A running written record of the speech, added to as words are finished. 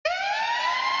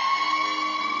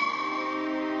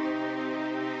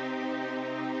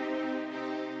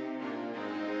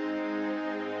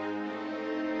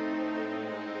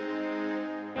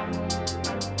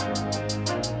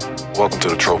Welcome to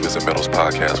the Trophies and Medals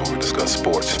podcast, where we discuss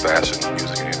sports, fashion,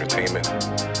 music, and entertainment.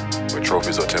 Where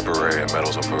trophies are temporary and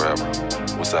medals are forever.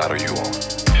 What side are you on?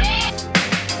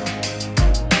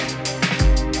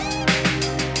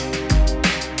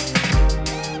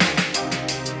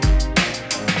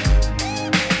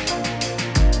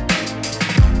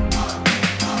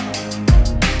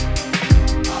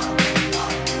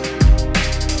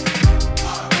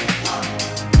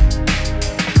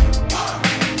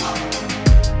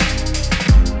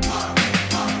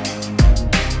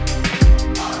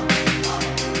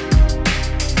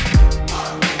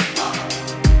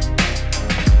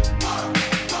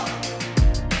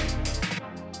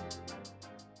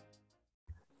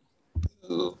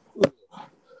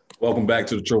 Welcome back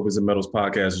to the Trophies and Medals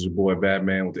podcast. It's your boy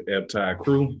Batman with the Ebb Tide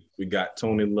crew. We got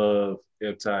Tony Love,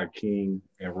 Ebb Tide King,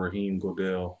 and Raheem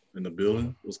Godell in the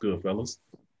building. What's good, fellas?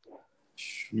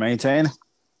 Maintain.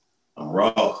 I'm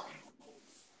raw.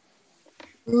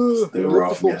 Still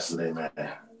raw from yesterday, man.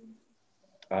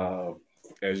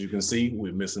 As you can see,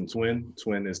 we're missing Twin.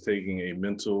 Twin is taking a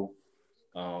mental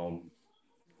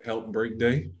health break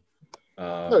day.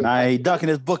 Nah, he ducking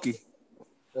his bookie.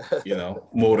 You know,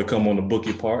 more to come on the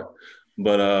bookie part.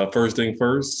 But first thing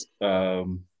first,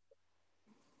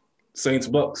 Saints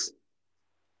Bucks.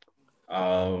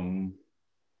 It's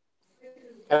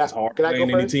hard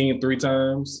playing any team 3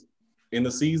 times in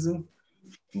the season,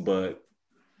 but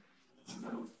I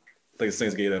think the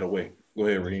Saints gave that away. Go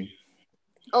ahead, Raheem.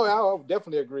 Oh, I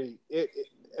definitely agree.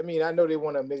 I mean, I know they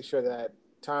want to make sure that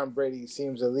Tom Brady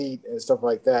seems elite and stuff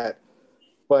like that,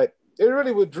 but it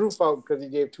really was Drew fault because he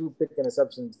gave 2 pick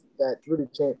interceptions that really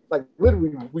changed. Like,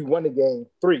 literally, we won the game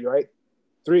 3, right?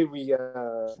 3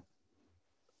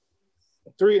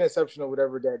 interception or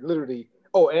whatever that literally.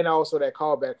 Oh, and also that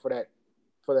callback for that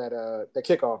the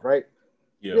kickoff, right?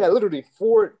 Yeah, literally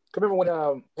 4. Remember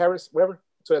when Harris, whatever.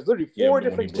 So that's literally 4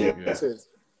 different chances.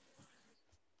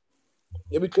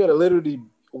 Yeah, we could have literally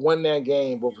won that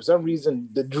game, but for some reason,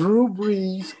 the Drew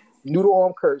Brees noodle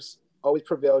arm curse always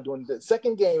prevailed during the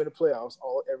second game in the playoffs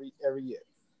every year.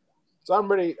 So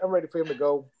I'm ready for him to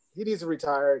go. He needs to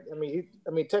retire. I mean,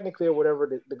 technically or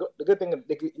whatever. The good thing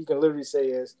he can literally say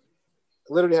is,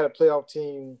 literally had a playoff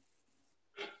team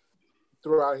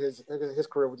throughout his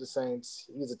career with the Saints.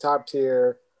 He's a top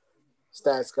tier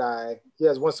stats guy. He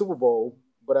has 1 Super Bowl,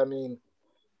 but I mean,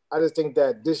 I just think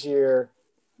that this year,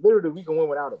 literally, we can win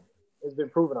without him. It's been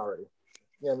proven already.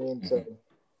 You know what I mean? So.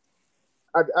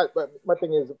 But my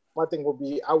thing will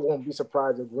be, I won't be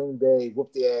surprised if Green Bay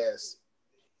whoop the ass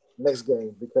next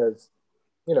game because,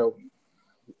 you know,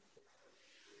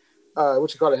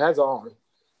 has on.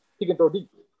 He can throw deep.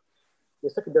 The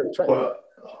secondary track. Well,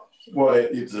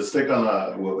 to stick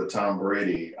on with Tom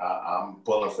Brady, I'm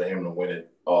pulling for him to win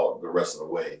it all the rest of the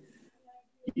way.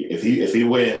 If he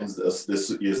wins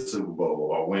this year's Super Bowl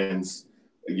or wins,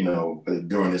 you know,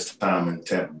 during this time in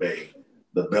Tampa Bay,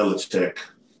 the Belichick,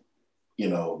 you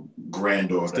know,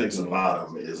 granddaughter that's a lot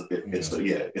of them it's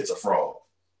a fraud,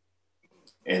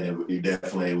 and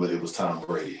it was Tom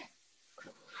Brady.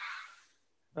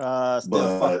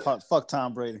 Fuck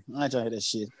Tom Brady. I ain't trying to hear that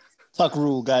shit. Tuck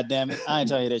rule, goddammit. I ain't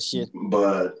trying to hear that shit.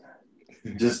 But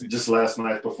just last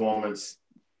night's performance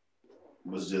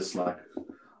was just like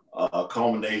a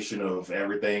culmination of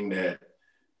everything that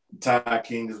Ty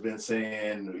King has been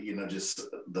saying. You know, just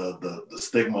the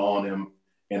stigma on him.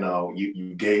 You know,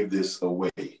 you gave this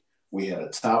away. We had a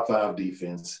top 5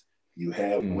 defense. You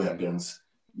had weapons.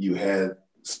 You had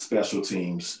special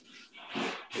teams,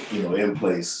 you know, in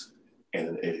place,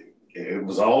 and it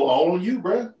was all on you,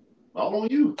 bro. All on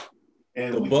you.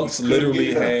 And the Bucks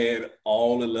literally had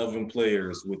all 11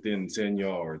 players within 10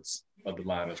 yards of the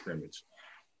line of scrimmage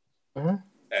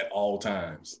at all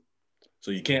times.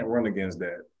 So you can't run against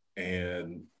that.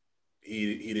 And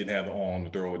he didn't have the arm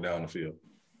to throw it down the field.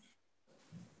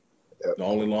 Yep. The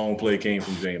only long play came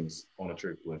from James on a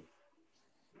trick play.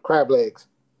 Crab legs.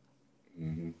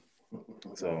 Mm-hmm.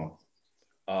 So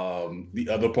the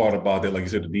other part about that, like you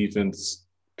said, the defense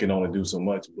can only do so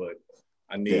much, but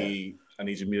I need your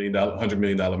 $100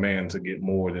 million man to get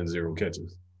more than 0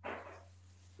 catches.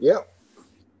 Yep.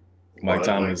 Mike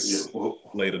Thomas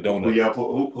laid a donut.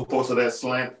 Who posted that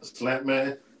slant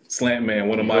man? Slant man.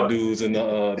 One of my dudes in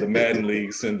the Madden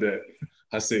League sent that.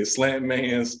 I said slant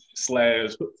man /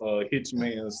 hitch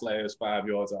man / 5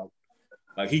 yards out.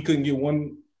 Like, he couldn't get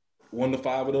one to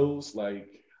 5 of those. Like,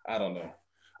 I don't know.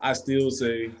 I still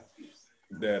say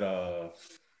that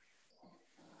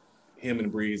him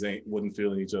and Breeze wasn't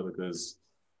feeling each other because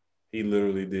he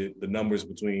literally did the numbers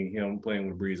between him playing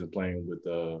with Breeze and playing with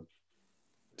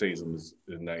Taysom is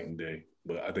night and day.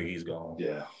 but I think he's gone.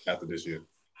 Yeah. After this year,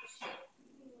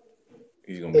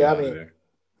 he's gonna be out of there.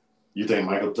 You think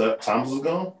Michael Thomas is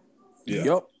gone? Yeah.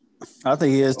 Yep. I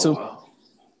think he is too. Wow.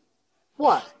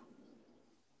 Why?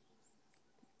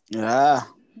 Yeah.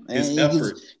 His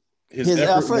effort. His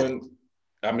effort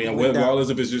went, regardless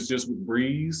if it's just with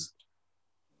Breeze,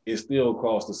 it still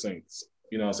cost the Saints.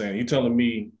 You know what I'm saying? You telling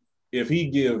me if he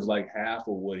gives like half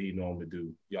of what he normally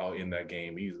do, y'all in that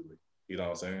game easily. You know what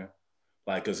I'm saying?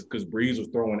 Like, because Breeze was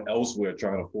throwing elsewhere,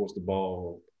 trying to force the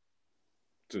ball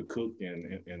to Cook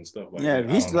and stuff like that.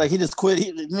 Yeah, he's like he just quit.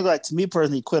 He looked like, to me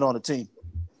personally, he quit on the team.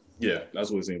 Yeah, that's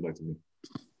what it seems like to me.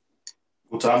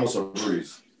 Well, Thomas or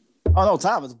Breeze? Oh no,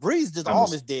 Thomas. Breeze just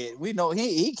arm is dead. We know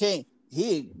he can't.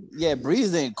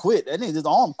 Breeze didn't quit. That nigga just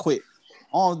arm quit.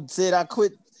 Arm said I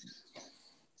quit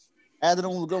after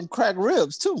them crack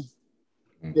ribs too.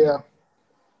 Yeah.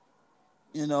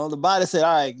 You know, the body said,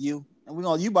 all right, you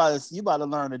about to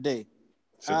learn today.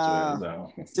 Sit your ass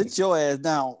down. Sit your ass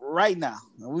down right now.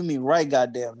 We mean right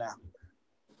goddamn now.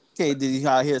 Okay, did he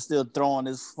out here still throwing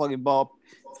this fucking ball,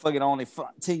 fucking only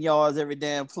 10 yards every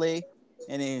damn play,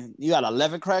 and then you got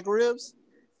 11 crack ribs?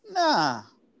 Nah.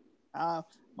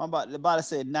 The body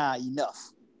said, nah,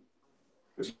 enough.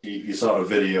 You saw the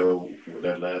video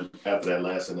after that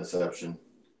last interception.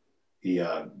 He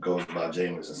goes by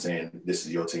Jameis and saying, "This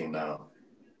is your team now."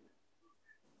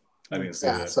 I didn't say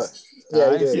that.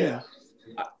 Yeah.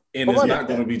 And it's not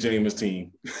going to be Jameis'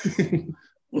 team.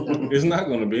 It's not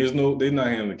going to be. They're not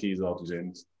handing the keys off to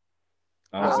Jameis.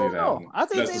 I don't see that happening. I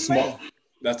think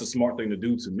that's the smart thing to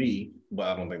do to me, but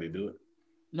I don't think they do it.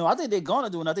 No, I think they're going to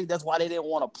do it. And I think that's why they didn't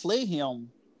want to play him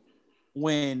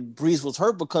when Breeze was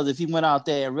hurt, because if he went out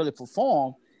there and really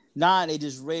performed, now they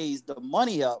just raised the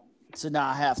money up to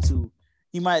not have to.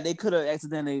 They could have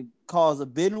accidentally caused a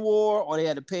bidding war, or they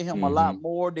had to pay him a lot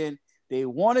more than they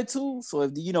wanted to. So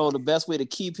if the best way to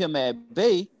keep him at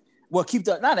bay, keep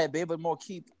that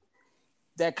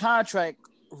contract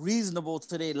reasonable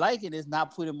to their liking is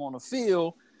not put him on the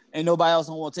field, and nobody else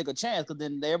don't want to take a chance, because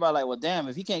then everybody like, well, damn,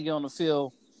 if he can't get on the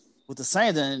field with the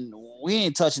Saints, then we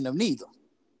ain't touching them neither.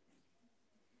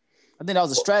 I think that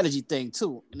was a strategy thing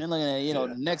too. And then looking at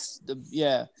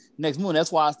the next move.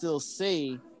 That's why I still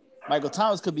say Michael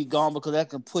Thomas could be gone, because that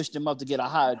can push them up to get a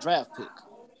higher draft pick.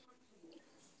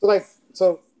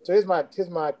 So here's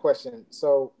my question.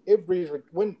 So if Breeze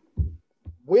when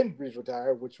Breeze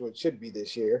retired, which should be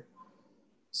this year,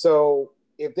 so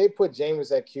if they put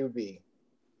Jameis at QB,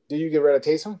 do you get rid of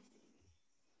Taysom?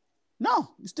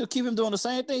 No, you still keep him doing the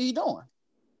same thing he's doing.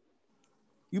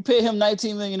 You pay him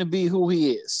 $19 million to be who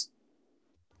he is.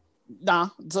 Nah,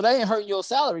 so that ain't hurting your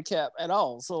salary cap at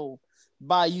all. So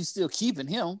by you still keeping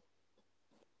him,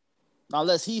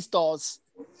 unless he starts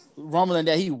rumbling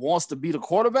that he wants to be the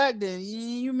quarterback, then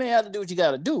you may have to do what you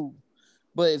got to do.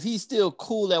 But if he's still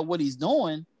cool at what he's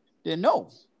doing, then no.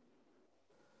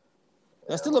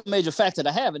 That's still a major factor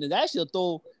to have, and it actually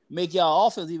will make y'all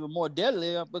offense even more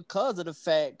deadly because of the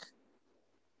fact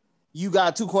you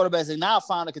got two quarterbacks that now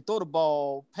finally can throw the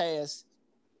ball past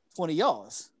 20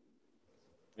 yards.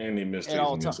 And they missed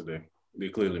Taysom yesterday. They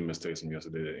clearly missed Taysom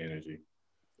yesterday, the energy.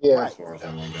 Yeah. As far as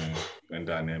that one game and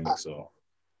dynamic. To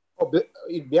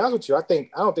be honest with you, I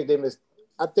don't think they missed.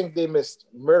 I think they missed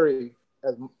Murray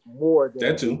as more than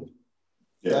that too.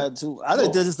 Yeah. That too. I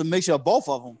think this is a mixture of both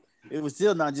of them. It was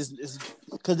still not just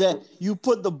because that you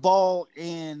put the ball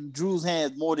in Drew's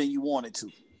hands more than you wanted to.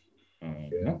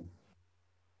 Yeah.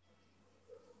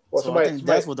 Well, so I think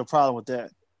that's what the problem with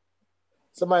that.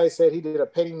 Somebody said he did a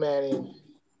Peyton Manning,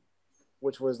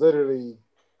 which was literally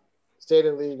stayed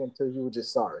in the league until you were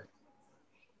just sorry.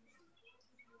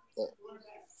 Yeah.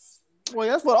 Well,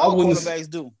 that's what all quarterbacks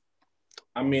do.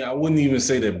 I mean, I wouldn't even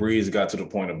say that Breeze got to the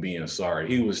point of being sorry.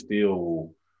 He was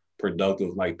still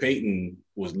productive. Like Peyton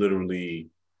was literally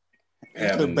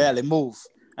having badly move.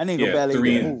 I need to go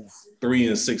badly move. 3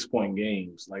 and 6 point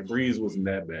games. Like Breeze wasn't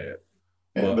that bad.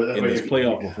 But in his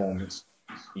playoff performance,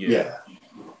 yeah.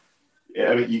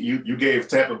 I mean, you gave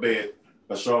Tampa Bay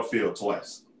a short field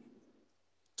twice.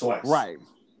 Right.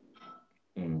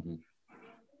 Mm-hmm.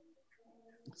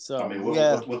 So I mean,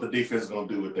 what the defense is gonna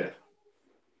do with that?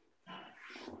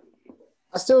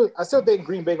 I still think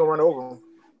Green Bay gonna run over them.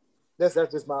 That's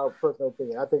just my personal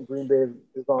opinion. I think Green Bay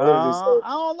is gonna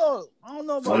I don't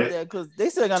know about that, because they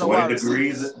still got no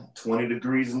 20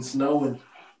 degrees and snowing.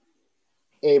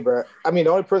 Hey, bro. I mean, the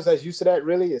only person that's used to that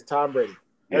really is Tom Brady.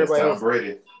 Everybody else,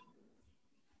 Brady.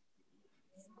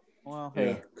 Well,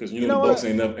 yeah, because the Bucs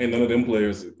ain't none of them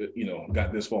players,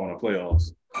 got this far in the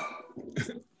playoffs.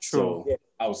 True. So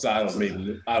outside of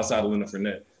Leonard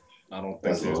Fournette, I don't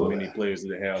think there's many players that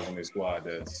they have on their squad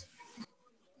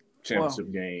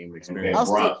championship game And experience.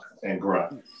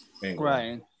 Grunt.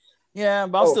 Right. Yeah,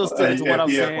 but I'm still sticking to what I'm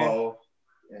saying. Paul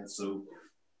and Sue.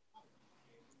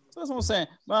 So that's what I'm saying.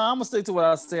 But I'm gonna stick to what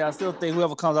I say. I still think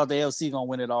whoever comes out the AFC gonna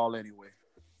win it all anyway.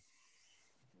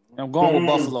 And I'm going with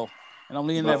Buffalo, and I'm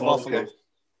leaning at Buffalo. Okay.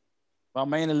 I'm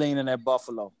mainly leaning at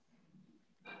Buffalo.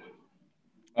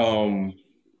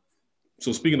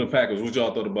 So speaking of Packers, what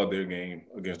y'all thought about their game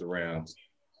against the Rams?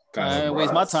 I ain't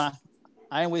waste my time.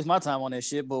 I ain't waste my time on that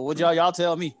shit. But what y'all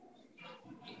tell me?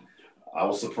 I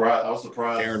was surprised.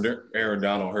 Aaron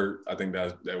Donald hurt. I think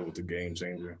that was the game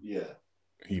changer. Yeah.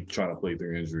 He trying to play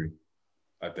through injury.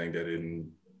 I think that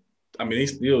didn't. I mean, they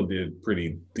still did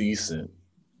pretty decent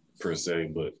per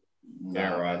se, but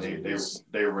Aaron Rodgers,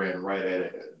 they ran right at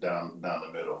it down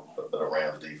the middle of the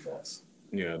Rams defense.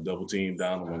 Yeah, double team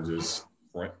down and just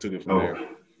took it from there.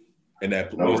 And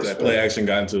that play action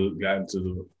got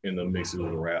into in the mix, it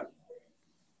was a wrap.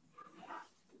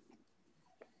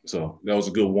 So that was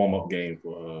a good warm up game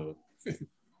for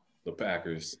the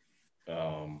Packers.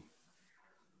 And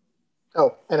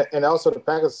also the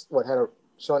Packers had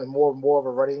shown more of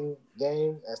a running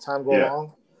game as time goes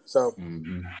along. So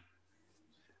and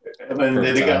then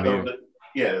they got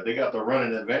the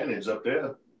running advantage up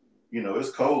there. You know,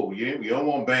 it's cold. You don't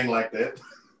want to bang like that.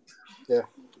 Yeah.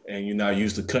 And you're not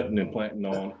used to cutting and planting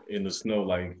on in the snow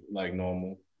like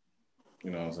normal.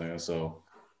 You know what I'm saying? So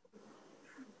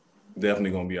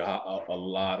definitely gonna be a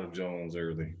lot of Jones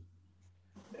early.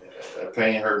 That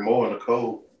pain hurt more in the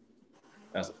cold.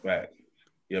 That's a fact.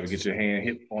 You ever get your hand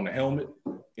hit on the helmet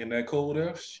in that cold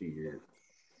air? Shit.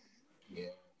 Yeah.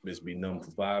 Bitch be numb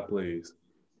for 5 plays.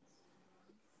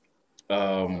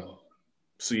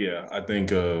 So yeah, I think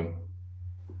the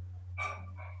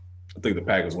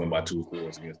Packers win by 2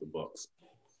 scores against the Bucs.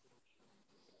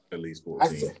 At least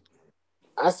 14.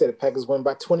 I said the Packers win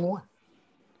by 21.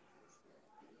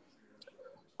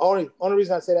 Only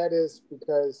reason I say that is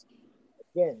because,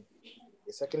 again,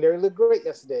 the secondary looked great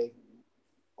yesterday.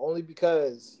 Only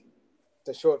because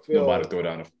the short field. Nobody throw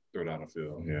down the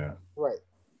field. Yeah. Right.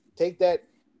 Take that.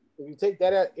 If you take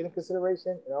that into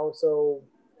consideration, and also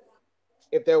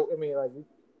here's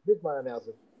my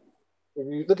analysis. If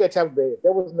you look at Tampa Bay, if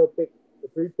there was no pick, the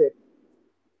 3 pick,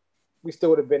 we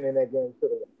still would have been in that game.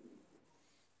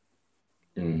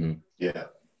 Mm-hmm. Yeah.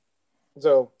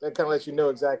 So that kind of lets you know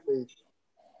exactly,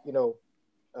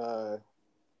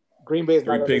 Green Bay's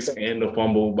 3 picks and the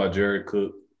fumble by Jared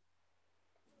Cook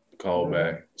called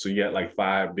back. So you got like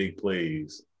 5 big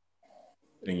plays,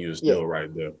 and you're still right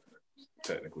there,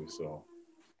 technically. So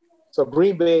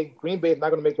Green Bay is not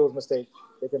going to make those mistakes.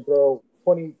 They can throw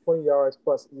 20 yards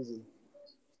plus easy,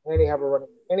 and they have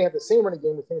the same running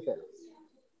game the Saints have.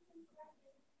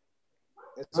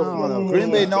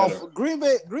 Green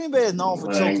Bay is known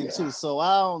for choking too, so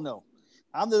I don't know.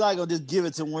 I'm just not gonna just give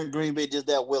it to Green Bay just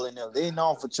that willy-nilly. They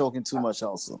known for choking too much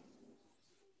also.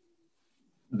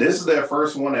 This is their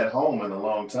first one at home in a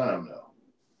long time now.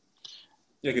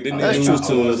 Yeah, because didn't they lose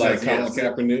to like Colin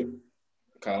Kaepernick?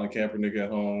 Colin Kaepernick at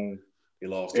home. He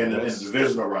lost in the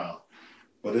divisional round.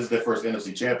 But this is their first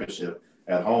NFC championship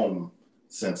at home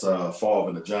since Favre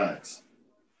and the Giants.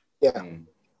 Yeah. Mm.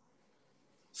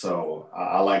 So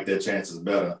I like their chances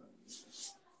better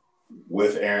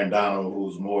with Aaron Donald,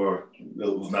 who's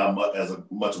not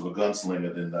much of a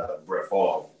gunslinger than Brett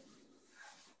Favre.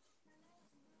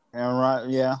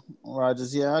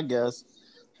 Rodgers, I guess.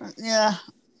 Yeah,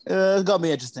 it's gonna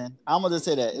be interesting. I'm gonna just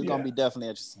say that it's gonna be definitely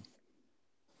interesting.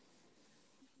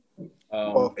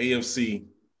 AFC.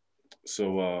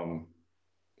 So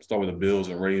start with the Bills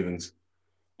and Ravens.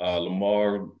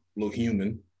 Lamar look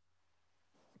human.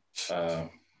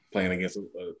 Playing against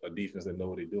a defense that know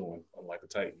what they're doing, unlike the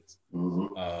Titans.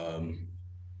 Mm-hmm.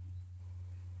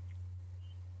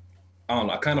 I don't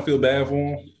know. I kind of feel bad for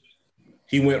him.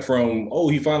 He went from,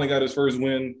 he finally got his first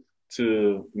win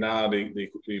to now they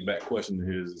back questioning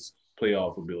his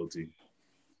playoff ability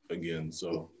again.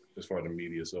 So as far as the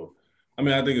media. So, I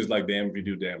mean, I think it's like damn if you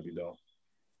do, damn if you don't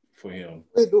for him.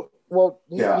 Well,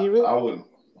 I wouldn't.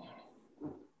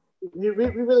 He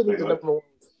really needs a number one.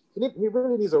 He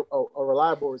really needs a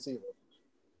reliable receiver.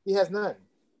 He has none.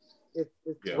 It's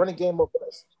running game or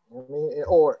bust. You know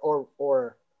what I mean?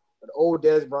 Or an old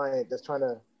Dez Bryant that's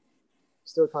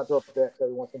still trying to throw up that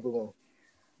every once in a blue.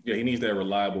 Yeah, he needs that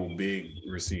reliable big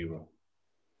receiver.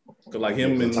 Cause like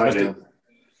him and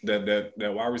that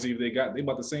wide receiver they got, they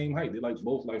about the same height. They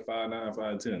both 5'9",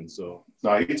 5'10". So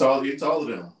no, he taller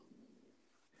than him.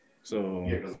 So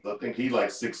yeah, because I think he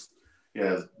 6.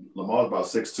 Yeah, Lamar's about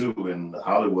 6'2", and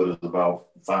Hollywood is about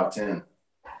 5'10".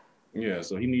 Yeah,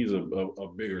 so he needs a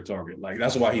bigger target.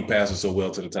 That's why he passes so well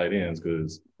to the tight ends,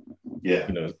 because Yeah.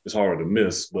 It's harder to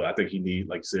miss, but I think he needs,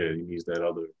 like you said, he needs the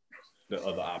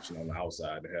other option on the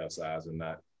outside to have size and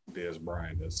not Dez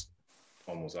Bryant that's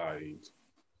almost our age.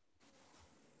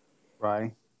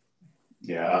 Right.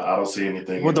 Yeah, I don't see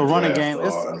anything with the running game.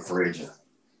 or in free agent.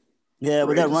 Yeah,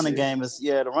 but that running game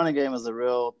the running game is a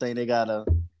real thing. They gotta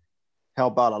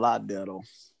help out a lot there though.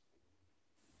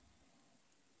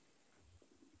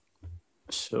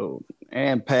 So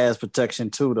and pass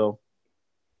protection too though.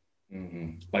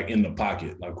 Mm-hmm. Like in the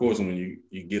pocket. Like, of course, when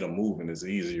you get him moving, it's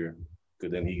easier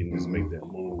because then he can just make that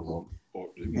move or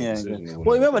decision.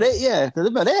 Well, remember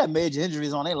because they had major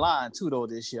injuries on their line too though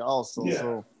this year also.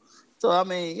 Yeah. So I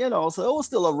mean, so it was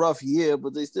still a rough year,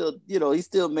 but they still, he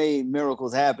still made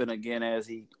miracles happen again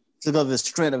because of his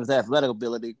strength of his athletic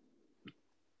ability.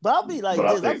 But I'll be like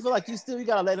this. I feel like you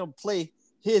gotta let him play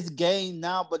his game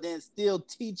now, but then still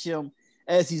teach him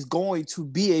as he's going to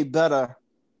be a better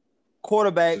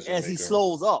quarterback as he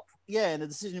slows up. Yeah, and the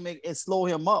decision maker and slow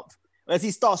him up. As he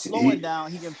starts slowing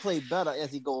down, he can play better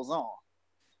as he goes on.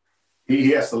 He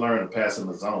has to learn to pass in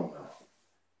the zone now.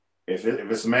 If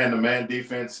it's a man-to-man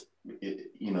defense,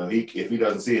 if he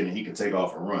doesn't see it, then he can take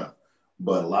off and run.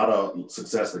 But a lot of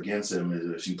success against him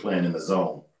is you playing in the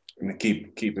zone and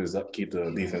keep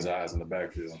the defense eyes in the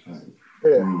backfield. Yeah.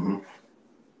 Mm-hmm.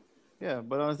 Yeah,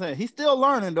 but I'm saying he's still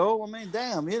learning though. I mean,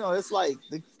 damn, it's like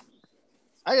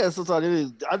I guess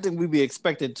I think we'd be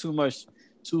expecting too much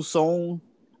too soon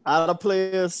out of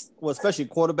players, well, especially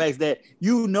quarterbacks that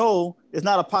is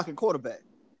not a pocket quarterback.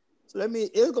 So that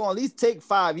means it's gonna at least take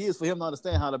 5 years for him to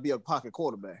understand how to be a pocket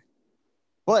quarterback.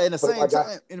 But in the same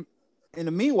time, in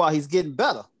the meanwhile, he's getting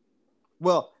better.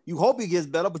 Well, you hope he gets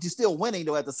better, but you're still winning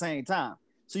though at the same time.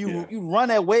 So you run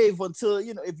that wave until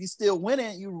if you're still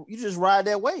winning, you just ride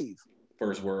that wave.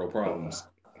 First world problems.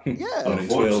 Yeah. Winning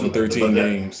 12 and 13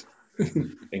 games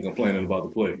and complaining about the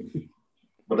play.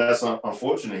 But that's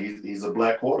unfortunate. He's a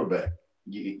black quarterback.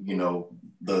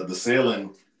 The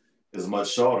ceiling is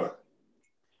much shorter.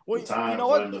 Well, the time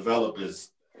for him to develop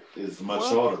is much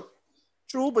shorter.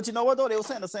 True, but you know what though? They were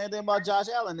saying the same thing about Josh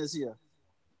Allen this year.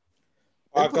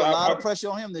 They put a lot of pressure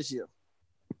on him this year.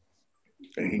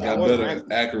 And he got better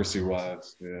accuracy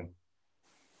wise. Yeah.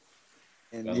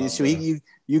 And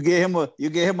you get him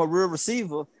a real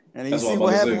receiver, and you see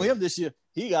what happened with him this year.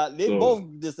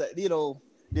 Both just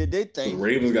did they think the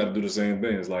Ravens got to do the same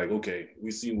thing. It's like, okay,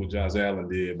 we see what Josh Allen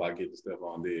did by getting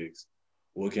Stephon Diggs.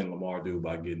 What can Lamar do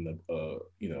by getting a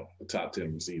top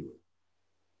 10 receiver?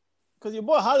 Because your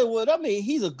boy Hollywood, I mean,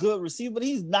 he's a good receiver, but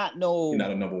he's not He's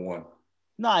not a number one.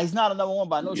 Nah, he's not a number one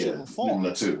by no shape or form.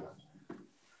 Number two.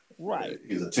 Right.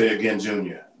 He's a Ted Ginn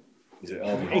Jr. He's an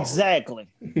Elvin exactly.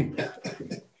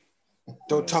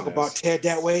 Don't talk about Ted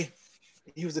that way.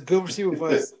 He was a good receiver for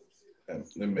us.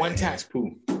 One time.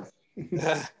 Poo.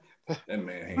 That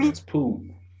man hands poo.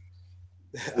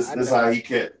 This is how he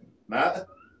kept. Nah.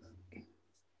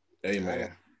 Hey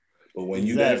man. But when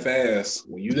you that fast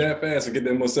and get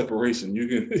that much separation,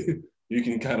 you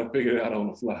can kind of figure it out on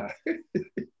the fly.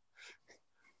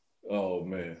 Oh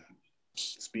man.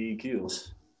 Speed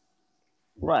kills.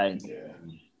 Right. Yeah.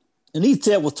 And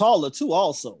Ted was taller too,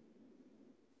 also.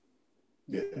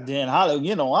 Yeah. Then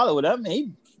Hollywood, I mean,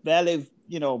 he barely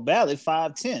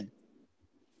 5'10".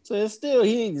 So it's still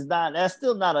that's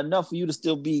still not enough for you to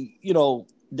still be,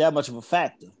 that much of a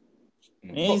factor.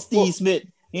 Mm-hmm. He ain't Steve Smith.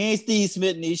 He ain't Steve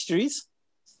Smith in these streets.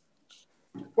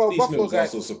 Well, Steve Smith was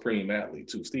also a supreme athlete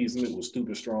too. Steve Smith was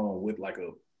stupid strong with like a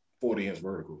 40-inch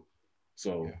vertical.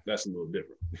 So that's a little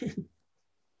different.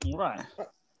 Right.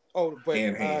 Oh, but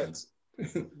hands.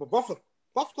 But Buffalo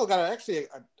got actually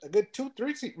a good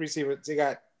 2-3 receivers. They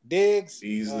got Diggs,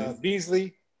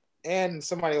 Beasley, and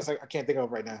somebody else I can't think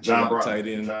of right now. John Brown. Tight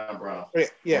end. John Brown.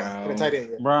 Yeah, the tight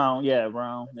end. Yeah.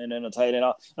 Brown, and then the tight end.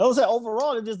 I was saying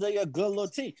overall, it's just a good little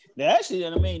team. They actually,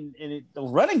 the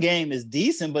running game is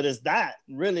decent, but it's not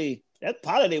really. That's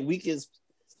probably their weakest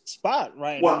spot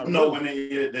right now. Well, no, when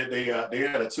they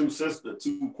had a two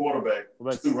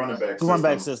running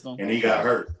back system, and he got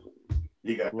hurt.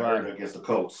 He got hurt against the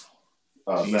Colts.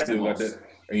 You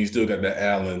still got that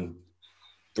Allen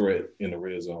threat in the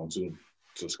red zone too,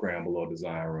 to scramble or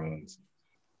design runs.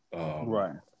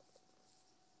 Right.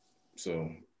 So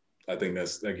I think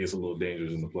that gets a little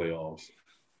dangerous in the playoffs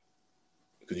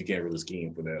because you can't really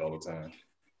scheme for that all the time.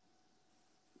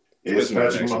 Is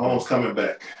Patrick Mahomes coming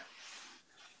back?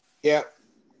 Yeah.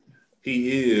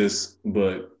 He is,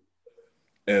 but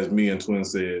as me and Twin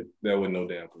said, that was no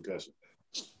damn concussion.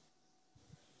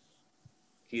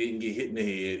 He didn't get hit in the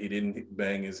head. He didn't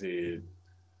bang his head.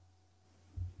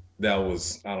 That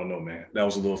was, I don't know, man. That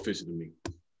was a little fishy to me.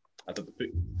 I thought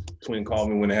Twin called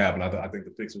me when it happened. I think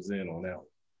the fix was in on that one.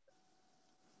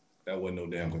 That wasn't no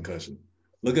damn concussion.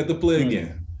 Look at the play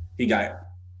again. He got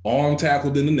arm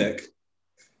tackled in the neck.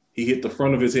 He hit the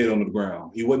front of his head on the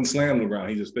ground. He wasn't slammed on the ground.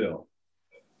 He just fell.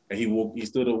 And he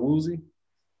stood up woozy.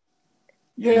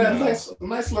 Yeah,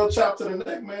 nice little chop to the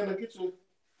neck, man. To get you.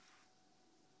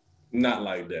 Not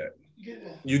like that. Yeah.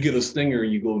 You get a stinger,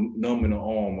 you go numb in the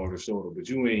arm or the shoulder, but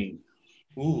you ain't,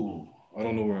 I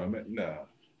don't know where I'm at. Nah.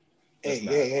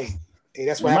 Hey,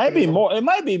 that's what It happened.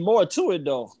 might be more to it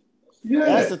though. Yeah.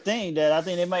 That's the thing that I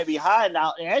think they might be hiding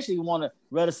out and actually want to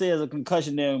rather say as a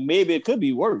concussion than maybe it could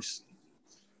be worse.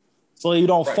 So you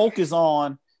don't focus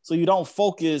on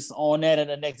that in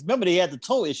the next. Remember, they had the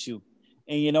toe issue.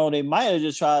 And they might have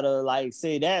just tried to like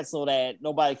say that so that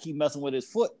nobody keep messing with his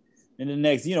foot. And the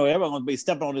next, everyone's gonna be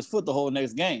stepping on his foot the whole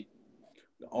next game.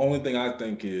 The only thing I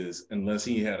think is, unless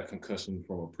he had a concussion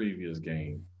from a previous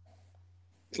game,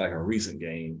 it's like a recent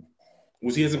game,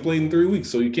 which he hasn't played in 3 weeks,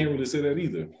 so you can't really say that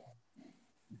either.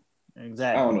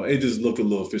 Exactly. I don't know. It just looked a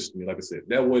little fishy to me. Like I said,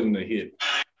 that wasn't a hit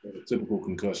that a typical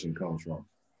concussion comes from.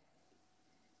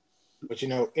 But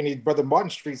any Brother Martin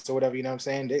streets or whatever, you know what I'm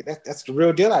saying? That's the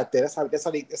real deal out there. That's how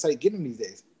they get them these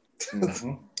days.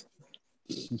 Mm-hmm.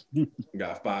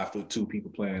 Got 5'2"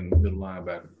 people playing middle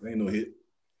linebacker. Ain't no hit.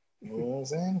 You know what I'm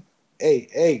saying?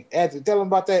 Hey, Anthony, tell them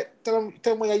about that. Tell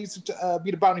them why I used to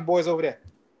be the Bounty Boys over there.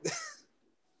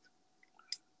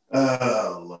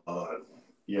 Oh Lord,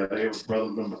 yeah, they was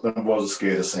brother. Them boys were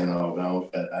scared of St.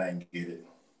 Aug. I didn't get it.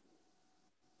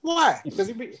 Why?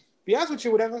 Because be honest with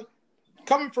you, whatever.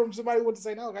 Coming from somebody who went to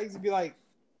St. Aug, I used to be like,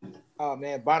 oh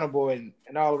man, Bounty Boy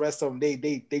and all the rest of them,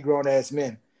 they grown ass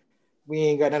men. We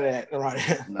ain't got none of that around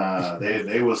here. Nah,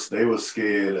 they was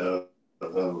scared of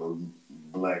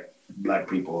black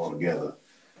people altogether.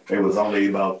 It was only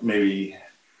about maybe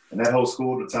in that whole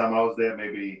school, the time I was there,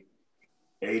 maybe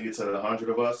 80 to 100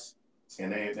 of us,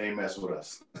 and they ain't mess with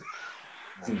us.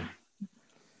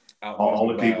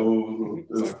 Only people who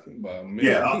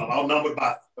outnumbered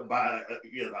by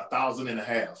 1,500.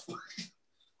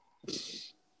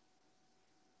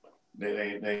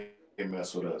 They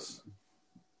mess with us.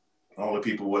 Only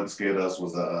people who wasn't scared of us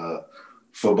was the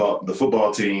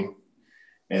football team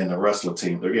and the wrestling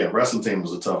team. Yeah, wrestling team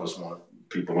was the toughest one.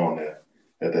 People on there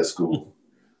at that school.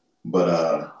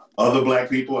 But other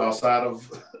black people outside of,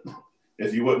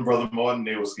 if you wasn't Brother Martin,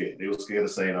 they were scared. They were scared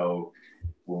of saying, "Oh,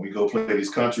 when we go play these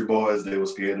country boys," they were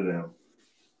scared of them.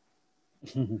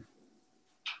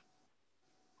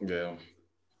 Yeah,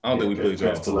 I don't think we played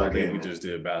y'all football. I think we just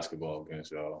did basketball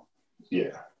against y'all.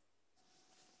 Yeah.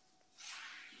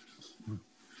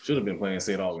 Should have been playing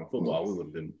St. Aug football. We would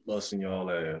have been busting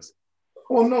y'all ass.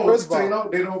 Well, no, St.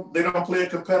 Aug, they don't play a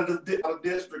competitive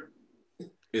district.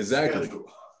 Exactly.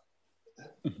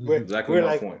 Exactly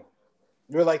my point.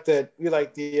 We're like the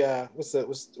what's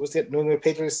the New England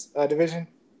Patriots division?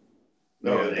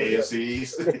 No, the AFC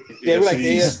East. Yeah, we're like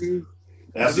the AFC.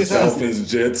 That's the Dolphins,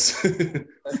 Jets.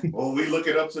 Well, we look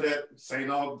it up to that St.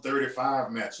 Aug 35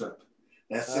 matchup.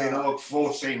 That's St. Aug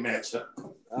Fauché matchup.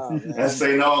 That's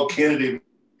St. Aug Kennedy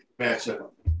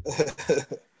matchup.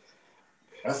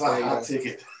 That's a hot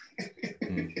ticket.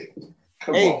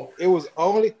 Come on. It was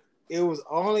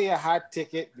only a hot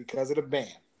ticket because of the band.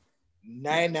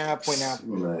 99.9%.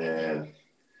 Man,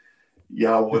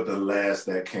 y'all would the last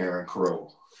that Karen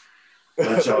Crow.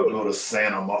 Let y'all go to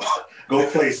Santa Monica. Go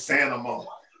play Santa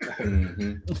Monica.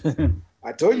 Mm-hmm.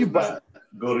 I told you about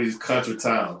go to these country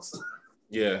towns.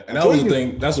 Yeah, and that was the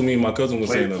thing. That's what me and my cousin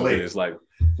was saying the other day. It's like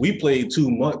we played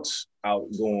too much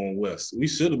out going west. We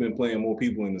should have been playing more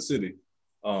people in the city,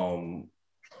 and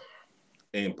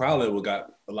probably would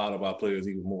got a lot of our players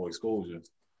even more exposure.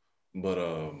 But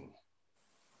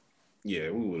yeah,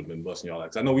 we would have been busting y'all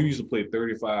ass. I know we used to play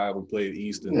 35. We played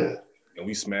Easton, and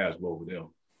we smashed both of them.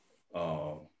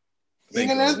 I think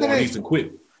Easton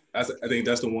quit. I think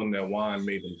that's the one that Juan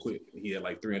made them quit. He had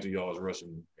like 300 yards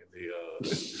rushing,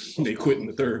 and they quit in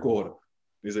the third quarter.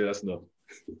 They said that's enough.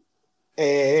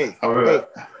 Hey. I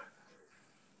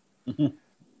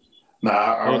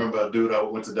remember a dude I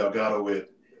went to Delgado with.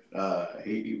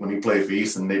 When he played for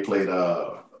Easton, they played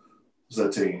what's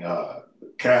that team?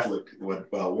 Catholic. When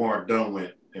Warren Dunn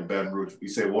went in Baton Rouge, he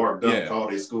said Warren Dunn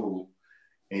called his school,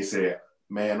 and he said,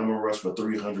 "Man, I'm gonna rush for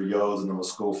 300 yards and I'm gonna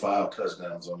score 5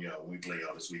 touchdowns on y'all when we play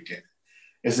y'all this weekend."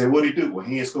 And said, "What'd he do?" Well,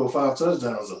 he didn't score 5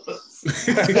 touchdowns on us.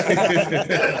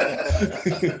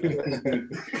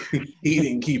 He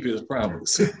didn't keep his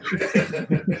promise.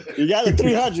 You got the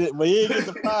 300, but he didn't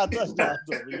get the 5 touchdowns.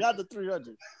 You got the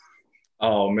 300.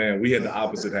 Oh man, we had the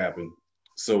opposite happen.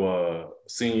 So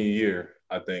senior year,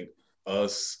 I think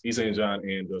us, East St. John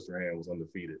and Dustin Hand was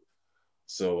undefeated.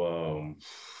 So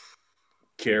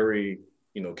Kerry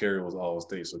Kerry was all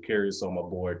state. So Kerry saw my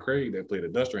boy Craig that played a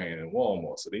Dustin in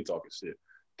Walmart. So they talking shit.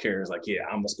 Kerry's like, yeah,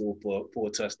 I'm gonna score 4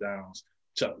 touchdowns.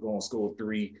 Chuck gonna score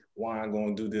 3. Wine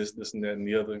gonna do this, and that, and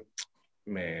the other.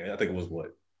 Man, I think it was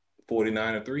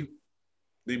 49-3.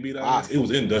 They beat us. It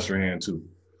was in Dustin too,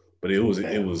 but it was a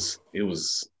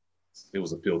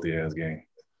filthy ass game.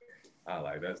 I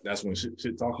like that's when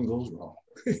shit talking goes wrong.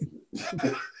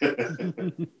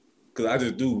 Cause I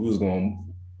just knew we was gonna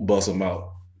bust them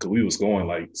out. Cause we was scoring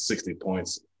like 60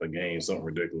 points a game, something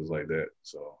ridiculous like that.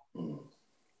 So,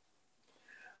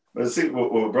 but see,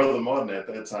 with Brother Martin at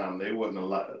that time, they wasn't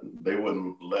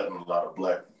letting a lot of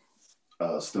black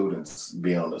students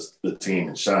be on the team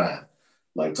and shine,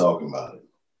 like talking about it.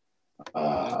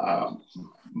 I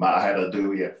had a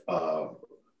dude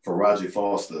for Raji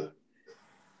Foster.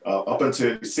 Up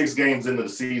until 6 games into the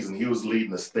season, he was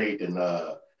leading the state in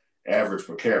average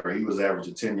per carry. He was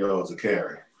averaging 10 yards a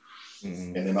carry.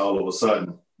 Mm-hmm. And then all of a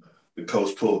sudden, the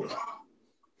coach pulled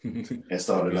him and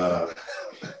started.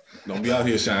 Don't be out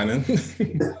here shining.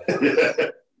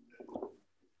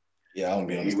 Yeah, I don't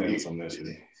be understanding some of that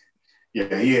shit.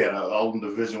 Yeah, he had all the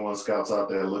Division I scouts out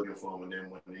there looking for him, and then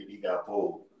when he got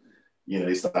pulled,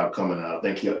 they stopped coming out. I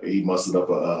think he mustered up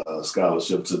a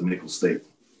scholarship to Nicholls State.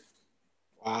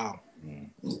 Wow.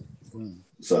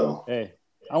 So hey,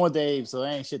 I went to Abe, so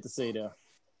I ain't shit to say there.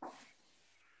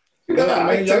 Yeah,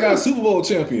 man, y'all got Super Bowl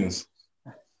champions.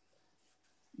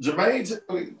 Jermaine,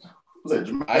 was that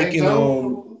Jermaine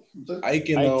Ike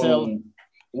and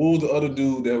what was the other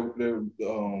dude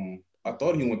that I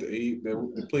thought he went to Abe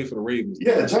that played for the Ravens?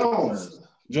 Yeah,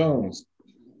 Jones.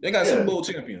 They got Super Bowl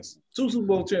champions. 2 Super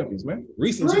Bowl champions, man.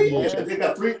 Recent Super Bowl champions. They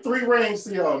got three rings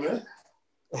to y'all, man.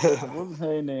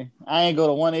 I ain't go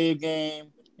to one Abe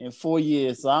game in 4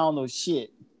 years, so I don't know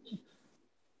shit.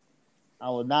 I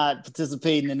was not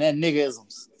participating in that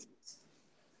niggisms.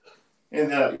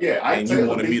 And I you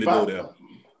wanted me to go there.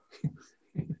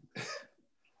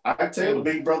 I tell the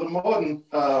big brother Morton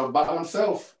by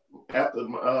himself after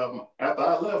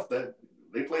I left that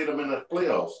they played him in the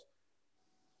playoffs.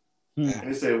 And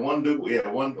they said one dude,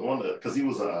 one because he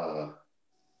was a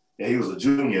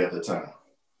junior at the time.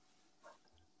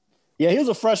 Yeah, he was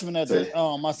a freshman at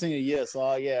my senior year,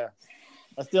 so yeah.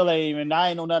 I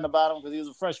ain't know nothing about him because he was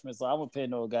a freshman, so I wasn't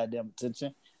paying no goddamn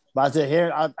attention. But I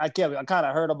said, I kind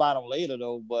of heard about him later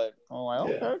though, but I'm like,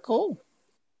 okay, cool.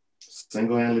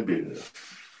 Single-handedly beat it.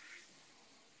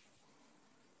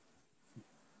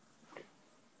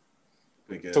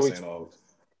 Big ass St. Augustine.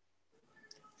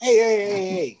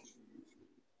 Hey.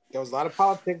 There was a lot of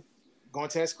politics going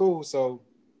to that school, so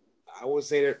I would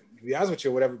say that, to be honest with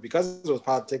you, whatever, because it was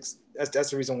politics,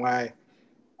 that's the reason why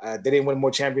they didn't win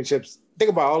more championships. Think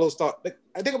about all those thoughts.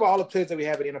 I think about all the players that we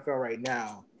have in the NFL right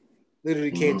now.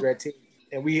 Literally came to that team,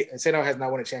 and St. Aug has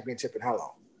not won a championship in how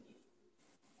long?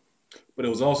 But it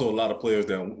was also a lot of players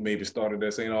that maybe started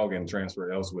at St. Aug and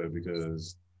transferred elsewhere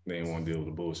because they didn't want to deal with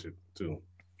the bullshit too.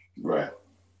 Right.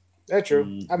 That's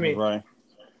true. I mean, right.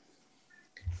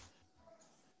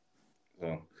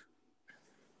 So,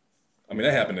 I mean,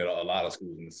 that happened at a lot of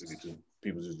schools in the city too.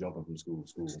 People just jumping from school to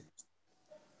school.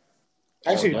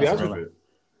 Actually, to be honest with you,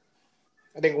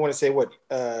 I think I want to say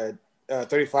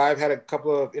 35 had a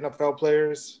couple of NFL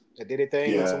players that did a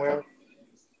thing somewhere.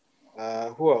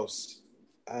 Who else?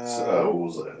 Who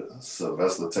was that?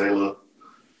 Sylvester Taylor.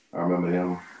 I remember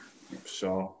him.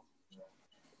 Shaw.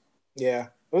 Yeah,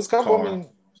 it was a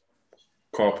couple.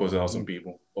 Carr puts out some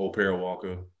people. Old Perry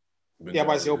Walker. Yeah,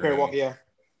 I say Old Perry Walker. Yeah.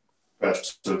 Patrick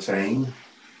Surtain.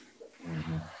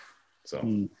 Mm-hmm. So,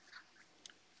 a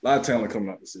lot of talent coming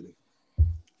out the city.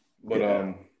 But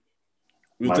we'll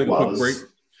Mike take a Wallace. quick break.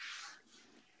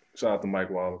 Shout out to Mike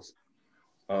Wallace.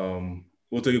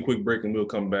 We'll take a quick break and we'll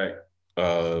come back.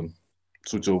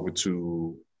 Switch over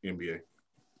to NBA.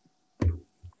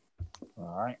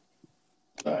 All right.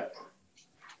 All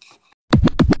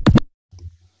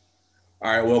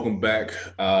right, welcome back.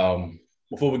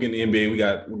 Before we get into NBA,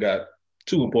 we got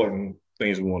 2 important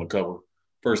things we want to cover.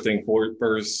 First,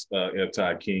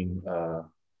 Ty King,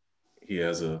 he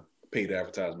has a paid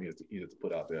advertisement he has to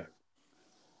put out there.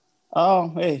 Oh,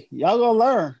 hey, y'all gonna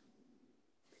learn.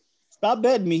 Stop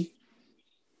betting me.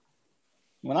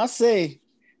 When I say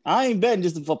I ain't betting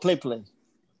just for play.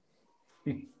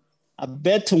 I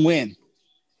bet to win.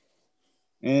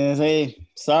 And say,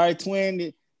 sorry,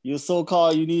 twin, you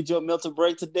so-called you need your mental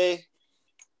break today.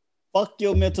 Fuck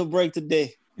your mental break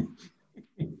today.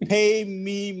 Pay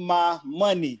me my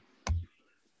money.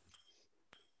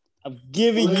 I'm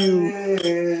giving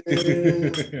you.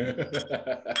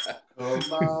 Come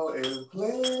out and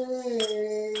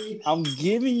play. I'm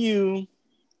giving you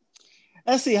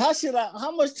Let's see. How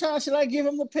much time should I give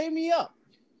him to pay me up,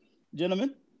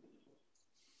 gentlemen?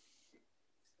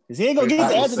 Because he ain't gonna get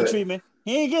the athlete treatment.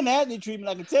 He ain't getting the athlete treatment.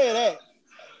 I can tell you that.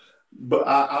 But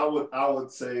I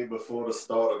would say before the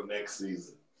start of next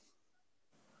season.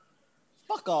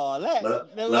 Fuck all that.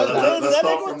 Let's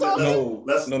start from there.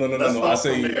 No. I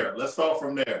say there. Let's start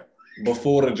from there.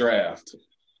 Before the draft.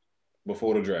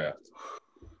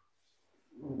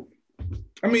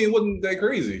 I mean, it wasn't that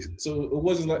crazy. So it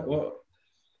wasn't like, well.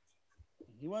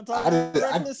 You want to talk about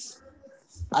reckless?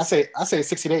 I say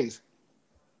 60 days.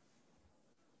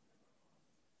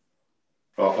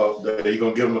 Are you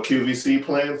gonna give him a QVC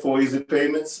plan for easy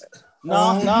payments?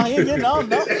 No, he ain't getting no.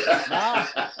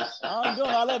 I'm doing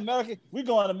all that American. We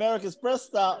going American Express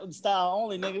style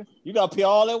only, nigga. You gotta pay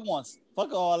all at once.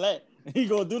 Fuck all that. He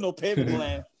gonna do no payment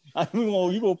plan.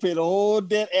 You gonna pay the whole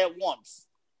debt at once.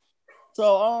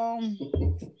 So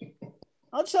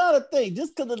I'm trying to think.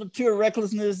 Just because of the pure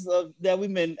recklessness that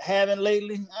we've been having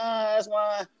lately, that's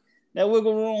why that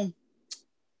wiggle room.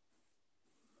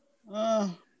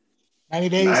 90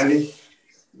 days.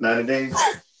 90 days.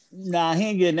 Nah, he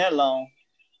ain't getting that long.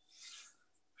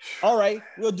 All right,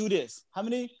 we'll do this. How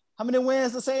many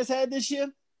wins the Saints had this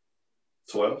year?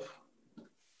 12.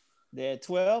 They had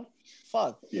 12.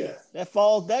 Fuck. Yeah.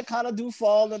 That kind of do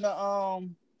fall in the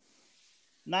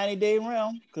 90-day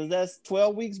realm because that's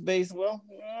 12 weeks based. Well,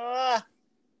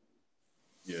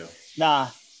 yeah. Nah,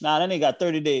 that ain't got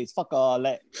 30 days. Fuck all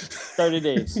that. 30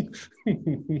 days.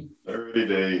 30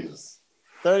 days.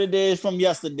 30 days from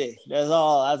yesterday. That's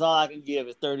all I can give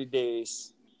is 30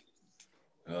 days.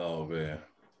 Oh man.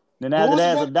 Then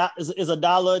after that is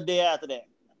 $1 a day after that.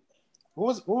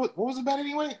 What was the bet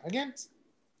anyway? Against?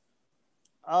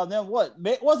 Then what?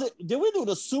 Was it? Did we do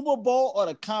the Super Bowl or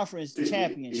the conference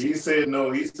championship? He said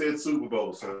no. He said Super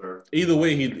Bowl, sir. Either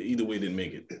way didn't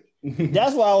make it.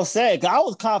 That's what I was saying. Cause I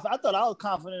was confident. I thought I was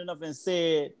confident enough and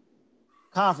said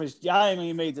conference. Y'all ain't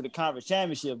gonna make it to the conference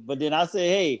championship. But then I said,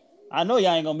 hey, I know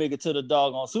y'all ain't gonna make it to the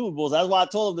doggone Super Bowls. That's why I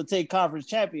told him to take conference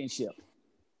championship.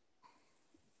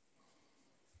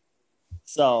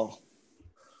 So,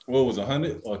 what was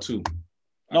 100 or 2?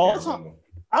 No,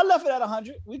 I left it at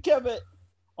 100. We kept it.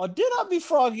 Or did I be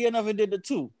froggy enough and did the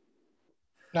 2?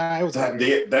 Nah, it was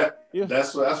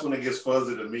that's when it gets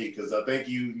fuzzy to me because I think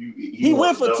he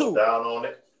went for 2 down on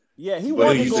it. Yeah, he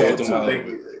wanted to go for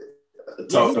 2.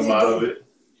 Talked him out of it.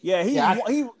 Yeah,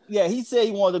 he said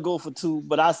he wanted to go for 2,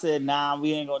 but I said, nah,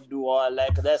 we ain't gonna do all that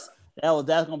because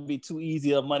that's gonna be too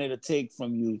easy of money to take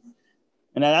from you.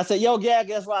 And then I said, yo, yeah,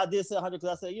 guess why I did say 100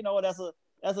 because I said, you know what,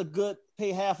 that's a good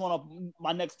pay half on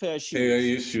my next pair of shoes. Pair of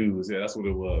your shoes, yeah, that's what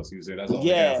it was. You said that's all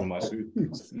half on my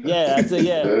shoes. Yeah, I said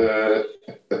yeah.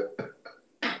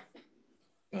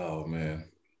 Oh man.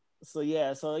 So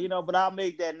yeah, but I'll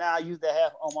make that now. I use that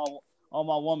half on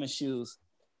my woman's shoes.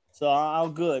 So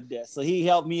I'm good there. So he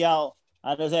helped me out.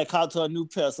 I just had caught to a new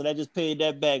pair, so that just paid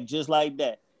that back just like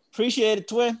that. Appreciate it,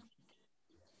 twin.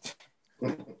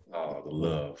 Oh, the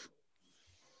love.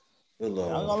 I'm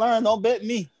gonna learn. Don't bet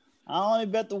me. I only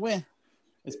bet to win.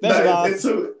 Especially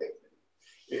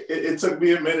it took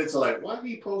me a minute to like, why did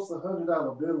he post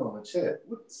 $100 bill on the chat?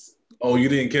 Oh, you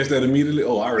didn't catch that immediately?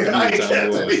 Oh, I already knew I didn't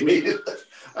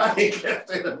catch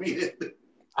that immediately.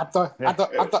 I thought.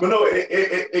 But no,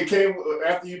 it came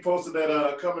after you posted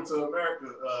that Coming to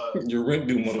America. Your rent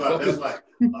due, motherfucker. It's like,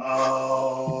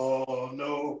 oh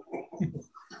no.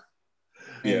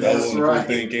 Yeah, that was the first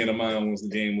thing came to mind once the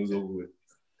game was over with.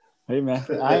 Hey man,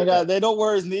 there no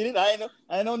words needed. I ain't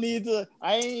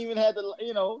even had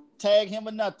to, tag him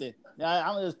or nothing.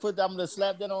 I'm gonna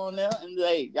slap that on there and say,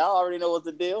 hey, y'all already know what's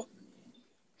the deal.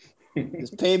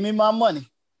 Just pay me my money.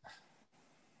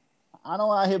 I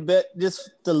don't out here bet just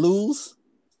to lose.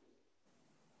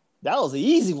 That was an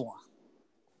easy one.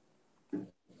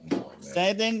 Oh,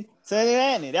 same thing,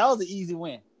 Andy. That was an easy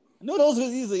win. I knew those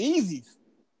was easy.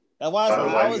 That's why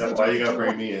why you gotta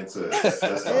bring me into it? That's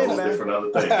a whole different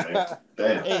other thing, man.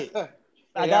 Damn. Hey,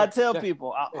 I gotta tell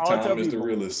people. I tell is people. The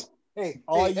realest.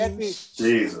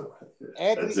 Jesus.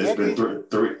 It's been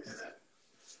three.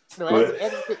 No,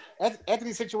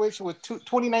 Anthony's situation with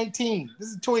 2019. This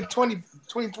is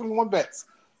 2021 bets.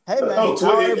 Hey man, that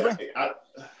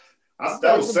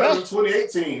was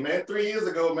 2018, man. 3 years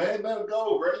ago, man. Let it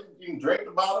go, bro. You can drink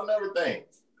the bottle and everything.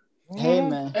 Hey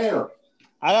man. Damn.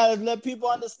 I gotta let people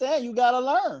understand. You gotta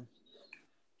learn.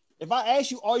 If I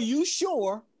ask you, "Are you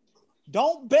sure?"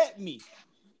 Don't bet me,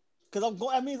 because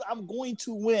that means I'm going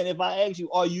to win. If I ask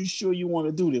you, "Are you sure you want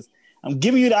to do this?" I'm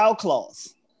giving you the out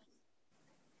clause.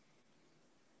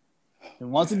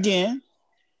 And once again,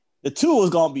 the 2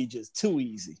 was gonna be just too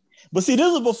easy. But see,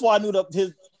 this was before I knew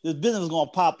this business was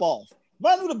gonna pop off. If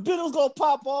I knew the bill was gonna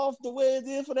pop off the way it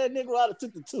did for that nigga, I'd have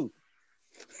took the 2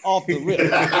 off the rip.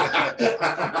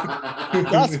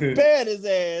 I spared his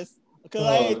ass because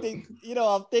I ain't think,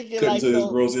 I'm thinking Cut like to his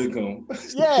gross income.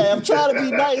 Yeah, I'm trying to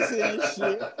be nice here and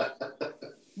shit.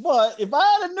 But if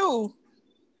I had knew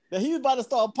that he was about to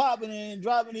start popping and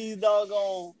dropping these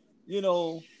doggone,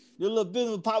 your little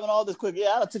business popping all this quick,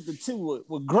 I'd have took the 2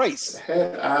 with grace.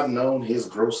 Had I known his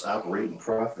gross operating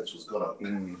profits was gonna.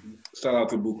 Shout out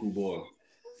to Buku Boy.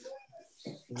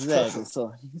 Exactly.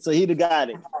 So he'd have got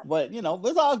it. But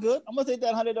it's all good. I'm gonna take that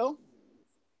 100 though.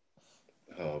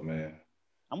 Oh man.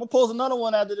 I'm gonna post another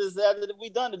one after we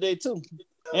done today too.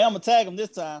 And I'm gonna tag him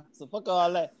this time. So fuck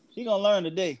all that. He gonna learn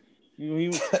today. He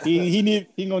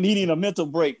gonna need a mental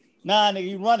break. Nah, nigga,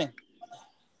 you running.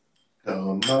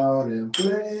 Come out and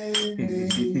play.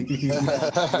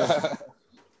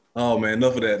 Oh man,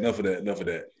 enough of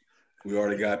that. We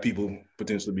already got people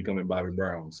potentially becoming Bobby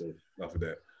Brown, so enough of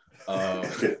that.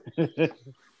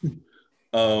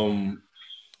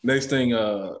 Next thing,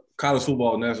 college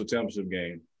football national championship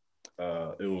game.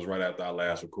 It was right after our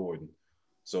last recording.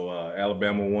 So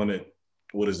Alabama won it.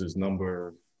 What is this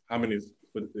number? How many is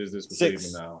this for 6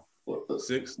 Saban now?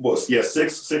 6? Well, yeah,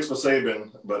 6 for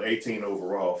Saban, but 18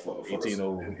 overall for 18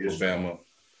 over Alabama.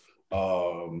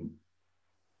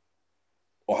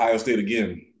 Ohio State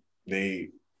again. They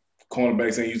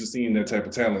cornerbacks ain't used to seeing that type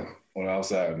of talent on the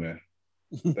outside, man.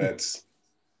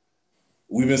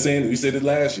 We said it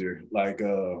last year. Like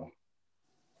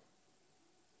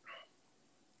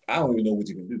I don't even know what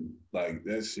you can do. Like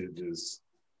that shit just.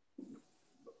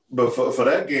 But for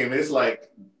that game, it's like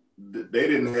they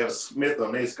didn't have Smith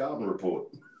on their scouting report.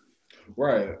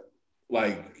 Right.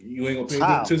 Like you ain't gonna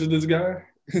pay attention to this guy.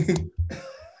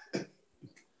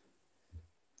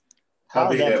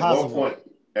 How is that possible?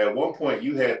 At one point,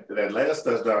 you had that last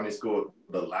touchdown he scored.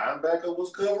 The linebacker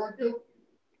was covering him.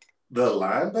 The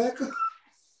linebacker.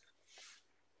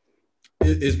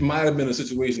 It might have been a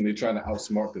situation they're trying to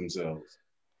outsmart themselves.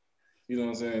 You know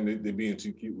what I'm saying? They're being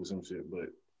too cute with some shit.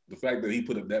 But the fact that he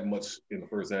put up that much in the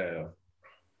first half,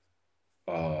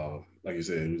 like you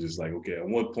said, it was just like, okay, at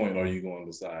what point are you going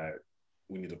to decide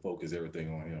we need to focus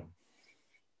everything on him?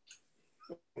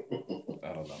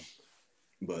 I don't know.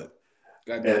 But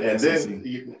and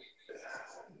then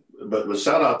but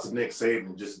shout out to Nick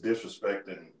Saban just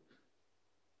disrespecting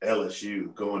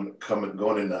LSU going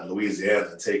into Louisiana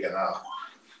and taking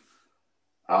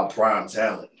our prime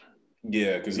talent.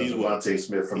 Yeah, because he's Devontae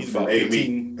Smith from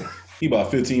AB. He about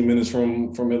 15 minutes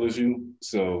from LSU.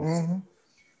 So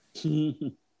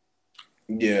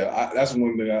yeah, that's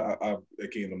one thing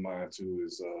that came to mind too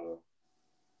is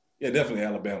definitely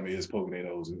Alabama is poking their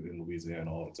nose in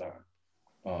Louisiana all the time.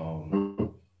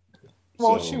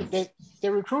 Well, shoot,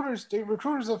 the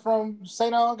recruiters are from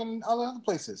St. Aug and other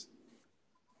places.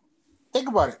 Think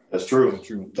about it. That's true.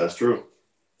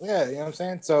 Yeah, you know what I'm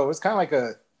saying? So it's kind of like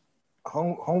a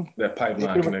home that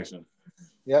pipeline connection.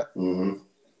 Yep. Mm-hmm.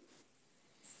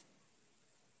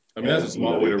 I mean, that's a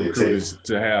smart way to recruit is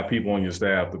to have people on your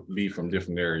staff to be from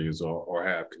different areas or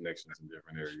have connections in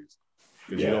different areas.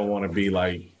 Because you don't want to be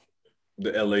like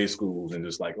the LA schools and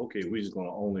just like, okay, we're just going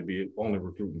to only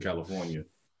recruit in California.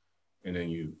 And then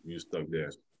you stuck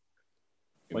there.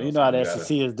 You know how the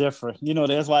SEC is different.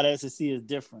 That's why the SEC is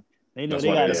different. They know they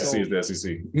got to go. The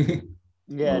SEC.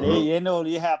 Yeah, they know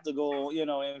you have to go,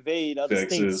 invade other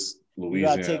Texas, states. Louisiana. You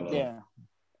got to take down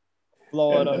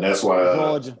Florida. And that's why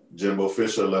Georgia. Jimbo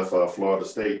Fisher left Florida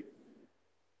State.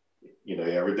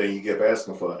 Everything you kept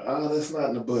asking for, that's not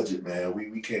in the budget, man.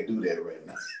 We can't do that right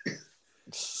now.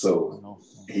 So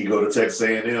he go to Texas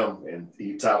A&M and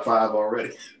he top 5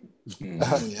 already.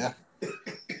 Yeah.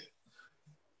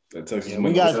 That Texas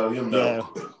we got tell him no.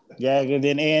 Yeah, and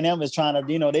then A&M is trying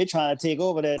to, they trying to take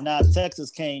over that. Now Texas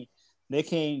can't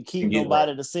keep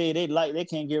nobody to say they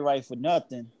can't get right for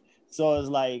nothing. So it's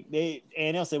like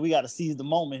A&M said we got to seize the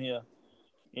moment here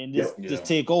and just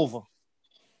take over.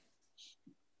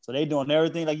 So they doing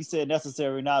everything like you said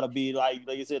necessary now to be like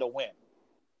you said, a win.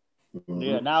 Mm-hmm.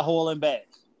 They're not holding back.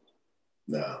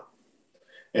 No.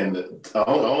 And the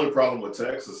only problem with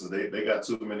Texas is they got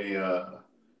too many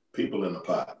people in the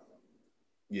pot.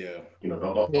 Yeah.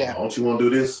 Don't you want to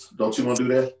do this? Don't you want to do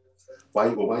that? Why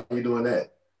are you doing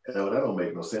that? Hell, that don't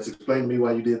make no sense. Explain to me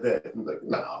why you did that. I'm like,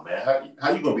 nah, man.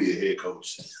 How you gonna be a head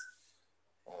coach?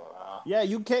 Yeah,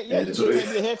 you can't. Yeah, you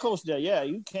can't be a head coach there. Yeah,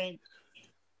 you can't.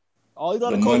 All these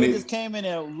other coaches just came in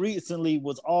there recently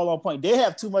was all on point. They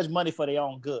have too much money for their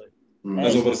own good.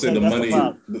 That's what I said.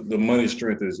 The money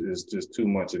strength is just too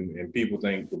much, and people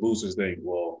think the boosters think,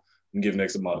 well, I'm giving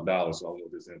X amount of dollars, so I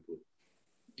want this input.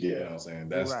 Yeah, you know what I'm saying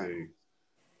that's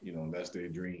that's their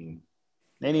dream.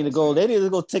 They need to go. They need to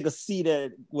go take a seat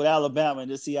with Alabama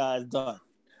and just see how it's done.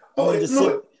 Oh, it's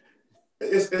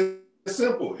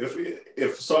simple.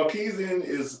 If Sarkisian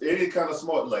is any kind of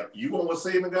smart, like you want what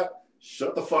Saban got,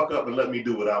 shut the fuck up and let me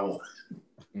do what I want.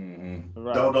 Mm-hmm.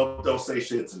 Right. Don't say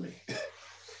shit to me.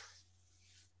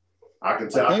 I can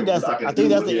tell. I think that's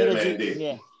the energy. Did.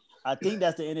 Yeah, I think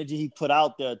that's the energy he put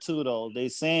out there too. Though they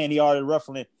saying he already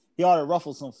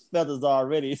ruffled some feathers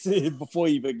already before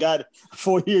he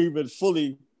even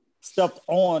fully stepped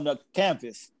on the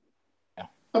campus.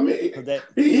 I mean, but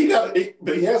he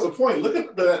has a point. Look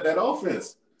at that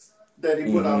offense that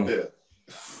he put out there.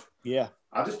 Yeah,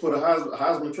 I just put a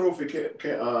Heisman Trophy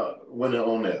winner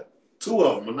on there. 2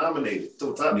 of them were nominated. 3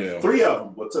 of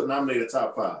them were nominated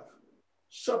top 5.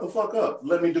 Shut the fuck up.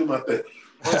 Let me do my thing.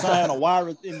 First time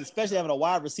especially having a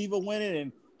wide receiver winning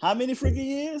in how many freaking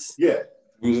years? Yeah,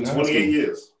 28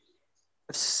 years.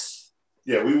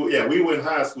 Yeah, we were in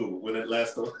high school when it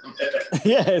last time.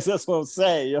 Yes, that's what I'm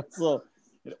saying. So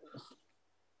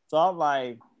I'm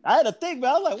like, I had to think, but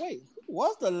I was like, wait,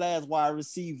 what's the last wide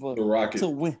receiver to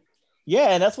win? Yeah,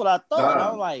 and that's what I thought. I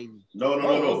was like,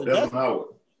 no. Desmond Howard.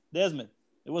 Desmond.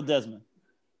 It was Desmond.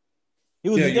 They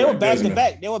were back to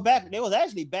back. They was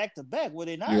actually back to back, were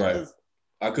they not? You're right.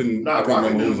 I couldn't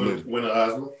Rocket didn't win a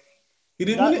Heisman. He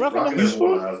didn't win it? Rocket didn't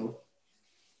win a Heisman.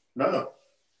 No.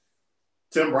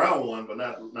 Tim Brown won, but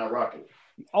not Rocket.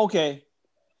 Okay.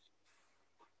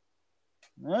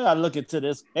 I gotta look into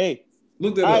this. Hey,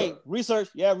 look that up. Research.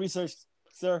 Yeah, research,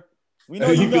 sir. We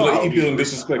know you feel like feeling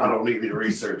disrespected. I don't need to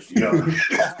research. You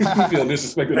feel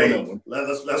disrespected on that one.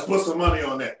 Let's put some money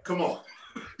on that. Come on.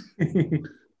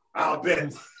 I'll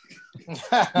bet.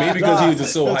 Maybe because he was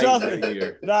just so hyped that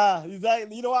year. Nah,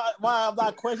 exactly. You know why I'm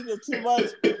not questioning it too much?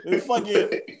 It's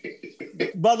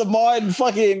fucking Brother Martin,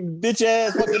 fucking bitch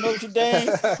ass, fucking Notre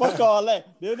Dame. Fuck all that.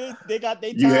 They got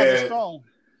their time strong.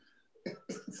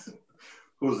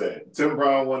 Who's that? Tim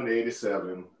Brown won in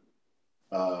 '87.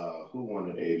 Who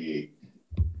won in '88?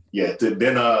 Yeah,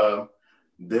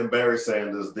 then Barry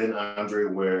Sanders, then Andre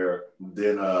Ware,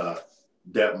 then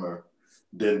Detmer,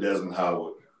 then Desmond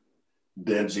Howard,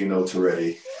 then Gino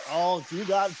Torretti. Oh, you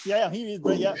got he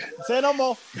say no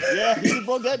more. Yeah, he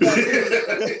broke that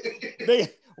down.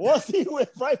 Once he went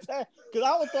right back,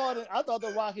 because I thought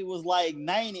the Rocket was like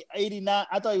 90, 89.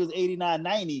 I thought he was 89,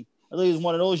 90. I thought he was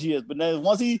one of those years. But then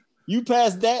once you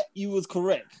passed that, you was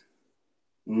correct.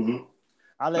 Mm-hmm.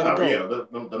 I let it go. Yeah,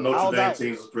 the Notre Dame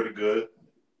teams was pretty good.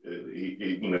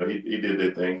 He did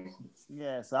their thing.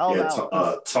 Yes,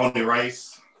 Tony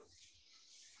Rice.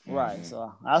 Right,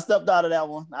 so I stepped out of that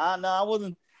one. I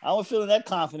wasn't feeling that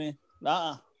confident.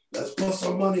 Let's put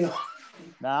some money on.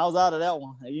 I was out of that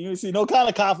one. You didn't see no kind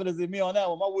of confidence in me on that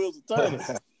one. My wheels are turning.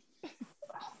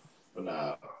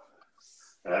 But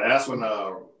that's when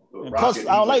and plus,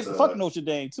 I don't like fuck Notre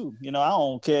Dame too. I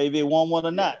don't care if they won one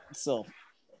or not. So,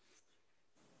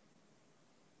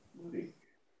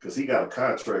 because he got a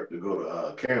contract to go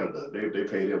to Canada, they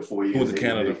paid him 4 years. He went to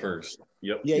Canada first.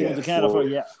 Yep. Yeah, he went to Canada first.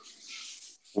 Yeah.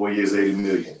 4 years, $80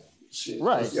 million. Shit.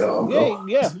 Right.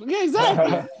 Yeah,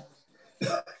 exactly.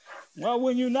 Why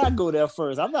wouldn't you not go there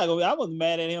first? I wasn't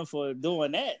mad at him for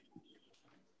doing that.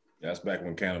 That's back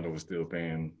when Canada was still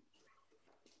paying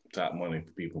top money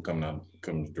for people coming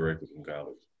directly from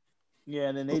college. Yeah,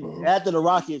 and then after the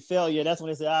Rocket failure, that's when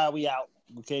they said, we out.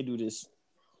 We can't do this.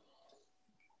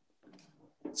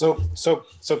 So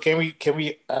can we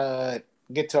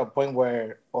get to a point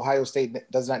where Ohio State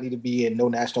does not need to be in no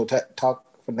national talk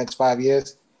for the next 5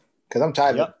 years? Because I'm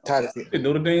tired of it.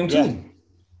 Notre Dame too. Yeah.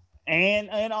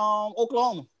 And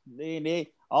Oklahoma. They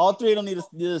all three of them need to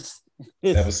just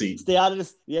have a seat. Stay out of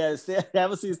this. Yeah,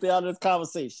 have a seat, stay out of this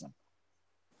conversation.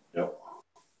 Yep.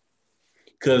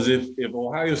 Because if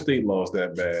Ohio State lost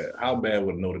that bad, how bad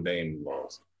would Notre Dame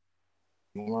lost?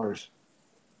 Worse.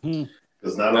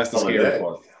 Because now that's the scary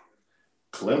part.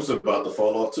 Clemson about to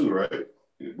fall off too, right?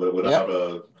 But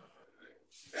without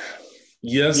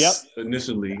Yes,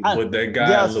 initially, but that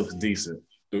guy looks decent.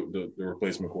 The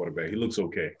replacement quarterback, he looks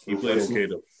okay. He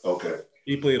played okay.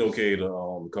 He played okay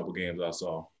a couple games I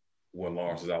saw when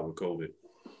Lawrence was out with COVID.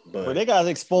 But they got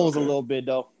exposed a little bit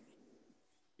though.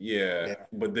 Yeah,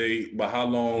 but how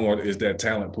long is that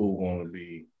talent pool going to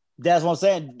be? That's what I'm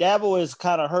saying. Dabo is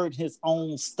kind of hurt his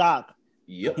own stock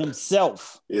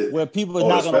himself, where people are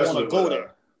not going to want to go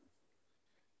there.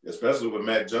 Especially with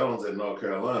Mac Jones at North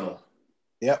Carolina.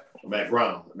 Yep. Mac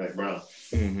Brown.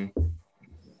 Mm-hmm.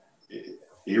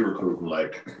 He recruiting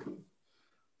like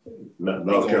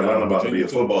North Carolina about to be a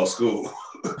football school.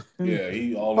 Yeah,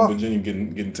 he all in Virginia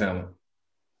getting talent.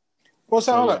 Well,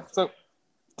 so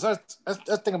let's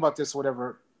think about this.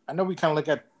 Whatever. I know we kind of look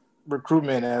at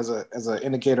recruitment as an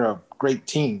indicator of great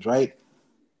teams, right?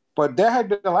 But there had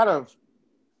been a lot of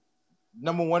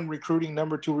number one recruiting,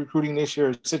 number two recruiting this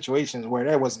year situations where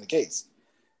that wasn't the case.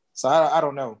 So I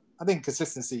don't know. I think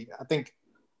consistency. I think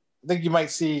you might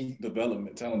see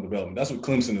talent development. That's what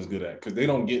Clemson is good at because they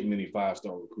don't get many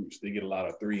 5-star recruits. They get a lot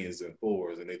of 3s and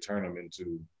 4s, and they turn them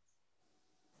into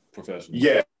professionals.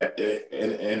 Yeah,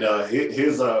 and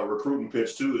his recruiting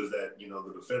pitch too is that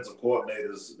the defensive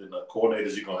coordinators and the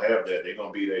coordinators you're gonna have there, they're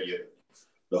gonna be there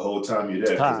the whole time you're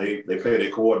there because they pay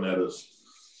their coordinators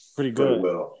pretty good.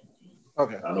 Well.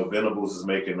 Okay. I know Venables is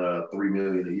making $3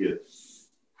 million a year.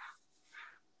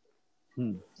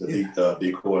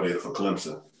 The coordinator for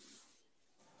Clemson.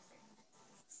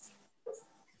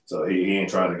 So he ain't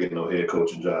trying to get no head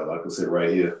coaching job. I can sit right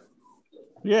here.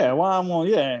 Yeah, why I'm on?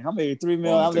 Yeah, I made $3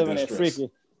 million. I'm living in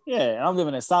freaking. Yeah, I'm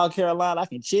living in South Carolina. I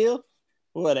can chill.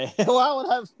 What the hell? Why would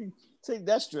I take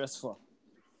that stress for?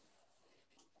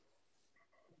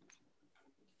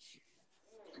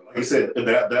 Like he said,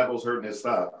 that was hurting his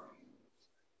style.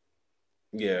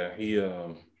 Yeah, he.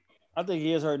 I think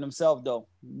he is hurting himself though.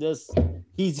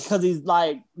 He's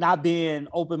like not being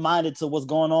open-minded to what's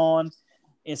going on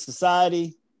in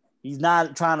society. He's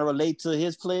not trying to relate to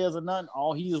his players or nothing.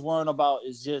 All he is worrying about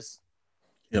is just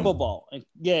football and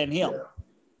him. Yeah.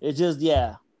 It's just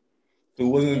So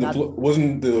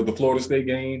wasn't the Florida State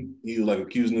game? He was like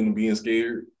accusing them of being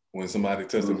scared when somebody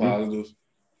tested positive.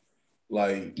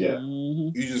 Like,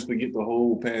 you just forget the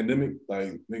whole pandemic.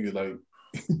 Like, nigga, like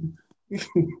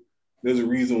there's a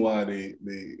reason why they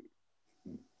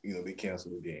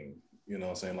canceled the game. You know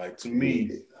what I'm saying? Like, to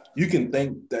me, you can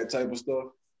think that type of stuff,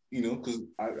 because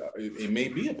it may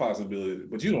be a possibility,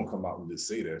 but you don't come out and just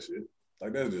say that shit.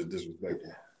 Like, that's just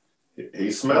disrespectful.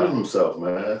 He's smelling himself,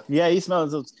 man. Yeah, he's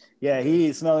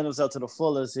smelling himself to the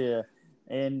fullest here.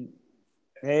 And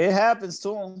it happens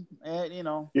to him.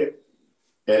 And, Yeah.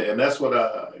 And that's what,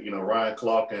 Ryan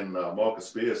Clark and Marcus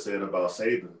Spears said about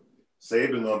Saban.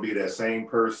 Saban going to be that same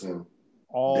person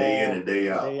day in and day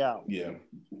out. Yeah.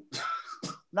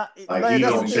 He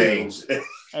don't change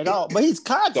at all. But he's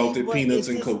cocky. Salted peanuts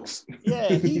and Cokes. Yeah,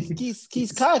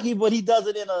 he's cocky, but he does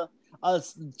it in a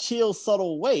chill,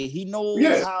 subtle way. He knows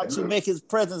how to make his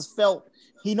presence felt.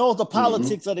 He knows the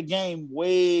politics of the game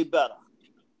way better.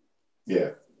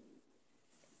 Yeah.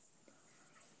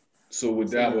 So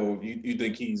with Dabo, you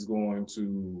think he's going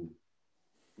to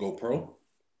go pro?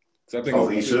 I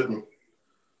think he shouldn't.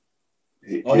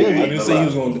 I didn't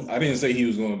say he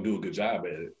was going to do a good job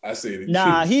at it. I said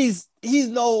he's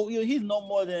no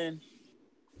more than.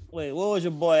 Wait, what was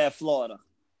your boy at Florida?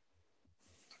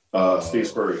 Steve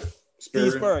Spurrier.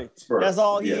 Steve Spurrier. That's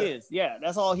all he is. Yeah,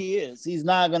 that's all he is. He's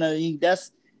not gonna. He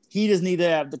just need to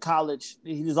have the college.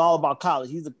 He's all about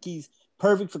college. He's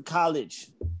perfect for college.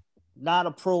 Not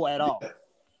a pro at all.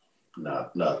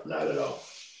 Not at all.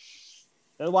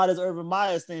 That's why this Urban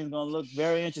Myers thing is going to look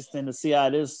very interesting to see how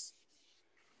this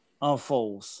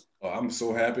unfolds. Oh, I'm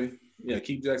so happy. Yeah,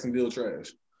 keep Jacksonville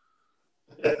trash.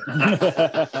 I'm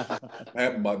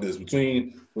happy about this.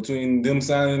 Between them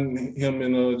signing him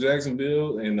in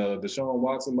Jacksonville and Deshaun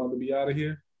Watson about to be out of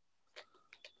here,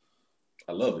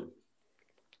 I love it.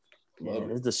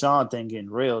 This Deshaun thing getting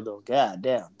real though. God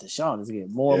damn, Deshaun is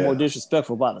getting more and more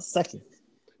disrespectful by the second.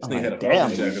 Damn.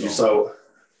 But you saw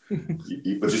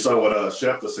what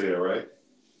Schefter said, right?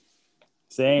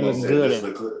 Saying looking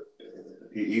good.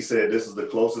 He said this is the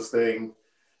closest thing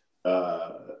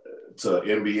to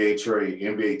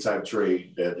NBA type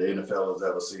trade that the NFL has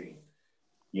ever seen.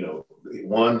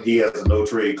 One, he has a no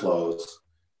trade clause,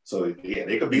 so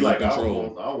they could be like, I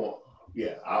don't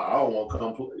want to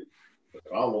come play.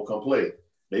 I don't want to come play.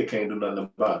 They can't do nothing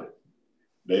about it.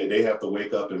 They have to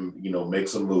wake up and make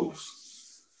some moves.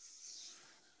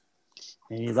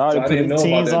 And he's already putting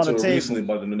teams on the table recently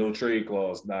about the no trade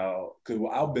clause. Now, because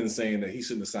I've been saying that he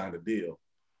shouldn't have signed a deal,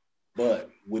 but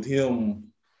with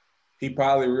him, he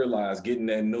probably realized getting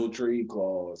that no trade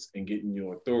clause and getting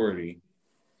your authority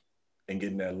and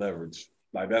getting that leverage.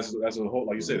 Like that's a whole,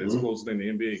 like you said, it's the closest thing to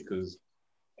the NBA because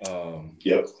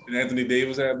Anthony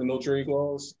Davis had the no trade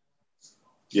clause.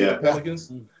 Yeah,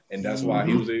 Pelicans, and that's why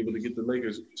he was able to get the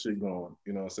Lakers shit going.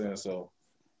 You know what I'm saying? So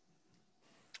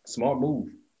smart move.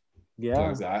 Yeah,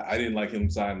 like I didn't like him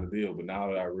signing the deal, but now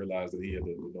that I realize that he had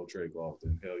the no trade clause,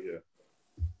 then hell yeah.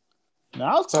 No,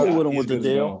 I was cool with him with the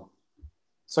deal. Gone.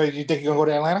 So you think you're gonna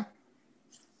go to Atlanta?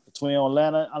 Between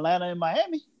Atlanta and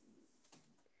Miami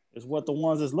is what the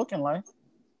ones is looking like.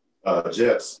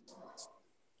 Jets.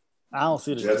 I don't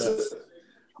see the Jets.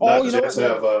 Jets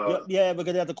have, because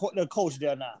they have the coach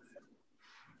there now.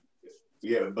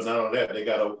 Yeah, but not only that, they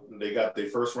got their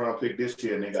first round pick this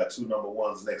year, and they got 2 number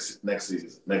ones next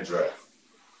season, next draft.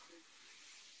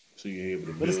 So you're able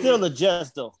to. But it's still the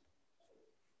Jets, though.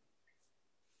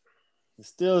 It's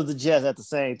still the Jets at the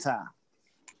same time.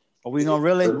 Are we gonna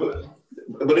really?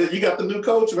 But you got the new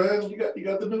coach, man. You got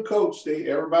the new coach.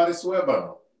 Everybody swear by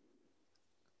him.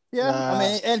 Yeah, I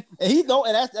mean, and he don't,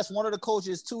 and that's one of the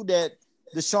coaches too that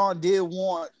Deshaun did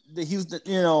want the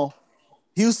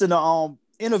Houston to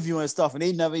interview and stuff, and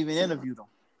they never even interviewed him.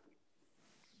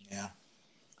 Yeah.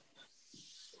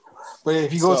 But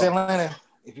if you go to Atlanta,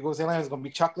 it's gonna be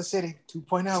Chocolate City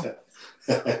 2.0.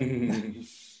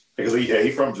 Because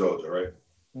he's from Georgia, right?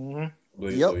 Mm-hmm.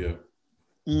 Yep. So, yeah.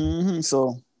 Mm-hmm.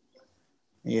 So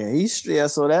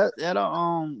So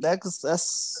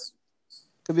that's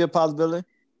could be a possibility.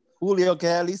 Julio can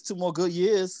have at least 2 more good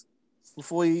years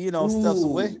before he steps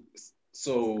away.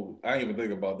 So I didn't even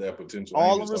think about that potential.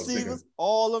 All the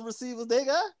receivers they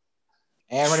got,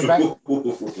 and running back.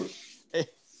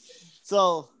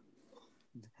 So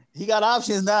he got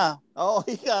options now. Oh,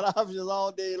 he got options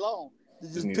all day long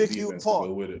to just pick you apart.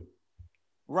 Go with it.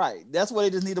 Right. That's what they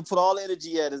just need to put all the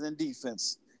energy at is in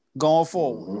defense going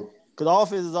forward. Because the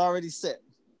offense is already set.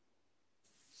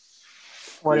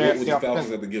 What the Falcons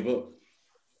have to give up?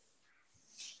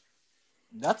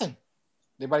 Nothing.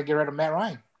 They about to get rid of Matt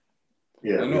Ryan.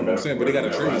 Yeah, I know what I'm saying, but they got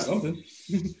to trade something.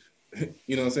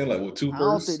 You know what I'm saying? Like with 2 firsts.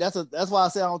 I don't think that's why I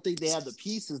say I don't think they have the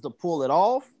pieces to pull it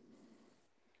off.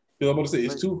 You know, I'm about to say,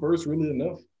 is 2 firsts really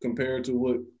enough compared to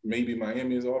what maybe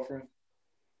Miami is offering?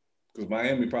 Because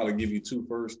Miami probably give you 2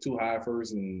 firsts, 2 high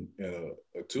firsts, and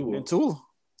a Tua. And Tua.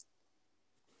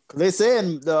 Because they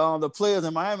saying the players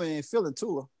in Miami ain't feeling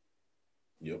Tua.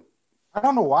 Yep. I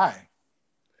don't know why.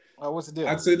 What's the deal?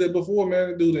 I'd say that before,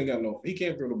 man. The dude ain't got he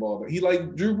can't throw the ball. He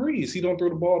like Drew Brees. He don't throw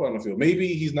the ball down the field.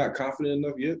 Maybe he's not confident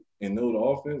enough yet and know the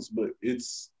offense, but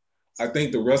I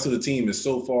think the rest of the team is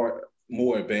so far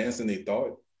more advanced than they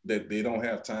thought that they don't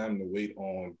have time to wait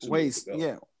on.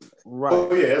 Yeah, right.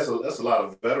 Oh yeah, that's a lot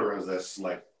of veterans that's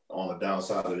like on the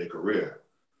downside of their career.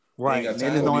 Right. They ain't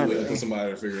got time to wait for somebody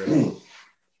to figure it out.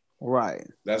 Right.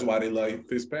 That's why they like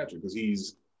Fitzpatrick, because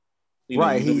he's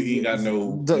right. He ain't got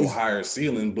no higher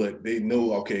ceiling, but they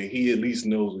know, okay, he at least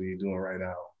knows what he's doing right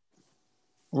now.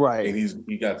 Right. And he's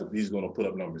going to put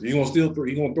up numbers. He's going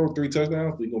to throw 3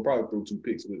 touchdowns, but he's going to probably throw 2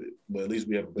 picks with it. But at least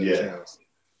we have a better chance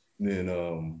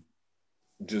than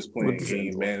just playing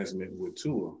game management with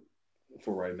Tua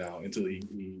for right now until he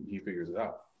figures it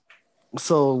out.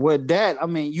 So with that, I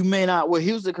mean, you may not with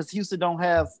Houston, because Houston don't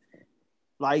have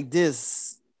like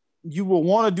this. You will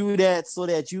want to do that so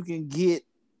that you can get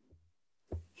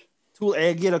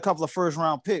a couple of first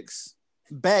round picks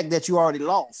back that you already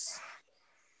lost.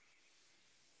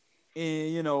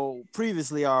 And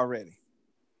previously already.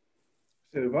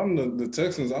 If I'm the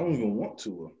Texans, I don't even want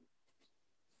Tua.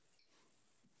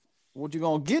 What you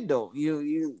gonna get though?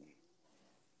 You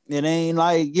it ain't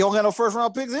like you don't got no first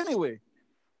round picks anyway.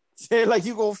 Say like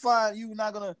you're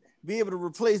not gonna be able to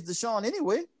replace Deshaun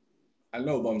anyway. I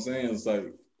know, but I'm saying it's like,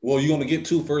 well, you're gonna get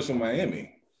 2 firsts from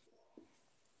Miami.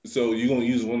 So you're gonna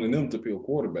use one of them to pick a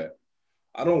quarterback.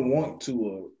 I don't want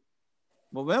Tua.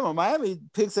 But remember, Miami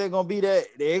picks ain't gonna be that.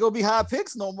 They ain't gonna be high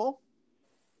picks no more.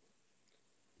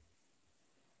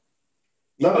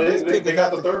 No, they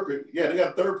got the 3rd pick. Yeah, they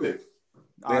got the 3rd pick.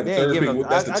 They have the 3rd pick.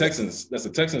 That's the Texans. That's the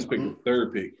Texans pick the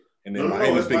 3rd pick, and then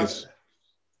Miami's pick is.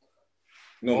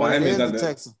 No, Miami's not the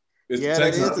Texans. It's the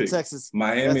Texans pick. Texas.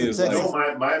 Miami is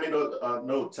like Miami.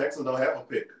 No, Texans don't have a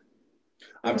pick.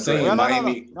 I'm saying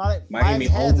Miami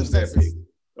owns that pick.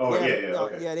 Oh yeah.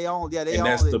 Okay. Yeah, they own. Yeah, they and own.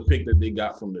 That's the pick that they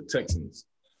got from the Texans.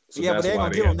 So but they ain't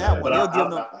gonna give them that one. They'll give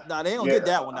them. Nah, they don't get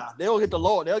that one now. They'll get the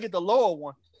lower. They'll get the lower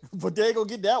one, but they ain't gonna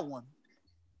get that one.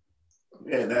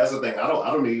 Yeah, and that's the thing. I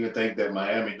don't even think that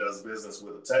Miami does business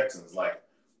with the Texans. Like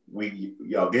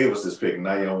y'all gave us this pick,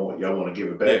 now y'all want to give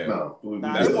it back. No, they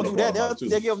won't do that.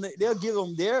 They'll give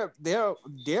them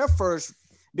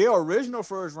their original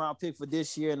first round pick for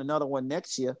this year and another one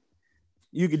next year.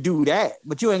 You could do that,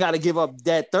 but you ain't got to give up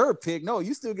that 3rd pick. No,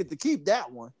 you still get to keep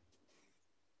that one,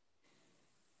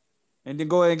 and then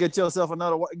go ahead and get yourself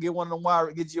get one of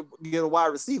them get a wide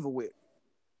receiver with.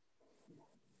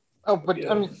 Oh, but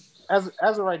yeah. I mean, as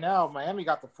of right now, Miami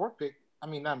got the 4th pick. I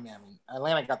mean, not Miami.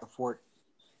 Atlanta got the 4th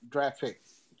draft pick.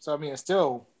 So I mean, it's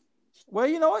still. Well,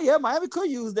 you know what? Yeah, Miami could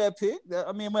use that pick.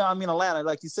 I mean, Atlanta,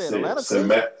 like you said, Atlanta. Send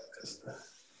Matt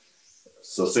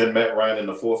Ryan in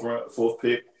the 4th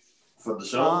pick for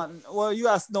Deshaun. Well, you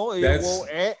guys know.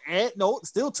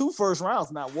 Still 2 first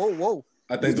rounds now. Whoa.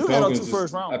 I think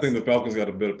the Falcons got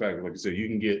a better package. Like you said, you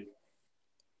can get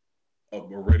a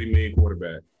ready-made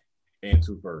quarterback and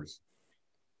 2 firsts.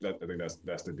 I think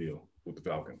that's the deal with the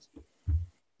Falcons.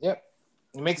 Yep,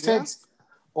 it makes sense.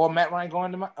 Or Matt Ryan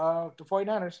going to the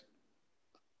 49ers.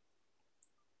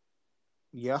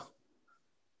 Yeah.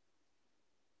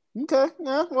 Okay.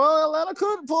 Yeah. Well, Atlanta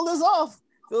could pull this off.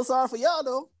 Feel sorry for y'all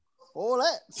though. All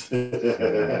that.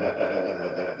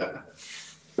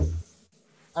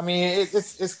 I mean,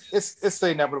 it's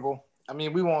inevitable. I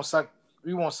mean, we won't suck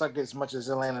as much as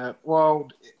Atlanta. Well,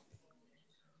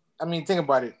 I mean, think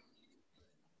about it.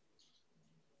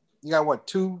 You got what,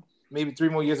 2, maybe 3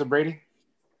 more years of Brady?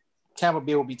 Tampa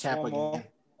Bay will be Tampa again.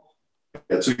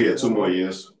 Yeah, 2 more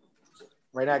years.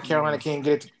 Right now, Carolina can't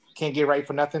get right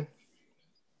for nothing.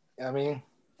 I mean,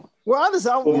 well, I just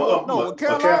Carolina.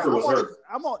 McCaffrey was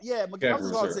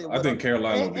hurt. I think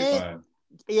Carolina will be fine.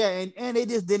 Yeah, and they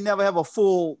just didn't never have a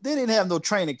full. They didn't have no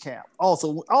training camp.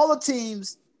 Also, all the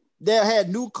teams that had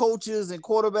new coaches and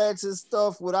quarterbacks and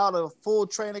stuff without a full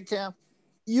training camp,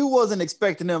 you wasn't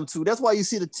expecting them to. That's why you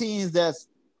see the teams that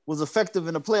was effective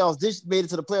in the playoffs. Made it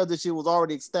to the playoffs this year was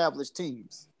already established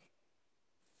teams.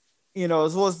 You know,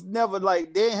 it was never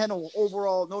like they ain't had no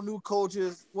overall, no new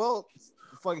coaches. Well,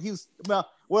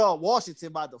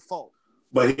 Washington by default.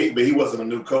 But he wasn't a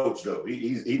new coach though.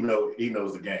 He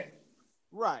knows the game.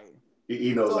 Right.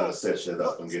 He knows how to set shit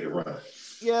up and get it running.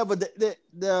 Yeah, but the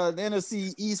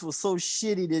NFC East was so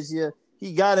shitty this year.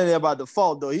 He got in there by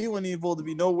default though. He wasn't even supposed to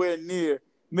be nowhere near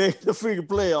making the freaking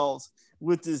playoffs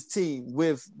with this team.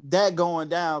 With that going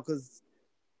down, because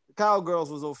the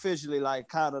Cowgirls was officially like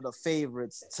kind of the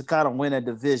favorites to kind of win a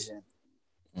division.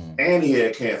 And he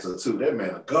had cancer too. That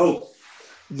man a goat.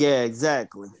 Yeah,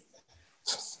 exactly.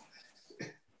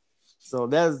 So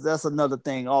that's another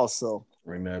thing also.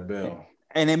 Ring that bell.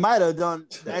 And they might have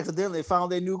accidentally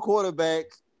found their new quarterback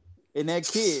in that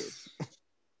kid.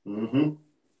 Mm-hmm.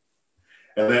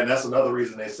 And that's another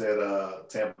reason they said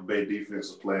Tampa Bay defense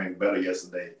was playing better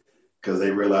yesterday, because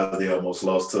they realized they almost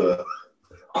lost to a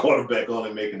quarterback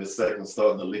only making the second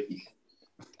start in the league.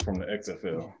 From the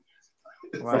XFL.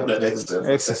 From the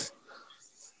XFL.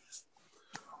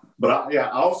 But I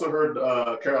also heard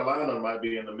Carolina might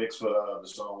be in the mix for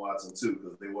Deshaun Watson too,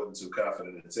 because they wasn't too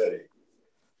confident in Teddy.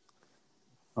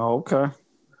 Oh, okay.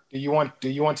 Do you want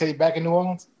Teddy back in New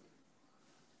Orleans?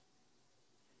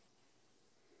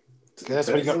 That's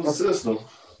where you're gonna system.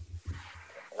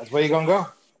 That's where you're gonna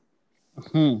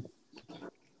go.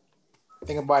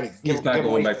 Think about it. He's not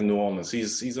going back to New Orleans.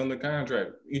 He's under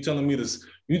contract. You telling me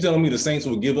the Saints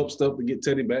will give up stuff to get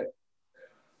Teddy back?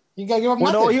 You gotta give up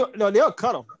nothing. No, they'll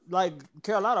cut him. Like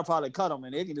Carolina probably cut him,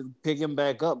 and they can just pick him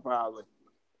back up probably.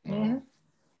 Mm-hmm.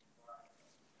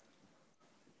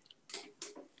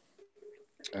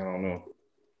 I don't know.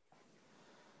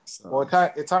 Well,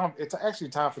 it's actually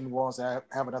time for New Orleans to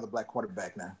have another black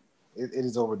quarterback now. It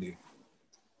is overdue.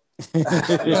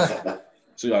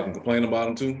 So y'all can complain about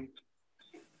him too?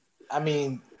 I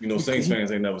mean, Saints fans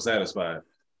ain't never satisfied.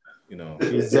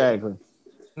 Exactly.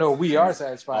 No, we are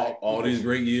satisfied. All these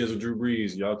great years of Drew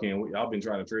Brees, y'all been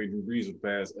trying to trade Drew Brees for the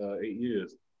past 8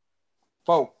 years.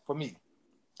 For me.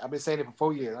 I've been saying it for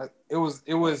 4 years. It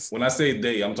was. When I say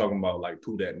they, I'm talking about like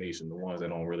Pooh Dat Nation, the ones that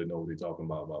don't really know what they're talking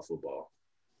about football.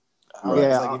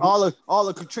 Yeah, like all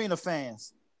the Katrina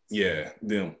fans. Yeah,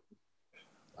 them.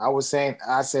 I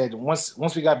said once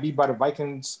we got beat by the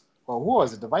Vikings, or who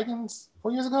was it? The Vikings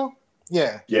 4 years ago?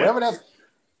 Yeah. Whatever that.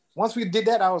 Once we did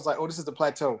that, I was like, oh, this is the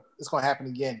plateau. It's going to happen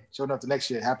again. Sure enough, the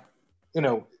next year happened.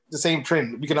 The same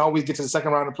trend. We can always get to the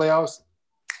second round of playoffs.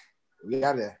 We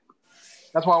got there.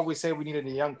 That's why I always say we needed a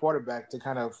young quarterback to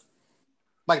kind of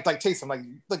like Taysom.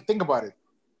 Like think about it.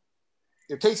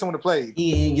 If Taysom would have played,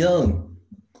 he ain't young,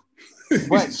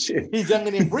 but he's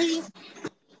younger than Brees.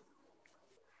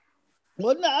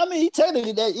 Well, no, I mean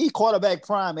he's quarterback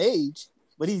prime age,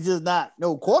 but he's just not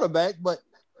no quarterback. But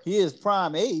he is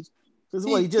prime age because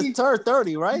he just turned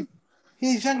 30, right?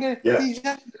 He's younger. Yeah.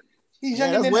 He's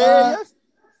younger than. Yeah,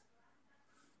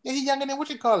 he's younger than what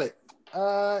you call it.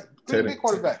 Green Bay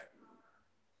quarterback.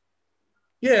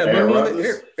 Yeah, but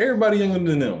everybody younger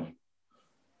than them.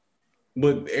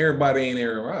 But everybody ain't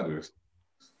Aaron Rodgers.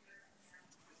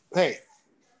 Hey.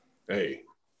 They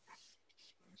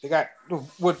got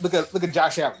look at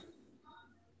Josh Allen.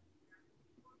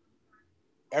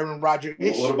 Aaron Rodgers.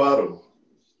 What about him?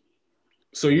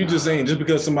 So you just saying just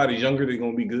because somebody's younger they're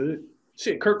gonna be good?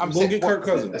 Shit, get Kirk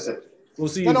Cousins. We'll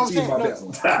see about that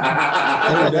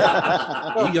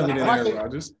one. He's younger than Aaron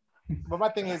Rodgers. But my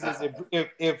thing is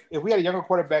if we had a younger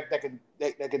quarterback that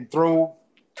can throw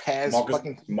past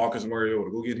Marcus Mariota,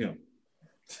 go get him.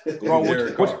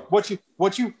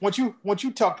 What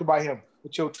you talked about him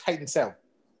with your Titan self?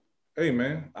 Hey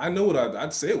man, I know what I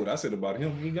said. What I said about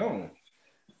him, he gone.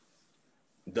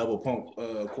 double pump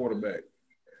quarterback.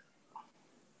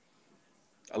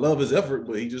 I love his effort,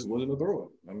 but he just wasn't a thrower.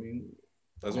 I mean,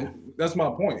 that's my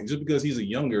point. Just because he's a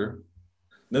younger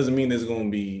doesn't mean it's going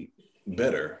to be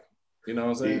better. You know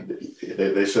what I'm saying?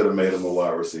 They should have made him a wide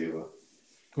receiver.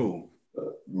 Who?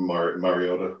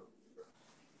 Mariota.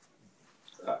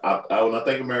 When I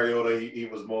think of Mariota, he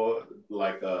was more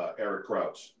like Eric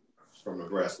Crouch from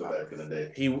Nebraska back in the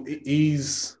day.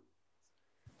 He's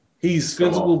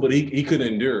physical, but he couldn't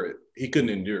endure it. He couldn't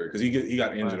endure it because he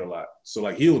got injured a lot. So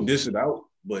like he'll dish it out,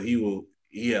 but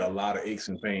he had a lot of aches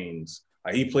and pains.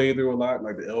 Like he played through a lot,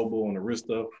 like the elbow and the wrist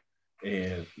stuff.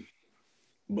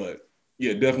 But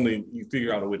yeah, definitely you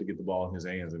figure out a way to get the ball in his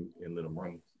hands and let him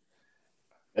run.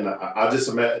 And I just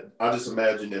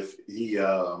imagine if he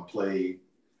played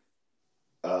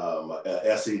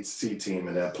a SEC team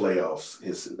in that playoffs,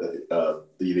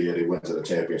 the year they went to the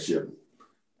championship,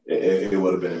 it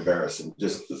would have been embarrassing.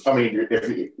 Just, I mean,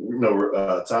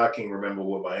 if Todd King remember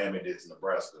what Miami did to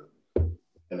Nebraska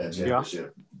in that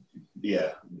championship.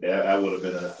 Yeah, that would have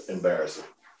been embarrassing.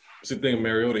 It's the thing,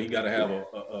 Mariota, he got to have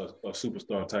a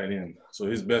superstar tight end. So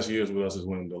his best years with us is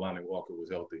when Delanie Walker was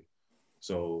healthy.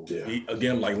 So he,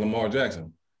 again, like Lamar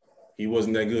Jackson, he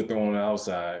wasn't that good throwing on the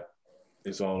outside.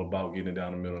 It's all about getting it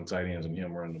down the middle and tight ends and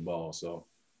him running the ball. So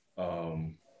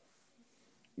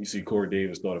you see Corey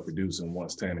Davis started producing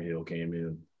once Tannehill came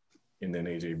in, and then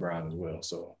A.J. Brown as well.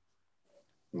 So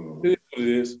it is what it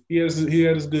is. He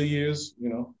had his good years,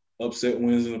 upset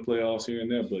wins in the playoffs here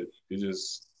and there, but it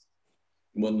just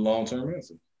wasn't a long-term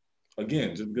answer.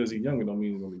 Again, just because he's younger don't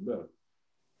mean he's going to be better.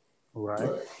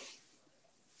 Right.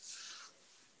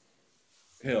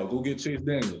 Hell, go get Chase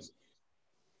Daniels.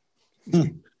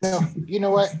 No, you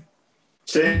know what?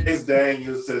 Chase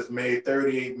Daniels has made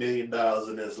 $38 million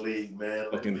in this league, man.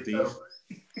 Fucking thief.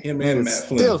 Him and Matt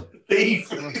Flynn. Still, Thief.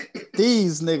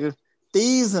 these niggas.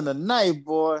 These in the night,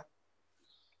 boy.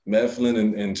 Matt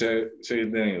Flynn and Chase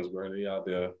Daniels, bro. They out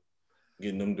there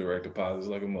getting them direct deposits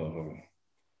like a motherfucker.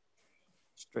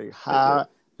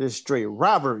 Straight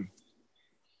robbery.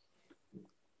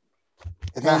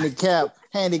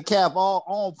 Handicap all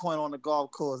on point on the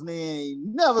golf course. They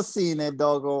ain't never seen that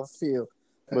doggone field.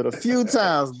 But a few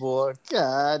times, boy.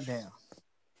 God damn.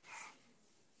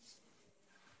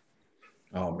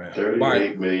 Oh, man.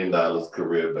 $38 million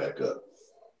career backup.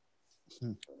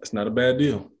 That's not a bad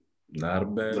deal. Not a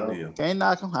bad deal. Can't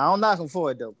knock him. I don't knock him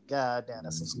for it, though. God damn,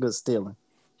 that's some good stealing.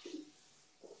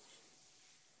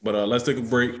 But let's take a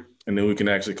break, and then we can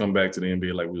actually come back to the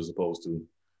NBA like we were supposed to.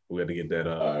 We had to get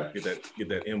that get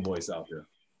that invoice out there.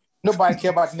 Nobody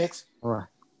care about the Knicks. All right.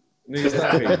 Niggas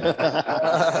not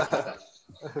paying.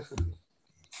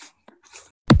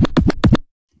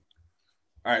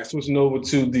 All right, switching over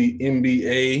to the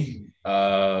NBA.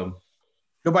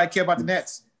 Nobody care about the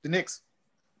Nets. The Knicks.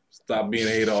 Stop being a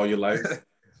hater all your life.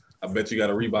 I bet you got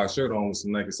a Reebok shirt on with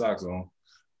some Nike socks on.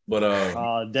 But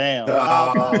oh damn.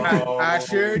 I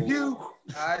sure do.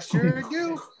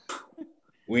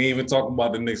 We ain't even talking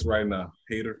about the Knicks right now.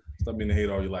 Hater. Stop being a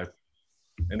hater all your life.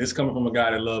 And this coming from a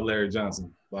guy that loved Larry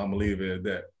Johnson. But I'm gonna leave it at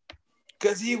that.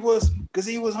 Because he was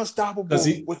unstoppable. Because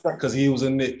he was a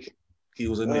Knick. He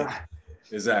was a Knick.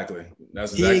 Exactly.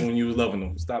 That's exactly when you was loving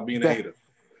him. Stop being a hater.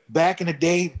 Back in the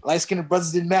day, light-skinned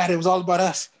brothers didn't matter. It was all about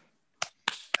us.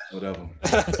 Whatever.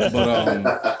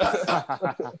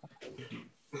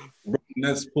 But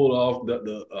Nets pulled off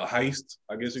the heist,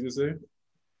 I guess you could say.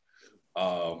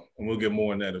 And we'll get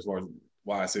more on that as far as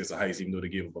why I say it's a heist, even though they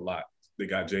gave up a lot. They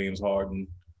got James Harden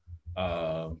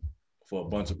for a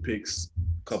bunch of picks,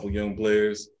 a couple young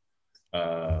players.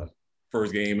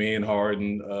 First game in,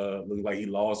 Harden looked like he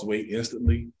lost weight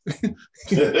instantly. and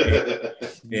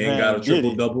got a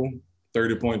triple-double,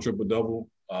 30-point triple-double,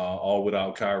 all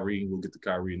without Kyrie. We'll get to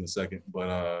Kyrie in a second.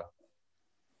 But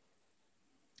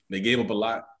they gave up a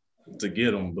lot to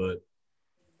get him, but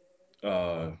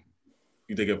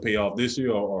you think it'll pay off this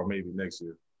year or maybe next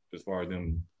year as far as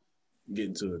them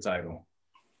getting to the title?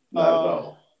 Not at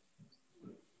all.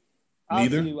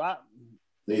 Neither? I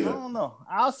don't know.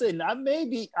 I'll say not.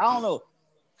 Maybe. I don't know.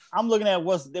 I'm looking at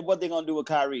what they're going to do with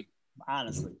Kyrie,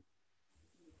 honestly.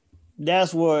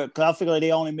 That's where, because I figure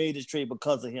they only made this trade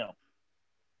because of him.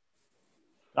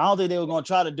 I don't think they were going to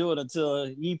try to do it until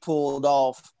he pulled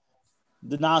off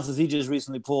the nonsense he just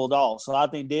recently pulled off. So I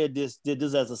think they did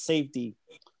this as a safety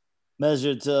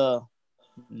measure to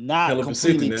not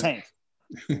completely tank.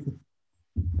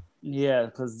 Yeah,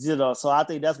 because, so I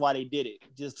think that's why they did it,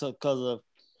 just because of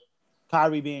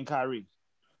Kyrie being Kyrie.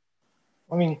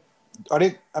 I mean,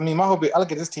 my hope, I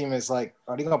look at this team as like,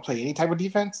 are they going to play any type of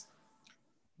defense?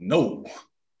 No.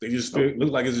 They just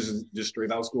look like it's just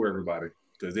straight out score everybody.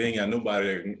 because they ain't got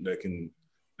nobody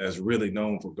that's really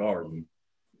known for guarding.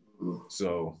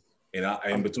 So,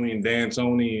 and between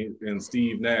D'Antoni and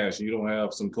Steve Nash, you don't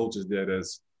have some coaches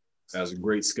that's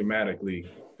great schematically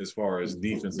as far as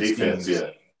defense.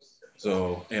 Yeah.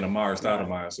 So, and Amari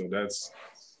Stoudemire. So that's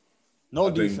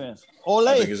defense.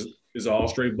 I think it's all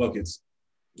straight buckets.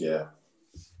 Yeah.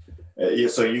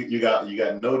 So you got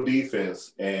no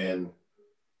defense, and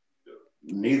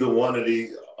neither one of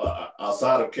these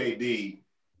outside of KD,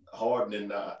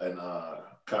 Harden and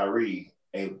Kyrie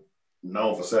ain't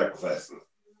known for sacrificing.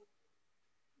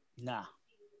 Nah.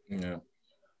 Yeah.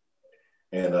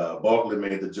 And Barkley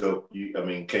made the joke.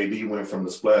 KD went from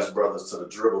the Splash Brothers to the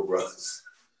Dribble Brothers.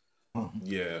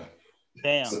 Yeah.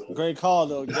 Damn. Great call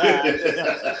though.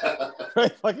 God.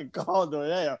 Great fucking call though.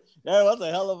 Damn. That was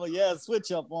a hell of a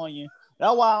switch up on you.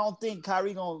 That's why I don't think I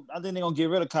think they're gonna get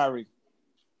rid of Kyrie.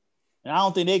 And I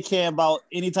don't think they care about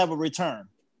any type of return.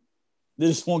 They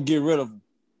just won't get rid of him.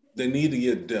 They need to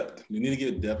get depth. You need to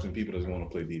get depth in people that want to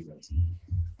play defense.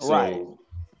 Right.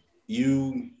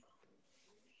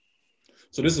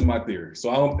 So this is my theory.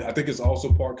 So I think it's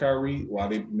also part Kyrie why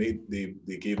they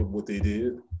gave up what they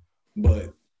did.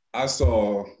 But I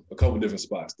saw a couple different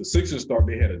spots. The Sixers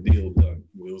they had a deal done.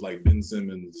 It was like Ben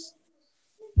Simmons,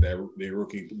 their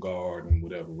rookie guard, and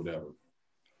whatever.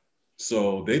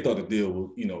 So they thought the deal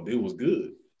was, it was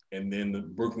good. And then the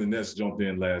Brooklyn Nets jumped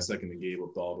in last second and gave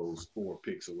up all those 4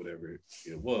 picks or whatever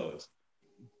it was.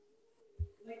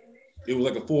 It was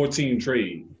like a 4-team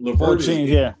trade. LeVert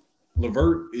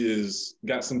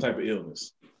got some type of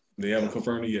illness. They haven't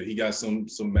confirmed it yet. He got some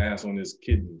mass on his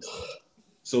kidneys.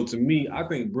 So to me, I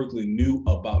think Brooklyn knew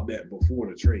about that before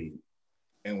the trade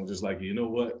and was just like, you know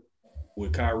what?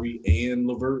 With Kyrie and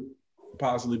LeVert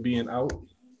possibly being out,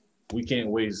 we can't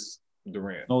waste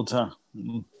Durant. No time.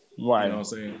 Right. You know what I'm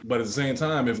saying? But at the same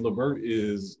time, if LeVert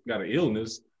got an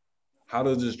illness, how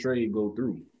does this trade go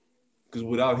through? Because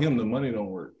without him, the money don't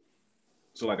work.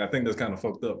 So, I think that's kind of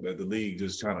fucked up that the league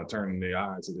just trying to turn their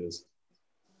eyes to this.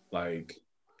 Like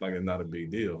it's not a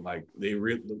big deal.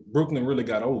 Brooklyn really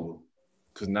got over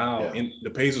because now the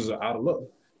Pacers are out of luck.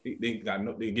 They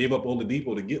gave up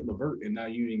Oladipo to get LeVert, and now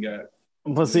you ain't got.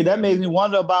 But see, that makes me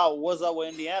wonder about what's up with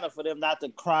Indiana for them not to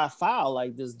cry foul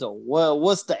like this, though. Well,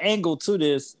 what's the angle to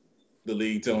this? The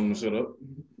league telling them to shut up,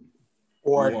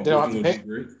 or they don't have to pay.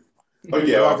 Oh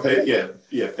yeah,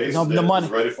 Pacers the money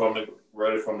ready for them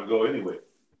to go anyway.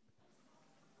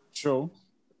 True.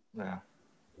 Yeah.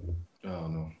 I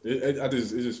don't know. It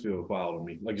just feels foul to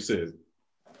me. Like you said,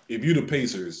 if you the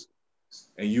Pacers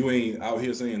and you ain't out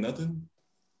here saying nothing.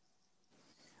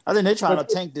 I think they're trying to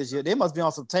tank this year. They must be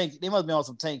on some tank. They must be on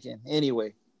some tanking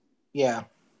anyway. Yeah.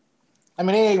 I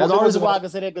mean, that's the only reason why I can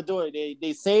say they could do it.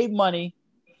 They save money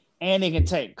and they can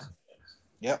tank.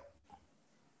 Yep.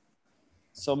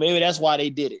 So maybe that's why they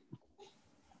did it.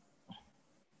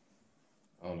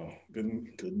 I don't know.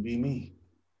 Couldn't be me.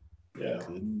 Yeah.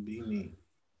 Couldn't be me.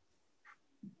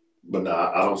 But no,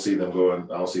 I don't see them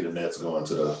going. I don't see the Nets going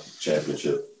to the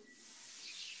championship.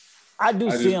 I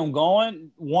see them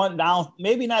going one down,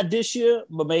 maybe not this year,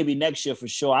 but maybe next year for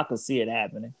sure. I could see it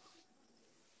happening.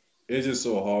 It's just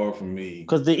so hard for me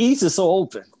because the East is so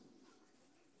open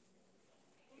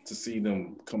to see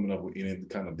them coming up with any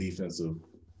kind of defensive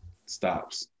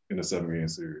stops in a 7-game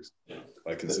series,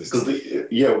 like consistently.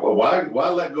 Why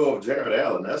let go of Jared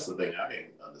Allen? That's the thing I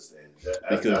didn't understand.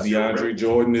 Because DeAndre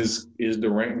Jordan is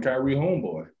Durant and Kyrie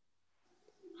homeboy.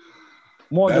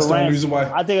 That's Durant, the only reason why.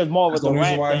 I think it's more of a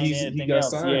Durant why thing. He got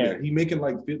signed. Yeah. He making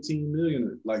like $15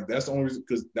 million. Like that's the only reason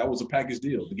because that was a package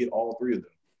deal to get all 3 of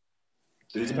them.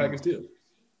 It was a package deal.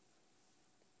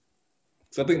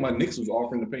 So I think my Knicks was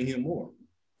offering to pay him more.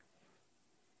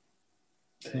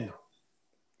 Damn.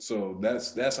 So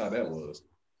that's how that was.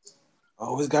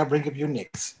 Always gotta bring up your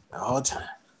Knicks all the time.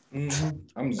 Mm-hmm.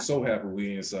 I'm so happy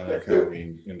we inside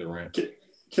Kyrie and Durant.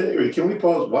 Can we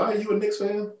pause? Why are you a Knicks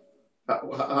fan?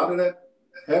 How did that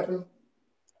happen?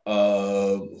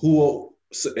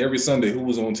 Every Sunday who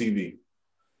was on TV?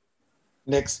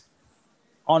 Knicks.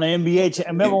 On the NBA.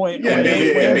 Remember when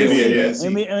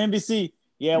NBC?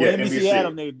 Yeah, when NBC had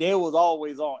them, they was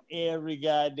always on every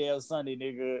goddamn Sunday,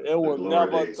 nigga. It was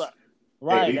never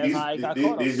right. That's how I got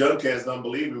caught. These young cats don't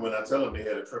believe me when I tell them they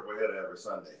had a triple header every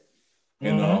Sunday.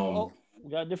 And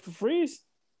we got a different freeze.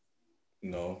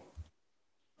 No.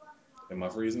 Am I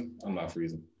freezing? I'm not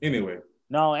freezing. Anyway.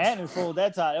 No, Anthony froze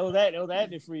that time. It was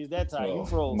Anthony freeze that time. You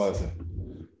froze.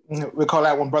 We call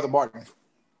that one Brother Martin.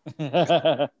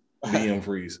 BM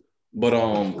freeze. But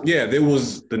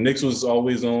the Knicks was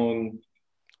always on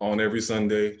every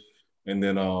Sunday. And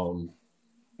then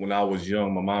when I was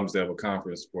young, my mom used to have a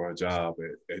conference for her job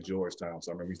at Georgetown.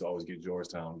 So I remember we used to always get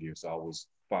Georgetown gear. So I was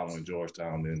following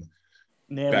Georgetown and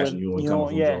Fashion U coming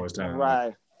from Georgetown.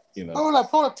 Right. You know. Hold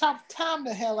up. Time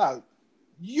the hell out.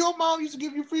 Your mom used to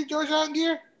give you free Georgetown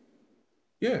gear?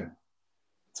 Yeah.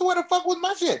 So what the fuck was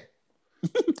my shit?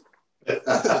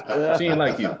 She ain't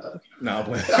like you. No, I'm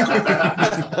playing.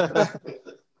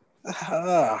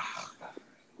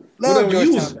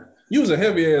 You was a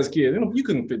heavy ass kid. You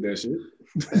couldn't fit that shit.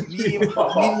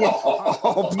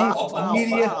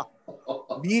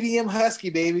 Medium husky,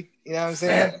 baby. You know what I'm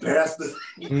saying?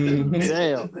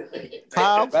 Damn.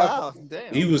 Pow.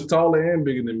 Damn. He was taller and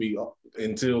bigger than me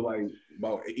until like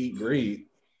about 8th grade.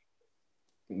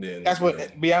 And then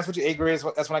be honest with you, 8th grade,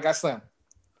 that's when I got slim.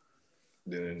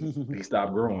 Then he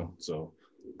stopped growing. So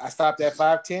I stopped at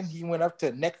 5'10". He went up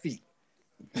to neck feet.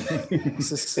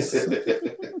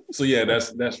 So yeah,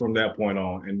 that's from that point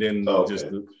on, and then just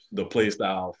the play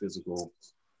style, physical,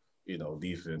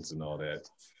 defense and all that.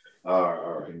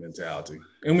 All right. Mentality,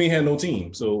 and we had no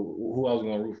team, so who I was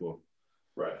gonna root for?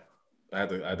 Right. I had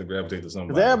to gravitate to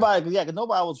somebody. Because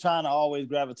nobody was trying to always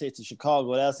gravitate to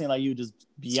Chicago. That seemed like you just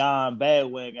beyond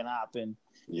bandwagon hopping.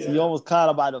 Yeah. So you almost kind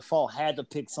of by default had to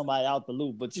pick somebody out the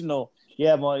loop. But the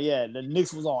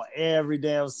Knicks was on every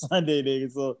damn Sunday,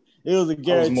 nigga. So it was a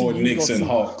guarantee. It was more Knicks and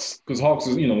Hawks. Because Hawks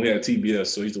was, we had TBS,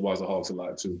 so I used to watch the Hawks a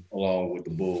lot too, along with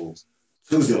the Bulls.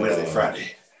 Tuesday, Wednesday,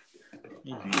 Friday.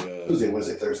 Tuesday,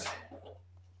 Wednesday, Thursday.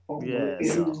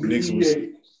 Knicks was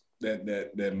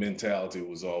that mentality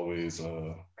was always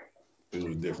it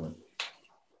was different.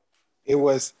 It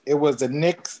was the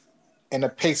Knicks and the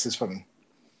Pacers for me.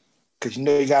 Cause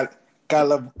you gotta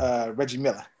love Reggie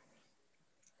Miller.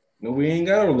 No, we ain't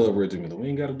gotta love Reggie Miller. We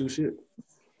ain't gotta do shit.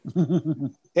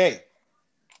 Hey,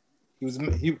 he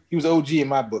was OG in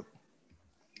my book.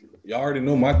 Y'all already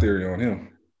know my theory on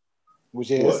him.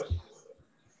 Which is what?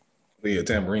 He a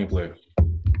tambourine player.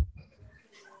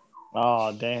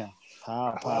 Oh damn!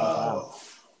 Pow.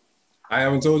 I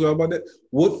haven't told y'all about that.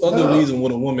 What other reason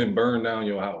would a woman burn down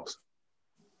your house?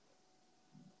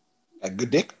 A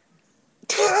good dick?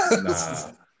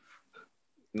 Nah,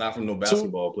 not from no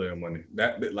basketball player money.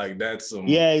 That's some.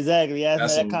 Yeah, exactly. Yeah,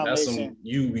 that's some.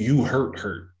 You hurt.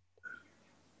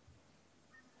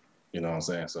 You know what I'm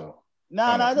saying? So.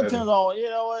 It depends on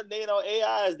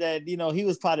AI is that he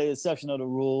was probably the exception of the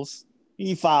rules.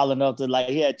 He foul enough to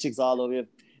he had chicks all over here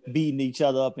beating each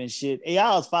other up and shit.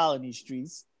 AI was fouling these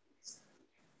streets.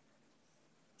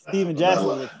 Steven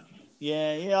Jackson.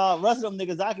 Rest of them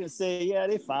niggas, I can say,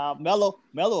 they foul. Melo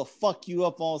will fuck you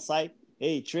up on sight.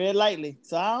 Hey, tread lightly.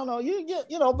 So I don't know.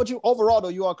 But overall though,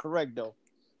 you are correct though.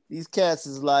 These cats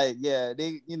is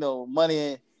they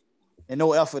money and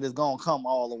no effort is gonna come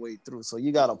all the way through. So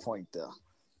you got a point there.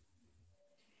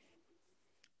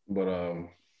 But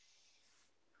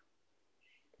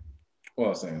what I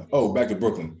was saying? Oh, back to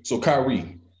Brooklyn. So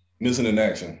Kyrie missing in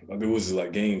action. I mean, was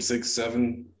it game 6,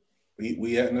 7?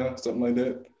 We at now, something like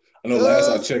that. I know last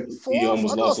I checked, 4, he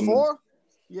almost lost 4.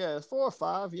 Yeah, it's 4 or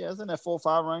 5. Yeah, it's in that 4 or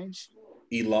 5 range.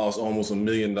 He lost almost $1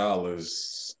 million,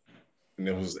 and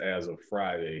it was as of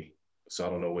Friday. So I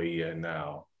don't know where he at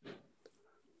now.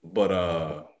 But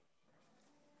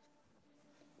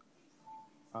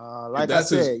like I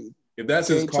said, if that's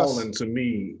his calling, to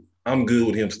me, I'm good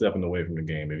with him stepping away from the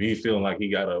game. If he's feeling like he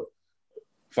gotta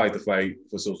fight the fight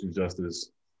for social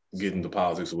justice, get into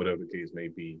politics or whatever the case may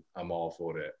be, I'm all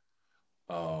for that.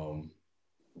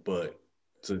 But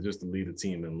to lead a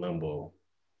team in limbo,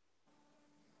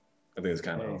 I think it's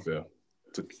kind of unfair.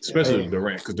 Especially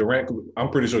Durant, because Durant, I'm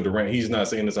pretty sure Durant, he's not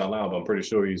saying this out loud, but I'm pretty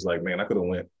sure he's like, man, I could have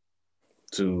went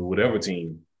to whatever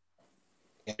team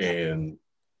and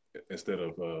instead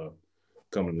of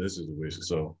coming to this situation.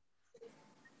 So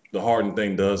the Harden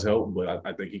thing does help, but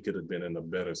I think he could have been in a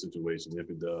better situation if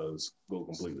it does go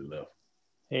completely left.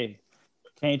 Hey,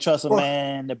 can't trust a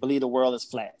man that believe the world is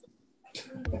flat.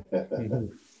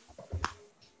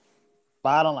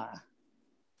 Bottom line.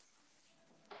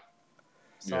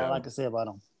 That's all I can say about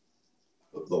him.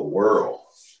 The world.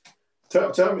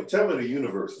 Tell me the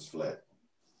universe is flat,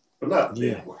 but not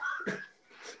the damn world.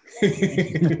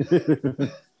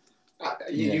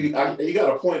 You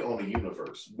got a point on the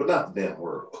universe, but not the damn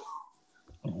world.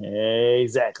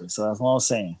 Exactly. So that's what I'm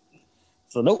saying.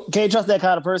 So nope, can't trust that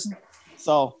kind of person.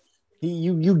 So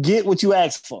you get what you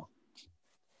asked for.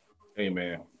 Hey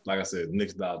man, like I said,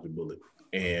 Knicks dodged the bullet,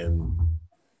 and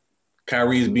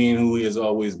Kyrie's being who he has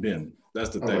always been. That's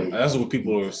the thing. That's what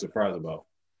people are surprised about.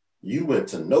 You went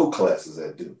to no classes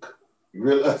at Duke. You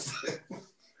realize that?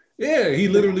 Yeah, he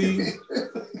literally.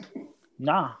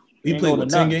 Nah. He played what,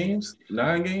 10 games?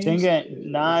 9 games?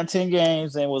 10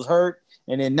 games and was hurt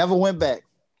and then never went back.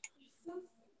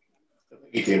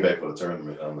 He came back for the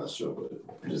tournament. I'm not sure,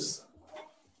 but just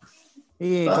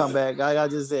he ain't come back. I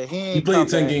just said he played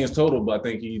 10 games total, but I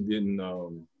think he didn't.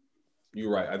 You're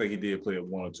right. I think he did play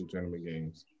 1 or 2 tournament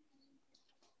games.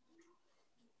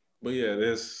 But yeah,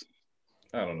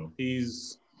 I don't know.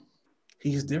 He's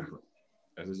different.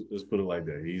 Let's put it like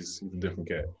that. He's a different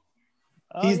cat.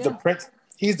 The prince.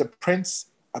 He's the prince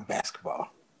of basketball.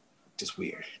 Just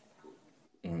weird.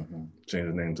 Mm-hmm. Change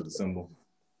the name to the symbol.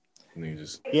 And then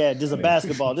just a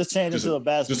basketball. Just change it to a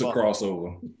basketball. Just a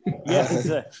crossover. Yeah,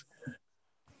 exactly.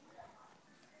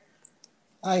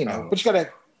 I know, but you gotta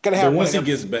have. But once he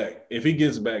gets back, if he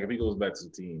goes back to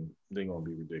the team, they're gonna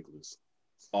be ridiculous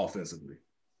offensively.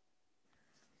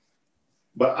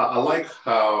 But I like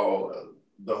how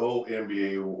the whole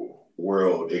NBA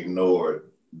world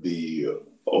ignored the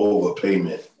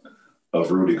overpayment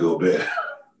of Rudy Gobert.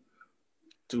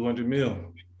 $200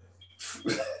 million.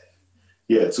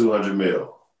 Yeah, $200 million.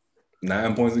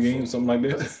 9 points a game, something like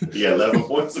that. Yeah, 11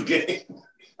 points a game.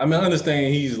 I mean, I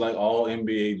understand he's like all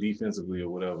NBA defensively or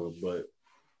whatever, but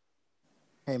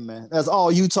hey man, that's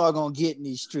all Utah gonna get in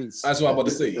these streets. That's what I'm about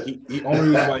to say. He only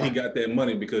reason why he got that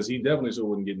money because he definitely sure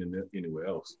wouldn't get it anywhere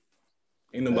else.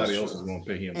 Ain't nobody else is gonna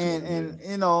pay him. And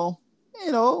you know,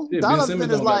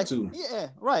 Donovan is like, yeah,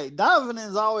 right. Donovan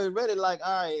is always ready. Like,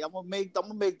 all right, I'm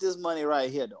gonna make this money right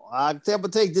here. Though I'm gonna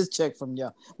take this check from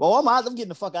y'all. Well, I'm getting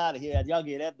the fuck out of here. Y'all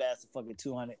get that bastard fucking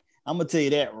 200. I'm gonna tell you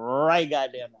that right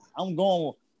goddamn now. I'm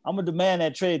gonna demand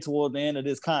that trade toward the end of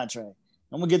this contract.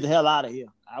 I'm gonna get the hell out of here.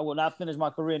 I will not finish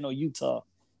my career in Utah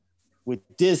with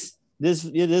this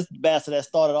bastard that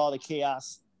started all the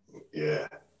chaos. Yeah.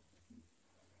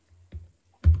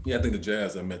 Yeah, I think the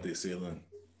Jazz have met their ceiling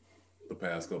the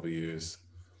past couple of years.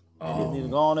 They need to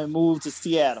go on and move to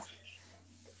Seattle.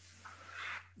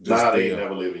 They ain't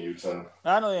never leaving Utah.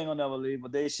 I know they ain't gonna never leave,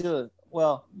 but they should.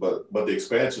 Well, but the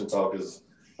expansion talk is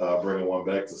bringing one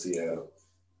back to Seattle.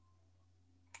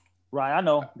 Right, I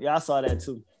know. Yeah, I saw that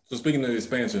too. So speaking of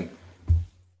expansion,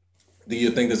 do you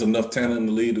think there's enough talent in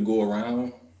the league to go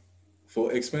around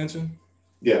for expansion?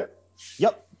 Yeah.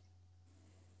 Yep.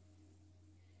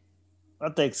 I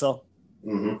think so.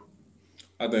 Mm-hmm.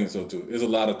 I think so too. There's a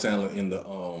lot of talent in the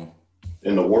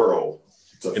world.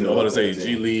 In the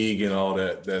G League and all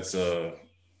that. That's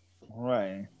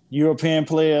right. European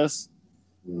players.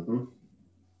 Mm-hmm.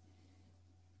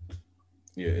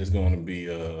 Yeah, it's going to be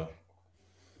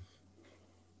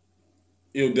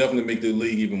it'll definitely make the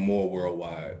league even more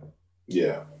worldwide.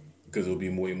 Yeah. Because it'll be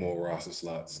way more roster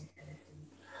slots.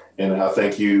 And I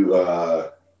think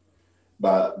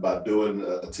by doing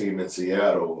a team in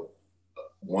Seattle,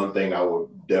 one thing I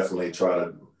would definitely try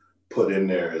to put in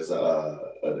there is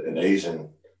an Asian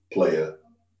player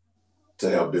to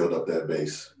help build up that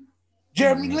base.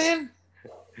 Jeremy Lin?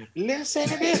 Lin said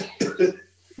it.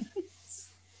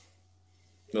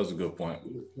 That's a good point.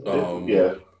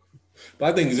 Yeah. But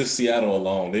I think it's just Seattle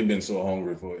alone. They've been so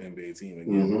hungry for an NBA team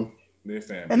again. Mm-hmm. They're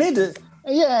family.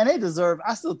 And they deserve.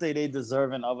 I still think they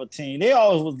deserving of a team. They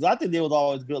always was. I think they was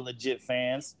always good, legit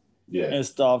fans. Yeah. And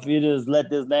stuff. You just let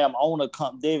this damn owner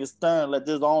come, David Stern, let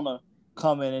this owner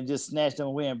come in and just snatch them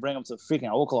away and bring them to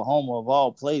freaking Oklahoma of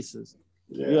all places.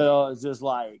 Yeah. You know, it's just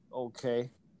like, okay.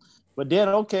 But then,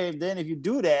 then if you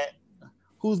do that,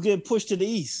 who's getting pushed to the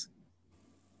east?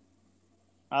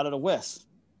 Out of the west?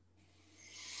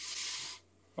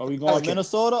 Are we going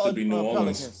Minnesota or New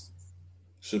Orleans? Pelicans?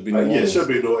 Should be New Orleans. Yeah, it should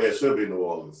be New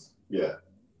Orleans. Yeah.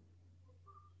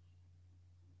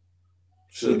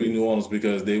 Should be New Orleans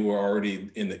because they were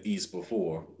already in the East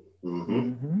before.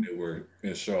 Mm-hmm. They were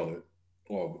in Charlotte,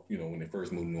 or when they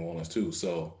first moved to New Orleans too.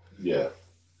 So yeah,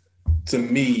 to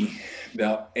me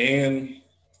now, and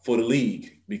for the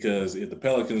league, because if the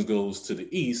Pelicans goes to the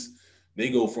East, they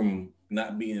go from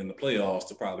not being in the playoffs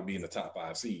to probably being the top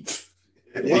 5 seed.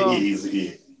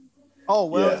 Easy. Oh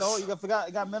well, yes. No, you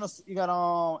got Minnesota, you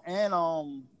got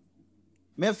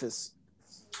Memphis.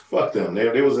 Fuck them.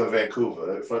 They was in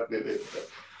Vancouver. Fuck it.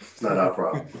 It's not our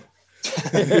problem.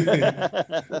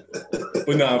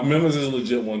 But nah, Memphis is a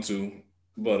legit one too.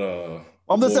 But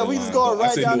I'm just saying we just going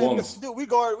right down there. We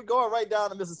going right down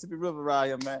the Mississippi River right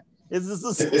here, man. It's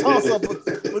just a toss up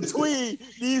between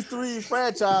these 3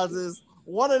 franchises.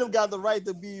 One of them got the right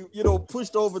to be,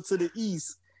 pushed over to the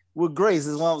east with grace.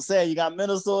 Is what I'm saying. You got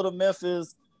Minnesota,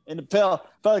 Memphis, and the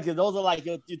Pelicans. Those are like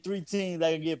your 3 teams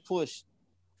that can get pushed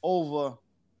over.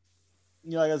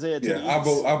 Like I said, I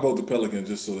vote the Pelicans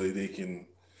just so they can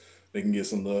get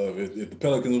some love. If the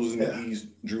Pelicans was in the East,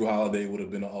 Drew Holiday would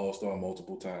have been an All-Star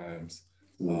multiple times.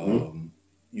 Mm-hmm.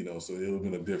 So it would have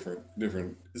been a different.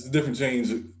 It's a different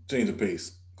change of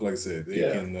pace. Like I said, they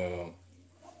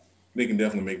can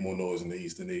definitely make more noise in the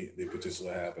East than they potentially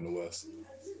have in the West.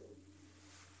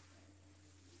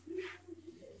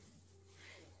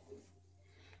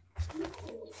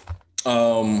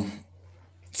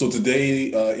 So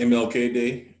today, MLK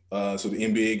Day. So the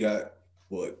NBA got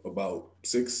about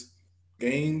 6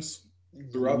 games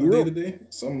throughout the day today,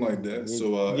 something like that.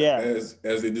 So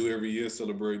as they do every year,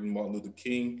 celebrating Martin Luther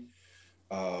King.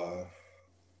 The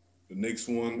Knicks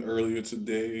won earlier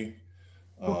today.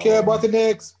 Who care about the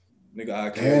Knicks? Nigga, I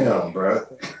care. Damn, bro.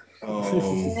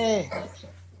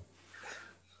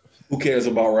 Who cares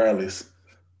about rallies?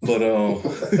 But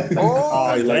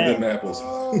I like them apples.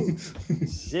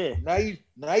 Shit. Now you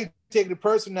take the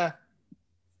person now.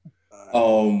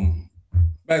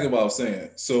 Back to what I was saying.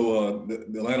 So the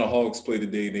Atlanta Hawks played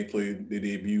today. They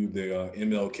debuted their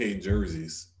MLK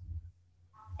jerseys.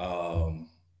 I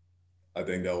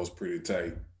think that was pretty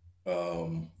tight. I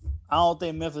don't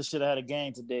think Memphis should have had a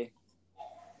game today.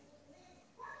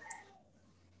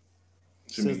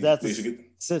 Since that's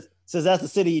the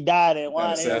city he died in,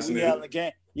 why are we having a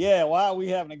game? Yeah, why are we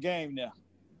having a game now?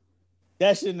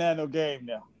 That shouldn't have no game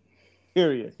now.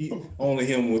 Period. Only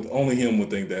him would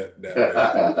think that way.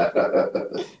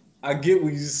 I get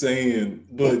what you're saying,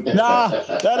 but nah,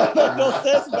 that don't make no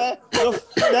sense, man.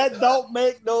 That don't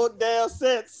make no damn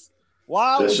sense.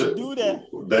 Why would you do that?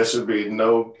 There should be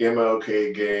no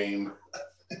MLK game.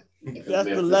 That's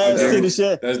the last city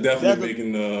shit. That's definitely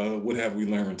making what have we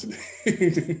learned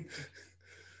today?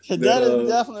 That is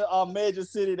definitely a major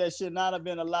city that should not have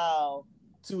been allowed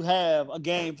to have a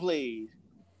game played.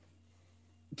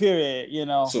 Period.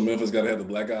 So Memphis got to have the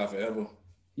black eye forever.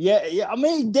 Yeah. I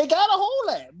mean, they got to hold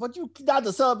that, but you got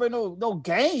to celebrate no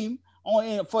game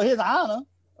for his honor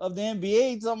of the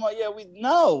NBA.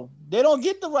 They don't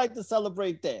get the right to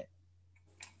celebrate that.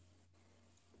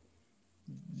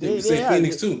 They say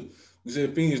Phoenix too. We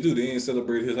said Phoenix do. They didn't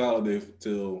celebrate his holiday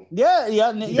till. Yeah.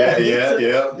 Phoenix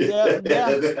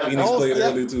played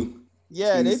early too.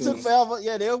 Yeah, they took forever.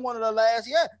 Yeah, they were one of the last.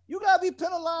 Yeah, you gotta be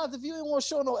penalized if you didn't want to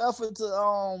show no effort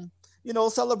to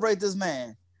celebrate this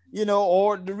man.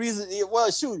 Or the reason.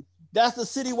 That's the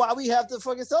city why we have to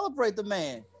fucking celebrate the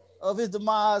man of his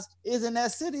demise is in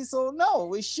that city. So no,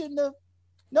 we shouldn't have.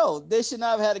 No, they should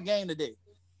not have had a game today.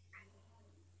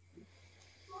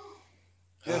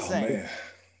 Just saying. Man.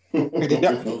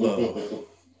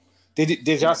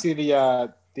 Did y'all see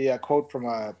the quote from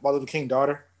Martin Luther King's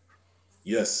daughter?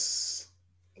 Yes.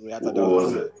 I thought what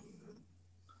was it?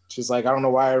 She's like, I don't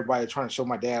know why everybody trying to show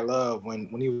my dad love when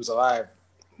he was alive.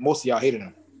 Most of y'all hated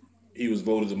him. He was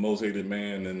voted the most hated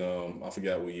man, and I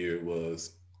forgot what year it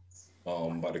was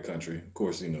by the country. Of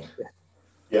course,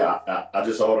 Yeah, I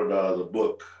just ordered the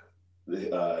book,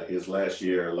 his last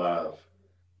year alive,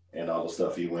 and all the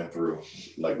stuff he went through.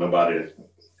 Like nobody,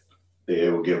 they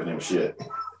were giving him shit.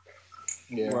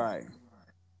 Yeah, right.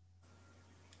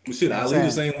 Well, shit, Ali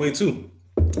the same way too.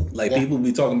 Like people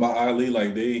be talking about Ali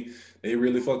like they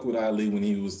really fucked with Ali when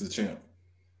he was the champ.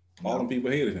 All them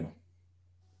people hated him,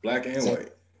 black and white.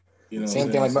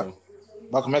 Same thing like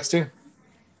Malcolm X too.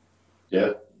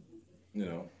 Yeah.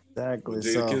 Exactly.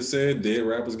 Jada Kiss said, dead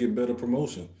rappers get better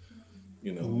promotion.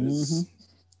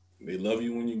 They love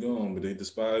you when you're gone, but they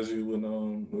despise you when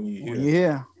you're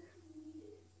here.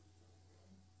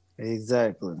 Yeah.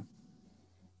 Exactly.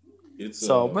 It's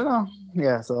So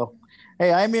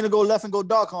hey, I ain't mean to go left and go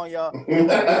dark on y'all.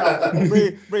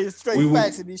 bring straight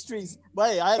facts in these streets.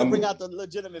 But hey, I had to bring out the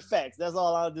legitimate facts. That's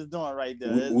all I was just doing right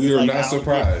there. We are not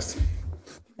surprised.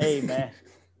 Hey man,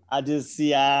 I just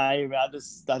see. I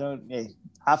don't. Hey,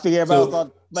 I figure everybody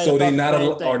thought. So they not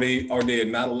are they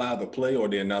not allowed to play, or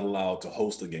they're not allowed to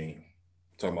host a game?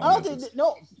 Talking about I don't think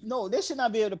no, they should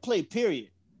not be able to play. Period.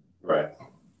 Right.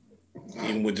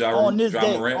 Even with on this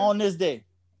day. Morant? On this day.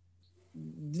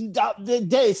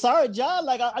 Sorry, John.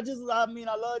 Like I love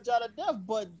John to death,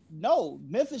 but no,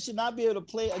 Memphis should not be able to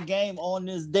play a game on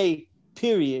this day.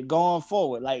 Period. Going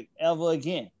forward, like ever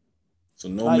again. So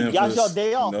no Memphis, y'all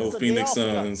day off. no Phoenix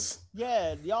Suns.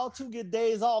 Yeah, y'all two get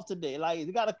days off today. Like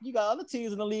you got other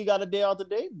teams in the league got a day off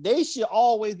today. They should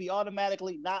always be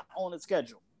automatically not on the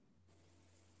schedule.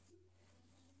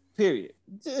 Period.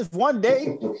 It's one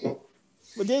day,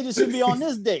 but they just should be on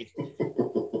this day.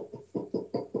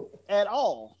 At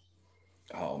all.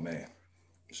 Oh man,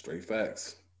 straight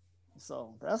facts.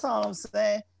 So that's all I'm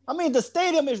saying. I mean, the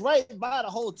stadium is right by the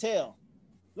hotel.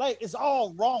 Like it's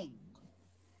all wrong.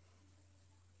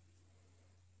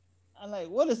 I'm like,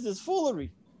 what is this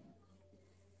foolery?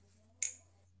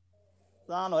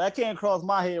 So I don't know. That came across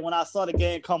my head when I saw the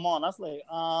game come on. I was like,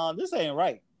 this ain't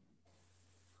right.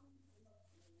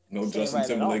 No Justin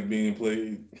Timberlake being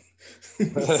played.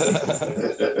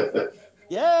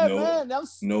 Yeah, No, man.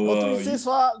 That's no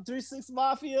 3-6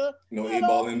 Mafia. no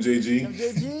 8-Ball MJG.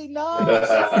 MJG, no, I'm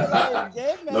saying like,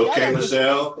 yeah, man. No K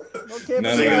Michelle. No K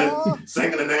None of Michelle.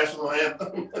 Singing the national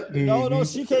anthem. No,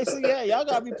 she can't sing. Yeah, y'all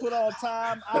gotta be put on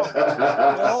time out.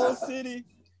 The whole city.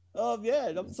 I'm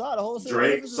sorry, the whole city.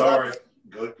 Drake, sorry.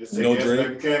 Go No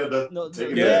Drake. Canada.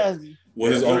 Yeah.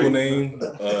 What his uncle name?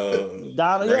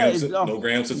 Donald, no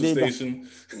Graham Sister Station.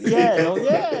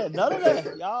 Yeah, none of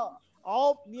that. Y'all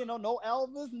all, no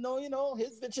Elvis, no,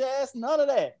 his bitch ass, none of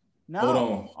that. No, hold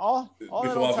on. All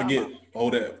before I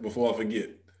forget, before I forget,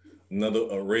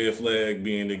 a red flag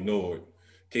being ignored.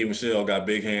 K Michelle got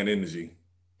big hand energy.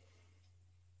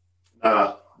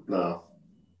 No.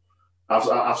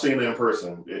 I've seen it in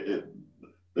person.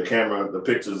 The camera, the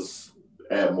pictures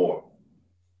add more.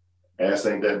 Ass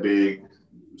ain't that big.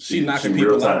 She knocking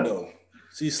people out though.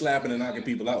 She's slapping and knocking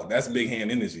people out. That's big hand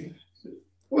energy.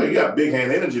 Well, you got big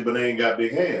hand energy, but they ain't got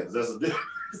big hands. That's the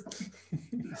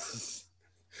difference.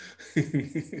 She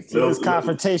just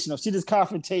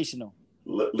confrontational.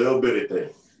 Little bitty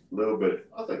thing. Little bitty.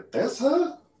 I was like, that's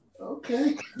her?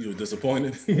 Okay. You were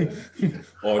disappointed?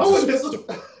 Or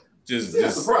just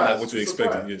surprised. Not what you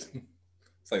expected. It's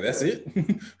like, that's it?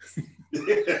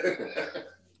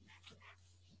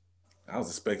 I was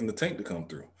expecting the tank to come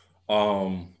through.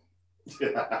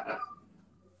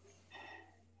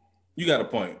 You got a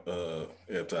point,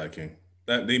 Ty King.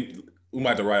 We might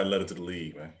have to write a letter to the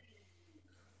league, man.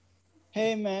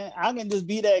 Hey man, I can just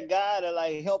be that guy that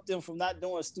like help them from not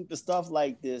doing stupid stuff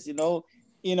like this. NFL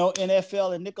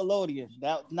and Nickelodeon.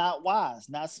 That's not wise,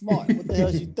 not smart. What the hell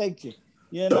is you thinking?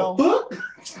 I'm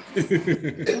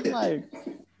like,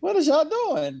 what is y'all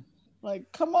doing?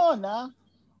 Like, come on now.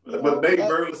 But Nate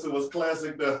Burleson was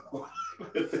classic though.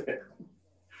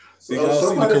 Did y'all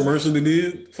see the commercial they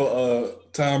did for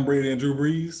Tom Brady and Drew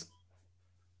Brees?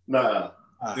 Nah.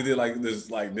 They did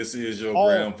this is your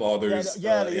grandfather's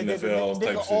NFL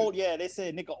type shit. Yeah, they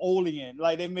said Nickelodeon.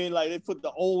 Like they put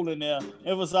the old in there,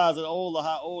 emphasizing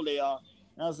how old they are.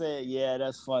 And I said, yeah,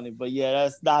 that's funny, but yeah,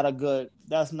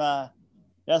 that's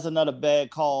another bad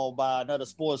call by another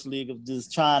sports league of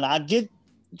just trying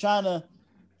to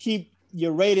keep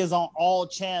your ratings on all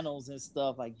channels and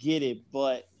stuff. I get it,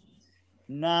 but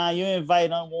nah, you invite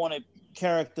unwanted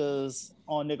characters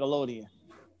on Nickelodeon.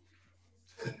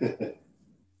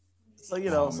 So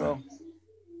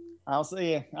I'll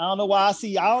say I don't know why I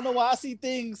see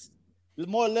things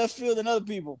more left field than other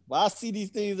people. But I see these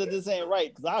things that this ain't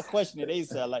right because I question it. They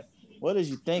say like, what is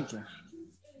you thinking?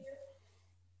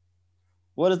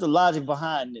 What is the logic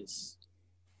behind this?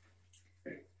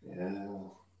 Yeah.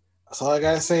 That's all I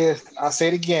gotta say is I'll say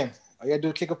it again. All you gotta do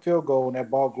is kick a field goal and that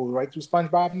ball goes right through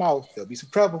SpongeBob's mouth. There'll be some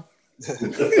trouble. That's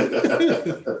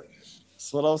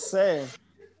what I'm saying.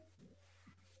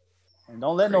 And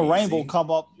don't let no rainbow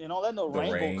come up. Don't let no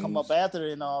rainbow come up after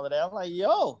it and all of that. I'm like,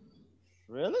 yo,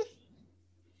 really?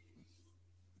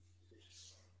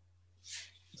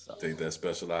 Take that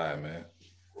special eye, man.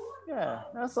 Yeah,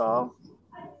 that's all.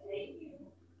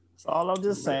 That's all I'm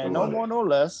just saying. No more, no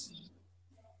less.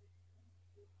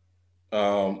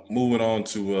 Moving on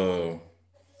to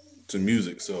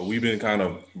music. So we've been kind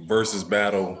of versus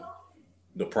battle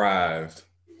deprived.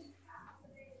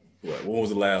 What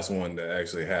was the last one that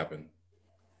actually happened?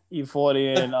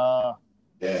 E40 and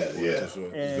yeah.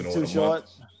 Too Short.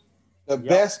 The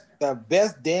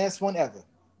best dance one ever.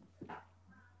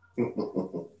 Let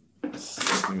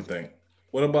me think.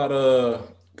 What about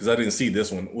because I didn't see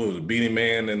this one. What was it? Beanie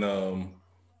Man and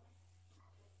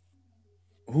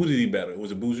who did he battle?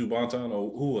 Was it Buju Banton or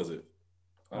who was it?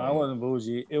 I wasn't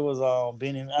Bougie. It was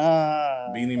Beanie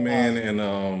Man and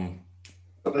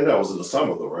I think that was in the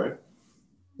summer though, right?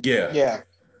 Yeah.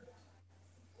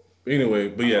 Anyway,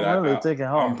 but yeah,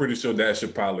 I'm pretty sure that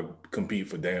should probably compete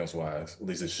for dance wise. At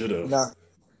least it should have. Nah.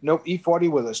 Nope. E40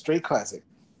 was a straight classic.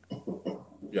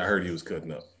 Yeah, I heard he was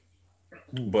cutting up.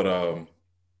 But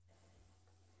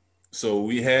so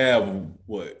we have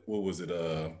what was it?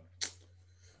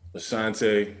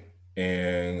 Ashanti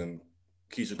and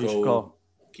Keisha Cole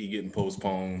keep getting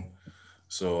postponed.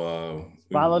 So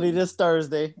finally this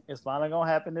Thursday. It's finally gonna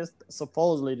happen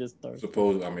supposedly this Thursday.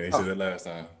 They said that last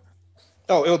time.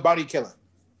 Oh, it was Bonnie Killing.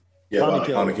 Yeah,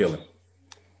 Bonnie Killing.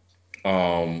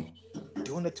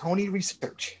 Doing the Tony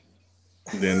research.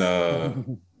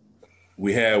 Then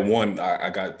we had one. I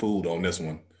got fooled on this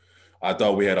one. I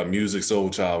thought we had a Music Soul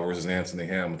Child versus Anthony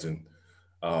Hamilton.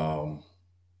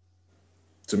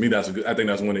 To me, I think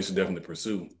that's one they should definitely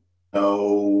pursue.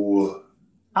 No.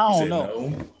 I don't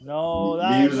know.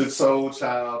 No. Music Soul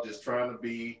Child just trying to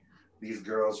be these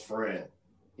girls' friend.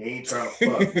 He ain't trying to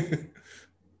fuck.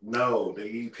 No,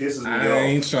 he pisses me off. I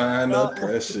ain't trying to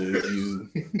pressure you.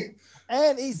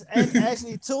 And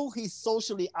actually too, he's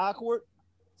socially awkward.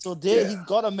 So then he's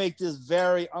gonna make this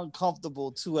very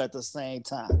uncomfortable too at the same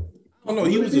time. Oh no,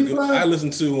 he was a good. I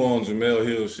listened to on Jamel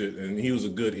Hill shit, and he was a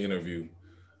good interview.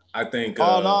 I think.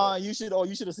 You should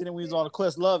have seen him when he was on the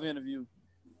Questlove interview.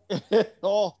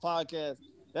 Podcast.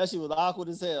 That shit was awkward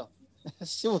as hell.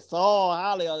 She was so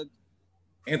highly.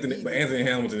 Anthony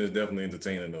Hamilton is definitely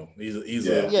entertaining though. He's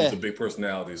a big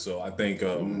personality, so I think.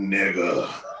 Nigga.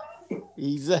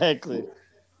 Exactly.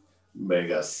 Man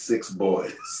got 6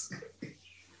 boys.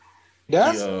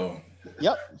 Yes.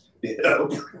 Yep.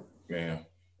 Man.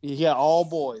 He got all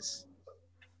boys.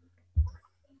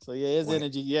 So yeah, his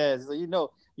energy. Yeah. So you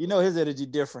know his energy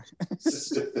different.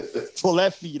 Pull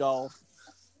that feet off.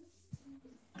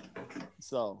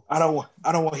 So I don't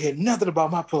want to hear nothing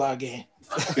about my pull-out game.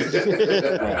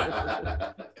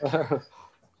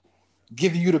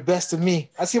 Giving you the best of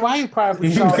me. I see why you crying for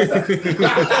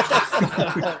Charlamagne.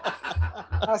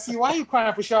 I see why you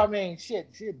crying for Charlamagne. Shit.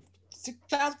 6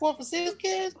 times 4 for 6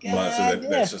 kids.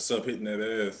 That's just up hitting that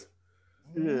ass.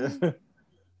 yeah.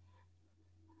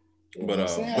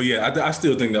 But yeah, I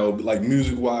still think that would be like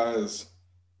music wise.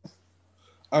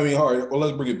 I mean, all right. Well,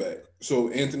 let's bring it back. So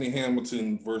Anthony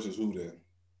Hamilton versus who then?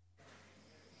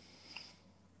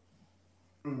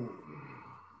 You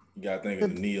gotta think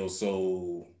of the neo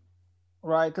soul.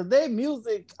 Right, because their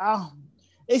music,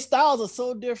 their styles are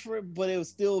so different, but it would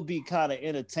still be kind of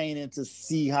entertaining to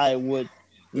see how it would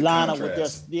line up with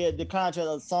the contrast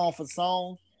of song for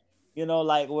song. You know,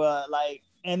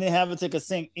 and then Hamilton could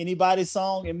sing anybody's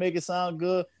song and make it sound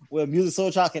good. Where Music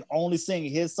Soul Child can only sing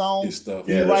his song. His stuff.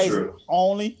 He writes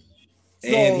only.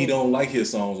 And he don't like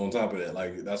his songs on top of that.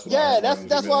 Like that's what. Yeah,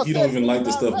 that's what he don't even like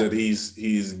the stuff that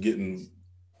he's getting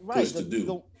pushed to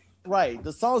do.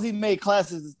 The songs he made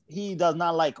classes, he does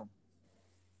not like them.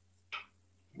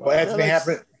 Well, Anthony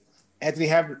Maxwell. Anthony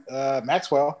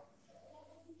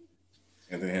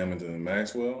Hamilton and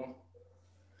Maxwell.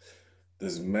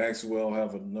 Does Maxwell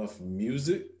have enough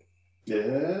music?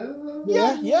 Yeah.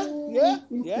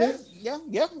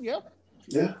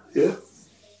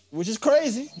 Which is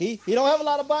crazy. He don't have a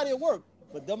lot of body of work,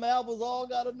 but them albums all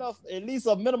got enough, at least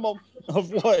a minimum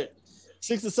of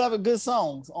 6 to 7 good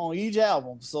songs on each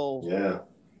album. So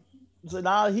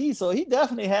he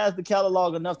definitely has the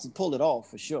catalog enough to pull it off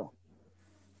for sure.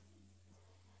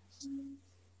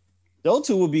 Those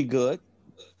two would be good.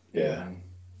 Yeah.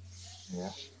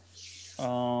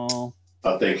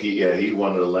 I think he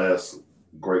one of the last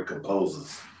great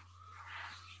composers.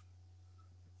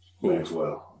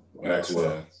 Maxwell.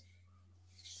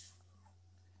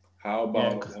 How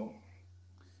about?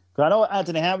 I know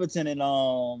Anthony Hamilton and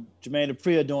Jermaine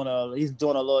Dupri are doing a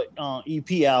little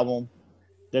EP album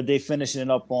that they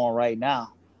finishing up on right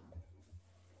now.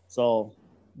 So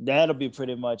that'll be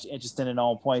pretty much interesting and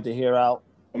on point to hear out.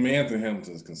 I mean, Anthony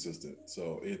Hamilton's consistent,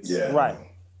 so it's right.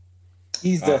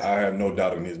 I have no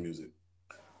doubt in his music.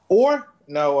 Or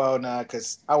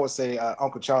because I would say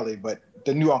Uncle Charlie, but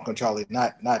the new Uncle Charlie,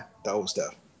 not the old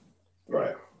stuff.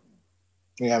 Right.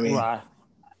 You know what I mean? Right.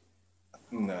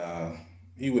 Nah,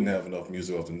 he wouldn't have enough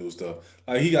music off the new stuff.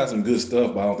 Like he got some good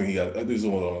stuff, but I don't think he got. I think he's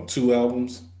on 2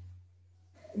 albums.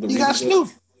 He got Snoop.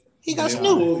 He got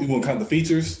Snoop. You want to count the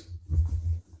features?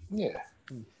 Yeah.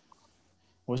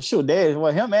 Well, shoot,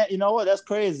 you know what? That's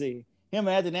crazy. Him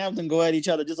and Anthony Hamilton go at each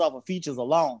other just off of features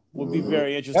alone would be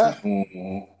very interesting.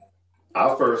 Yeah.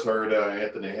 I first heard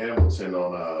Anthony Hamilton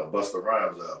on Busta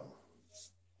Rhymes album.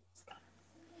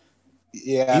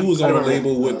 Yeah, he was on a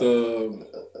label with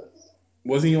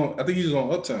was he on? I think he was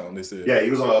on Uptown. They said. Yeah, he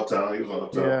was on Uptown.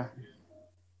 Yeah.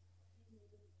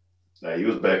 Now he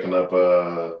was backing up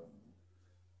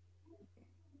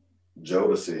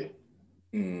Jodeci,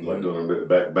 like doing a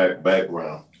bit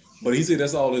background. But he said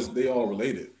that's all. They all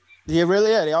related. Yeah, really.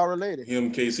 Yeah, they all related.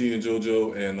 Him, Casey, and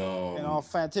JoJo, and all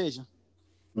Fantasia.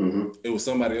 Mm-hmm. It was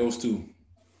somebody else too.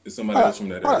 It's somebody else from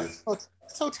that area.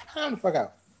 So time to fuck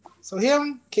out. So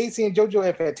him, Casey, and JoJo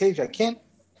and Fantasia, Kent.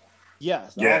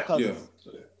 Yes. Yeah.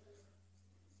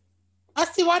 I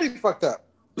see why they fucked up.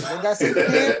 One got sick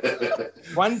kid.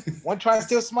 One tried to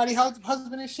steal somebody's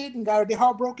husband and shit, and got their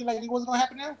heart broken like it wasn't gonna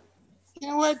happen now. You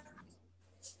know what?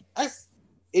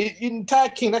 In Ty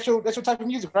King, that's your type of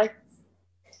music, right?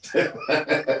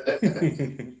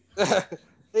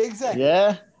 Exactly.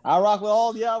 Yeah, I rock with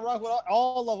all. Yeah, I rock with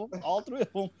all of them, all 3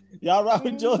 of them. Y'all rock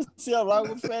with Josie. I rock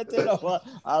with Fantasia.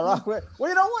 I rock with. Well,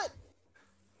 you know what?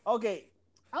 Okay,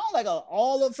 I don't like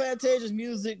all of Fantasia's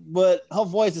music, but her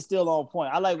voice is still on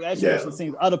point. I like actually when she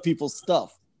sings other people's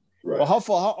stuff. Right. Well,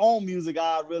 for her own music,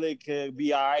 I really could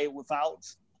be all right without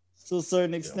to a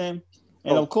certain extent.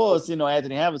 And of course,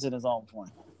 Anthony Hamilton is on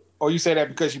point. Oh, you say that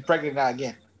because you're pregnant now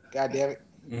again. God damn it.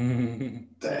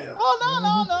 Damn.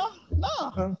 Oh,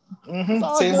 no.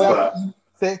 Same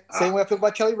way I feel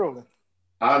about Kelly Rowland.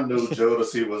 I knew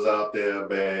Jodeci was out there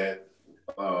bad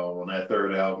on that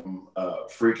third album,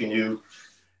 Freaking You.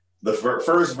 The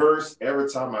first verse, every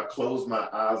time I close my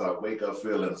eyes, I wake up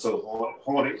feeling so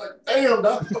horny. Like, damn,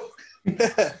 dog.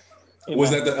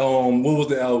 Was that the what was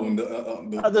the album?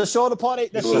 The shoulder party,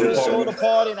 shoulder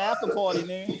party and after party,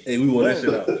 man. Hey, we wore that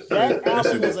shit out.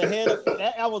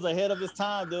 That album was ahead of its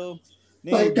time, dude.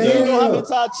 Like, do you know how many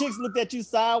times chicks looked at you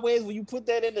sideways when you put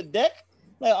that in the deck?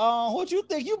 Like, what you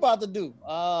think you about to do?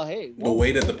 Hey. The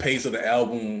way that the pace of the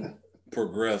album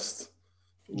progressed.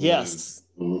 Yes.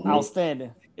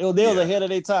 Outstanding. They was ahead of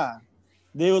their time.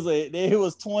 They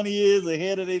was 20 years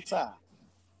ahead of their time.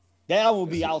 That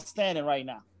would be outstanding right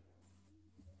now.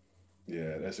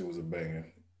 Yeah, that shit was a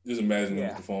banger. Just imagine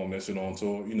them performing that shit on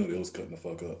tour. You know they was cutting the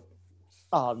fuck up.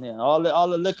 Oh man, all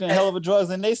the liquor and hell of a drugs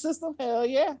in their system? Hell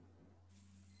yeah.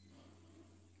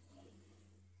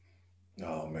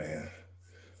 Oh man.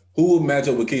 Who would match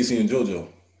up with Casey and JoJo?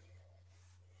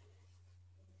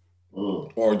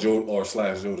 Or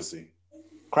Jodeci?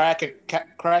 Crack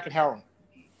and heroin.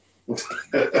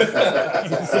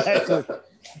 Exactly.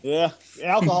 Yeah,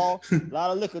 alcohol. A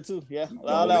lot of liquor too. Yeah, a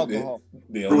lot of alcohol.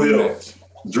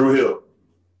 Drew Hill.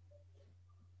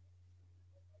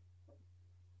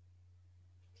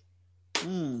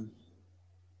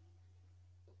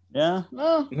 Yeah.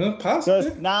 No.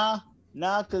 Possibly. Nah,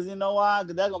 because you know why?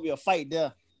 Because that's gonna be a fight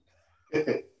there.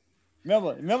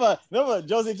 Remember,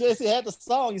 Josie J.C. had the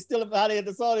song. You still how they had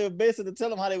the song. They were basically to tell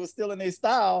them how they were stealing their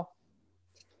style.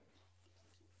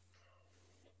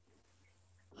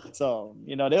 So,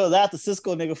 they was after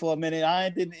Cisco nigga for a minute. I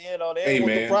ain't didn't, they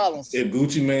want the problems. If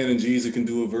Gucci Mane and Jeezy can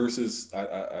do a versus,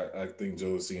 I think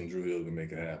Jodeci and Drew Hill can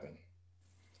make it happen.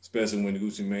 Especially when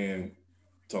Gucci Mane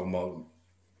talking about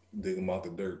digging out the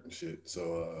dirt and shit.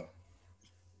 So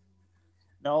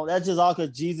no, that's just all because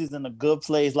Jeezy's in a good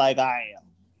place like I am.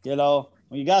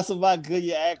 When you got somebody good,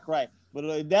 you act right.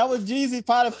 But that was Jeezy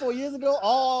probably 4 years ago.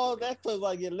 Oh, that place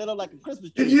like get lit up like a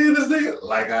Christmas tree. You hear this nigga?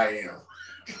 Like I am.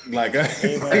 Like I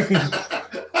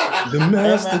am.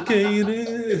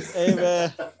 Domesticated. Hey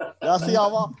man. Y'all see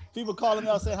all people calling me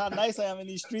out saying how nice I am in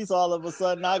these streets all of a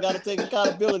sudden. Now I gotta take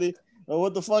accountability of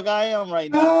what the fuck I am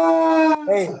right now.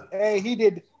 Hey, he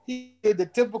did the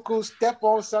typical step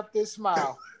on something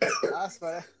smile. I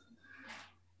swear.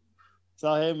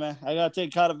 So hey man, I gotta take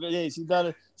accountability. Hey, she's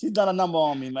done a number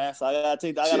on me, man. So I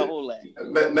gotta hold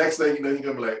that. Next thing you know, he's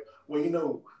gonna be like,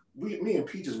 well, me and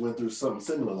Peaches went through something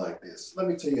similar like this. Let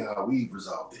me tell you how we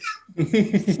resolved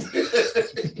it.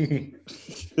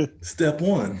 Step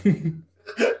one.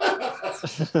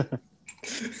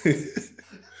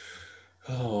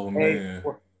 Oh man.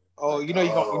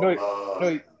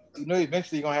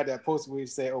 Eventually you're gonna have that post where you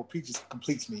say, "Oh, Peaches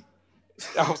completes me."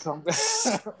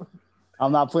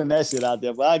 I'm not putting that shit out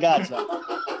there, but I got you.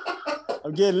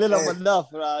 I'm getting lit up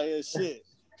enough around here. Shit.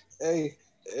 Hey,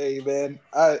 man.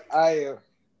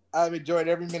 I've enjoyed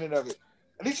every minute of it.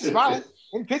 At least you're smiling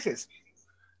in pictures.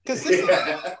 Consistent.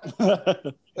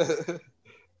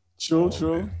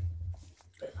 True.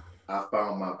 I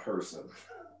found my person.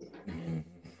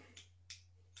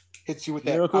 Hit you with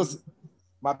that.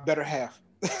 My better half.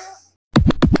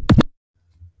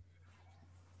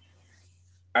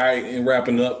 All right, and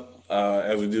wrapping up,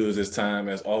 as we do this time,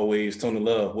 as always, Tony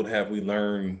Love, what have we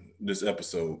learned this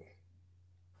episode?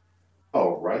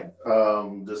 All right.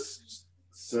 Just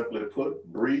simply put,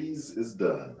 Breeze is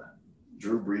done.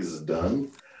 Drew Brees is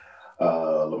done.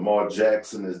 Lamar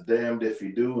Jackson is damned if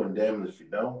you do and damned if you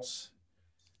don't.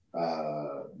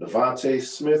 Devontae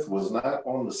Smith was not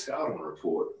on the scouting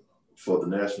report for the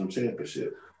national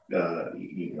championship.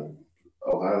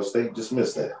 Ohio State just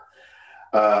missed that.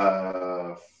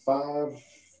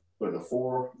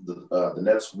 4, the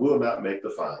Nets will not make the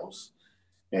finals.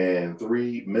 And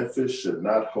 3, Memphis should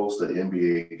not host an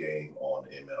NBA game on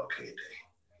MLK Day.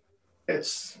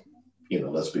 It's,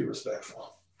 let's be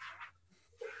respectful.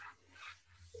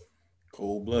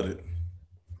 Cold-blooded.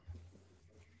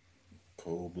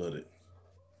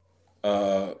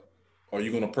 Are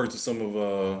you going to purchase some of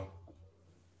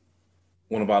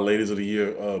one of our Ladies of the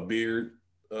Year beard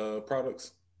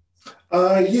products?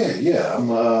 Yeah. I'm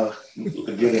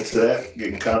getting into that,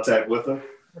 get in contact with her,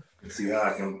 see how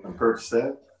I can purchase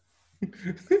that. Be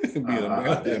an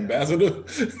ambassador.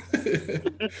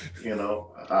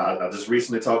 I just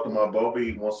recently talked to my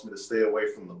Bobby. He wants me to stay away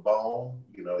from the balm.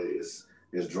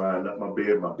 is drying up my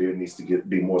beard. My beard needs to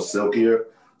be more silkier.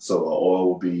 So oil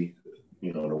will be,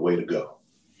 the way to go.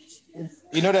 I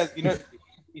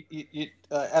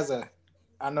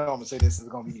know I'm gonna say this is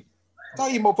gonna be. Tell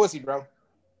you more pussy, bro.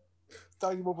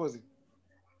 Tell you more pussy.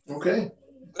 Okay.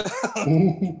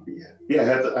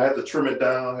 Yeah. I had to trim it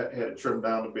down. I had to trim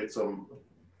down a bit. So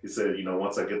he said,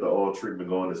 once I get the oil treatment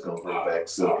going, it's gonna bring back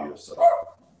silkier. So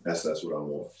that's what I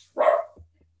want.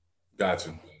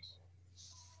 Gotcha.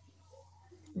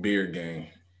 Beard game.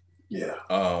 Yeah.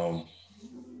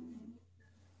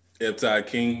 Eptide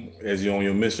King, as you're on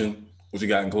your mission, what you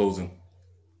got in closing?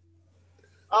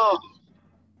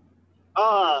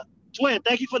 Twin,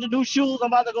 thank you for the new shoes I'm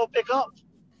about to go pick up.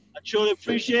 I truly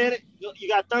appreciate it. You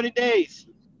got 30 days.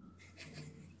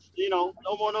 No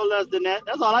more, no less than that.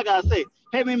 That's all I gotta say.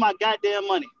 Pay me my goddamn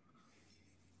money.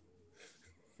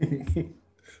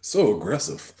 So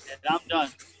aggressive. And I'm done.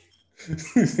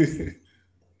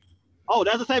 Oh,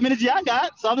 that's the same energy I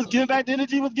got. So I'm just giving back the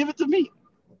energy was given to me.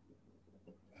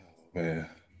 Man.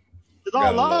 It's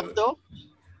all love, though.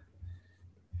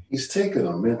 He's taking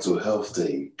a mental health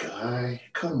day, guy.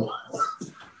 Come on.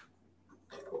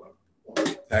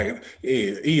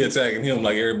 He attacking him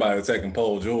like everybody attacking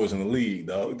Paul George in the league,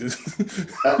 dog. Just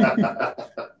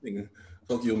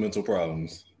fuck your mental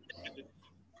problems.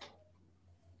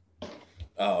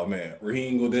 Oh man,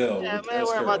 Raheem Goodell. Yeah, man,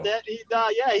 worry about that. He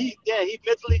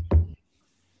mentally.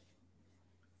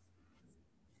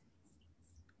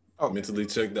 Mentally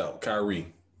checked out.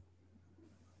 Kyrie.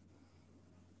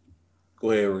 Go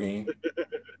ahead, Raheem.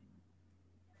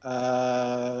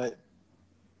 Well,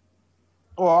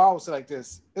 I would say like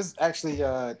this. This is actually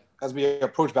as we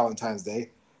approach Valentine's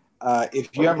Day.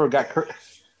 If you ever got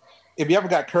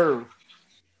curved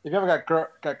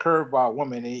by a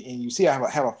woman and you see I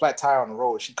have a flat tire on the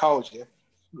road, she calls you,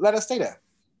 let her stay there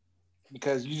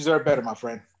because you deserve better, my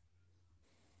friend.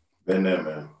 Been there,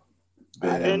 man.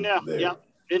 Been there. Yeah.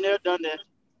 Been there, done that.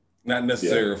 Not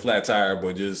necessarily a flat tire,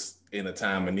 but just in a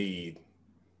time of need.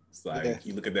 It's like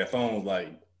you look at that phone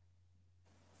like,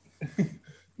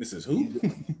 this is who?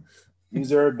 You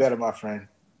deserve better, my friend.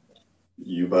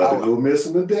 You about to go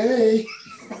missing a day.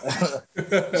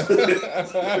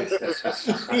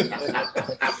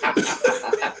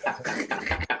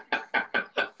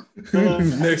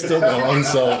 Next up on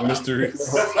Unsolved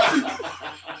Mysteries.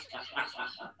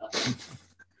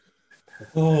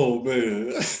 Oh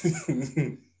man.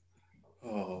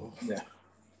 Oh yeah.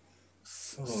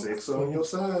 Six on your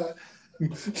side.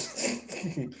 If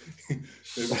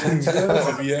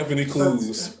you have any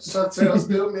clues. Chantel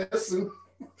still missing.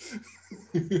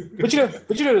 But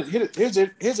here's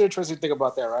the interesting thing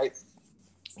about that, right?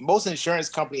 Most insurance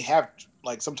companies have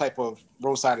like some type of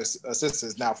roadside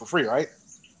assistance now for free, right?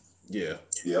 Yeah.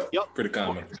 Yep. Pretty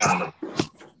common.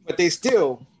 But they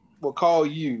still will call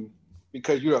you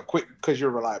because you're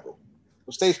reliable.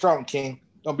 So stay strong, King.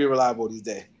 Don't be reliable these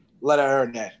days. Let her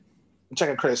earn that. And check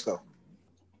her credit score.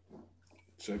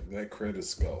 Check that credit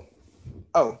score.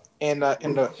 Oh, and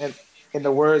in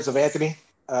the words of Anthony,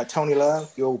 Tony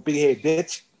Love, you old big head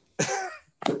bitch.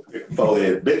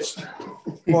 Forehead bitch.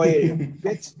 Forehead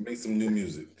bitch. Make some new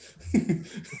music.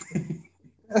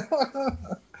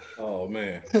 Oh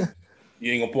man.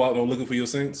 You ain't gonna pull out no Looking for Your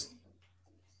Saints?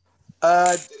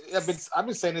 I've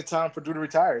been saying it's time for Drew to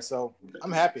retire, so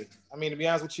I'm happy. I mean, to be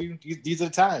honest with you, these are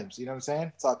the times. You know what I'm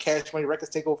saying? Saw Cash Money Records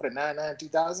take over the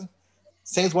 99-2000.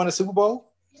 Saints won the Super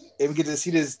Bowl, and we get to see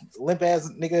this limp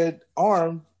ass nigga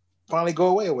arm finally go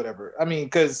away or whatever. I mean,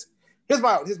 because here's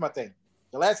my thing.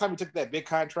 The last time he took that big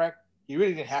contract, he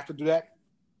really didn't have to do that.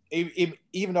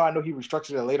 Even though I know he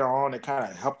restructured it later on and kind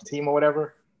of helped the team or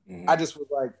whatever, I just was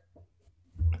like,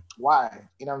 why?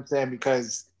 You know what I'm saying?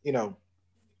 Because we could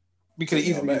have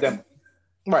easily used them.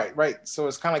 Right. So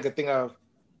it's kind of like a thing of,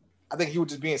 I think he was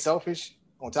just being selfish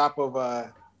on top of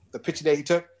the picture that he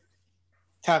took.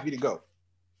 Time for you to go.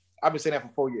 I've been saying that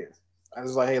for 4 years. I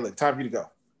was like, hey, look, time for you to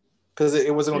go. Because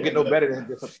it wasn't going to get no better than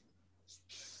this.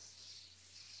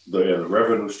 The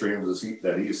revenue streams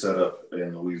that he set up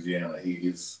in Louisiana,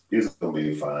 he's going to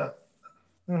be fine.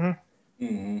 Mm-hmm.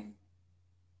 Mm-hmm.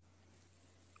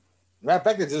 Matter of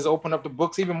fact, it just opened up the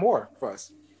books even more for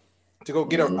us to go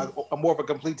get a more of a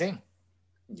complete team.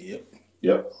 Yep.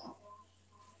 You know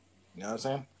what I'm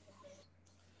saying?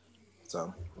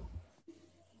 So.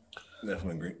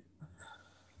 Definitely agree.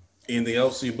 Anything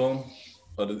else, you bum?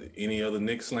 Any other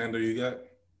Knicks slander you got?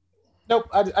 Nope.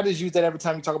 I just use that every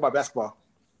time you talk about basketball.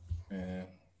 Yeah.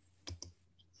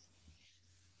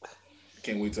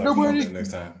 Can't wait to talk about that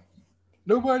next time.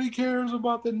 Nobody cares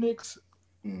about the Knicks.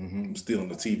 Mm-hmm. Still on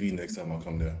the TV next time I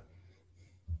come there.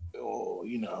 Oh,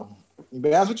 to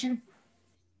be honest with you,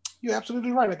 You're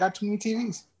absolutely right. I got too many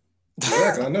TVs.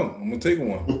 Exactly, I know. I'm gonna take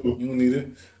one. You don't need it.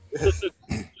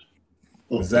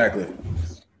 Exactly.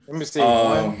 Let me see.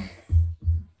 1,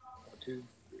 2,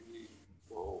 3,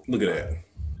 4. Look at that.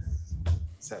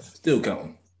 7. Still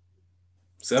counting.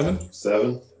 7?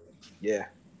 7. Yeah.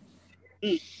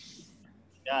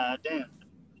 God damn.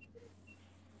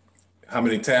 How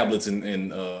many tablets and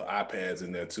iPads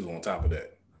in there too on top of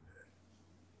that?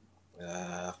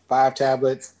 5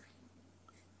 tablets.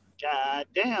 God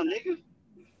damn, nigga.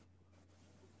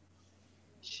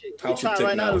 Shit, we House of trying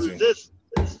right now to technology. resist.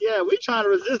 Yeah, we trying to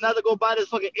resist not to go buy this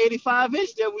fucking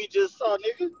 85-inch that we just saw,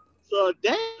 nigga. So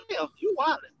damn, you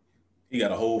wildin'. He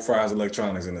got a whole Fry's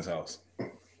Electronics in his house.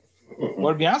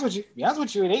 Well, to be honest with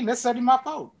you, it ain't necessarily my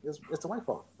fault. It's the white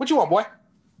fault. What you want, boy?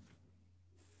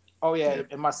 Oh yeah,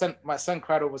 and my son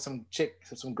cried over some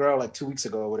girl like 2 weeks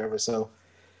ago or whatever. So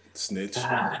Snitch.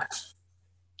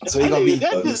 So he gonna be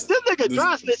this nigga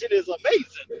dry snitching is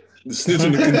amazing. The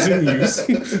snitching continues.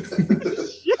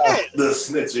 Yeah. The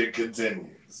snitching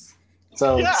continues.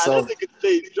 so Yeah, so this nigga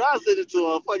say dry snitching to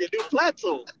a fucking new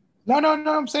plateau. no.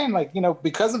 I'm saying like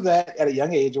because of that at a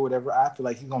young age or whatever, I feel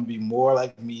like he's gonna be more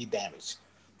like me, damaged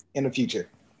in the future.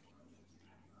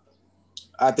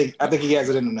 I think he has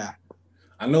it in him now.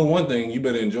 I know one thing, you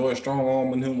better enjoy strong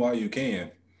arming him while you can.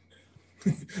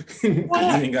 Because you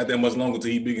ain't got that much longer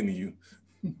till he bigger than you.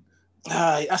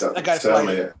 I got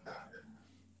to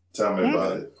Tell me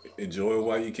about it. Enjoy it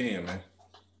while you can, man.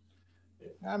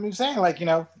 I'm saying like, he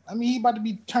about to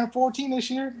be turned 14 this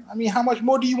year. I mean, how much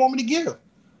more do you want me to give?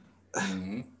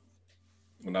 Mm-hmm.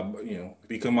 When if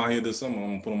he come out here this summer, I'm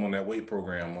gonna put him on that weight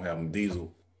program. I'm gonna have him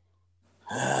diesel.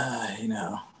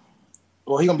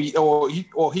 Well, he gonna be,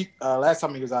 he last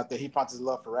time he was out there, he found his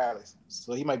love for rallies,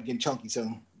 so he might be getting chunky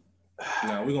soon.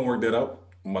 Now we're gonna work that out.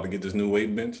 I'm about to get this new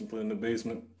weight bench and put it in the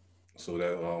basement, so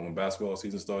that when basketball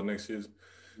season starts next year,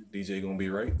 DJ gonna be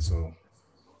right. So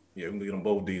yeah, we're gonna get them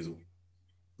both diesel.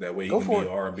 That way he can be an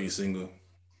R&B singer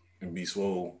and be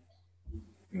swole,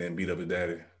 and then beat up his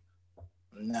daddy.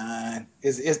 Nah,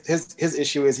 his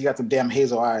issue is he got them damn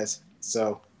hazel eyes.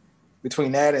 So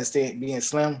between that and being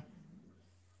slim,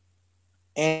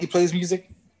 and he plays music,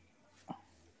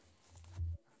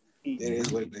 it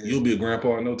is what it is. You'll be a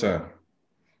grandpa in no time.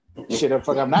 Shit, the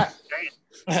fuck, I'm not.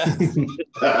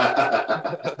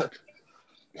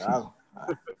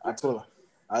 I told her.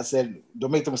 I said,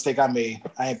 don't make the mistake I made.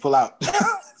 I ain't pull out.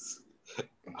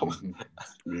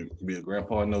 Be a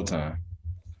grandpa in no time.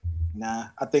 Nah,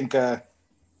 I think.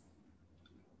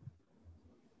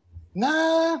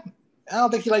 Nah, I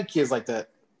don't think he like kids like that.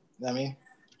 You know what I mean,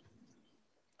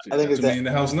 I think it's that in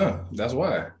the house now. That's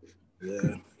why.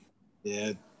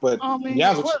 Yeah. But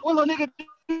what little nigga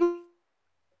do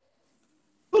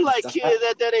like kids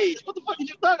at that age? What the fuck are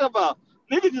you talking about?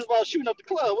 Nigga just about shooting up the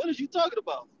club. What is you talking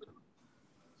about?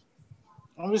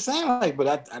 I'm just saying, like,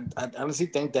 but I honestly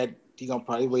think that he's gonna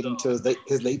probably wait until his late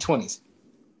 20s.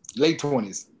 Late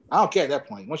 20s. I don't care at that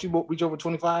point. Once you reach over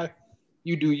 25,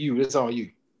 you do you. It's all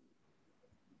you.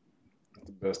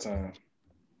 The best time.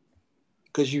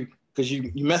 Cause you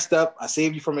messed up. I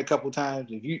saved you from it a couple times.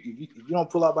 If you don't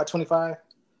pull out by 25,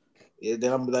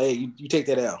 then I'm like, hey, you take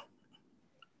that L.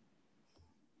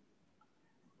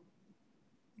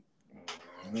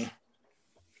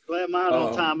 Glad mine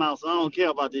on timeout, so I don't care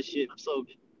about this shit. So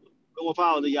go with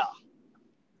all of y'all.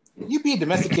 You being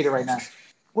domesticated right now.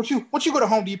 Once you go to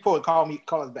Home Depot and call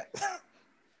us back.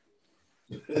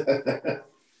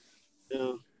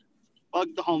 Yeah. Fuck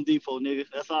the Home Depot, nigga.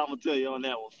 That's all I'm gonna tell you on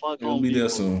that one. Fuck It'll Home be Depot. there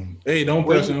soon. Hey, don't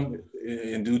press him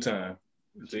in due time.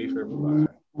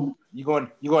 You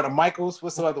going to Michael's?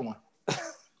 What's the other one?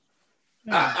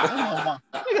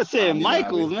 Nigga said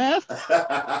Michael's, man.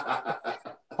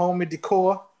 Home and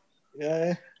Decor.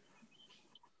 Yeah.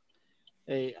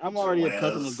 Hey, I'm already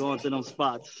accustomed to going to them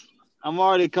spots.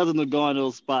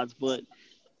 But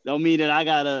don't mean that I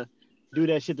gotta do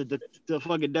that shit to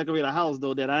fucking decorate a house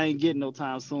though that I ain't getting no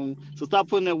time soon. So stop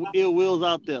putting that ill wills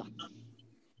out there.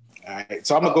 All right.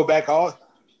 So I'm gonna go back all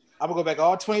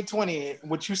 2020.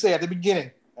 What you say at the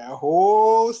beginning, that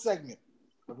whole segment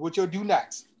of what your do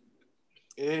nots.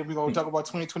 And we're gonna talk about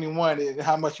 2021 and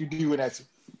how much you do in that.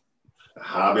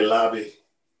 Hobby Lobby.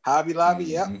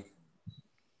 Yep.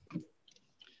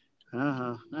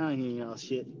 I ain't hearing y'all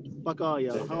shit. Fuck all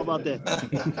y'all. How about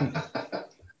that?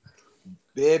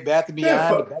 Bed Bath &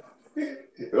 Beyond.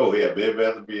 Bed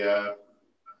Bath & Beyond.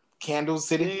 Candle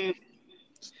City.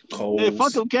 Coles. Hey,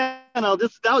 fuck them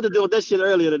candles. That was the deal with that shit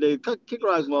earlier today. Kick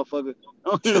rocks, motherfucker. I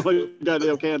don't even know what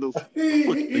goddamn candles.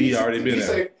 He already been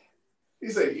there.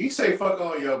 He say fuck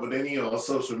all y'all, but then he on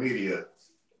social media.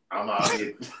 I'm out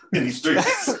here in these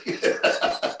streets.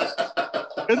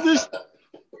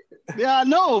 Yeah, I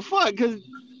know. Fuck, because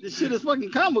this shit is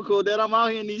fucking comical that I'm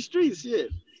out here in these streets.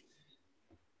 Shit.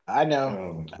 I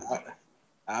know.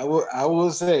 I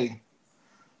will say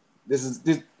this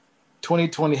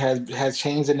 2020 has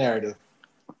changed the narrative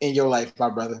in your life, my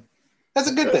brother. That's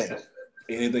a good thing.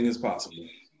 Anything is possible.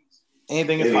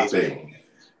 Anything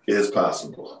is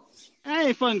possible. I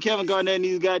ain't fucking Kevin Garnett in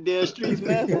these goddamn streets,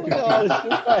 man. Fuck all this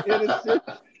shit out here. This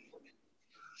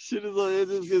shit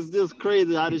is just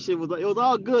crazy how this shit was. It was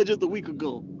all good just a week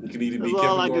ago. You could either be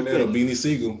Kevin Garnett or Beanie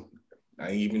Siegel. I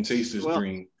ain't even chased this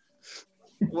dream.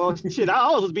 Well, shit, I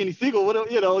always was Beanie Siegel.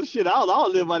 Shit, I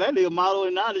was living by that nigga model,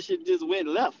 and now the shit just went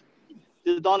left.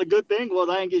 Just on a good thing was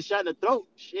I ain't get shot in the throat.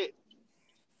 Shit.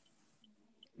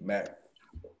 Mac,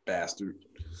 bastard.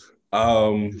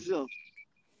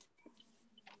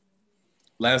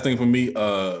 Last thing for me,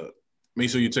 make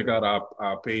sure you check out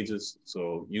our pages.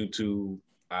 So YouTube,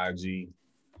 IG,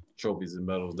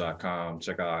 trophiesandmedals.com.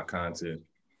 Check out our content.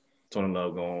 Tony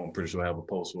Love going. I'm pretty sure I'll have a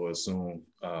post for us soon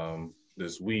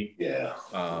this week. Yeah.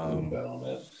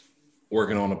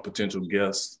 Working on a potential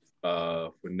guest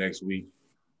for next week.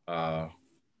 And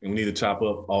we need to chop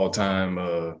up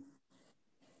all-time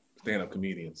stand-up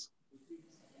comedians.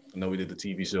 I know we did the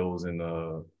TV shows and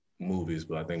movies,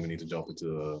 but I think we need to jump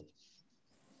into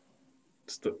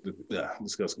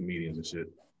discuss comedians and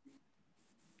shit.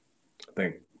 I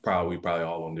think we probably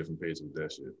all on different pages with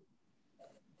that shit.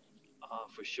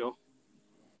 For sure.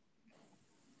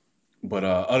 But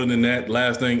other than that,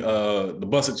 last thing, the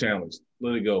Busted Challenge.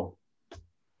 Let it go.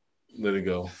 Let it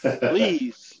go.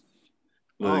 Please.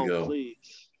 Let it go.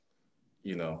 Please.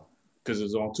 You know, because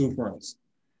it's on two fronts.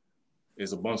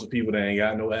 It's a bunch of people that ain't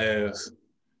got no ass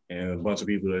and a bunch of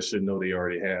people that should know they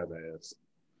already have ass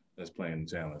that's playing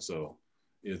the challenge. So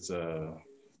it's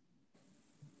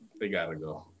they gotta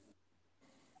go.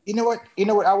 You know what?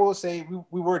 I will say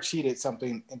we were cheated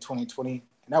something in 2020, and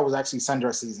that was actually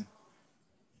sundress season.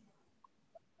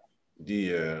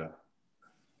 Yeah.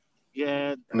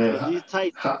 Yeah. And then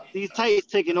these tights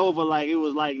taking over like it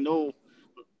was like no,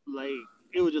 like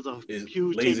it was just a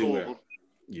huge lazy takeover. wear.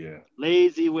 Yeah.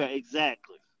 Lazy wear,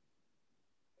 exactly.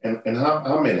 And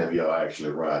how many of y'all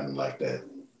actually riding like that?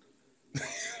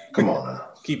 Come on now.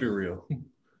 Keep it real.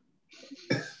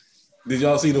 Did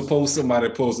y'all see the post? Somebody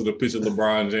posted a picture of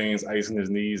LeBron James icing his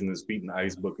knees and his feet in the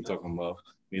ice bucket talking about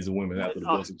these are women after the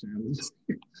Busted Challenge.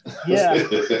 Yeah.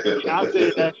 I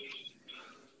said that.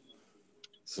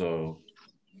 So,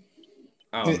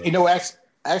 I don't know. You know,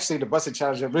 actually, the Busted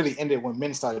Challenge really ended when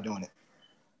men started doing it.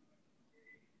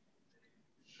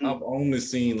 I've only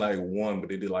seen like one, but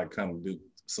they did like kind of do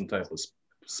some type of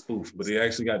spoof. But they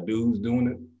actually got dudes doing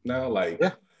it now. Like,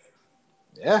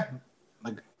 yeah,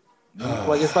 like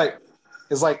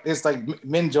it's like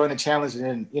men join the challenge, and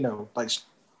then, you know, like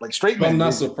straight men. I'm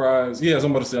not surprised. Yeah, I'm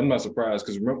about to say I'm not surprised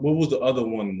because what was the other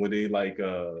one where they like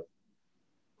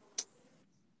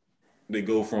they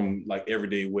go from like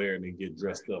everyday wear and they get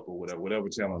dressed up or whatever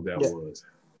challenge that was.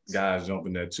 Guys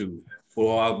jumping that too.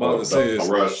 Well, I was about to say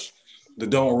is the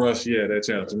Don't Rush, that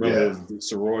challenge. Remember the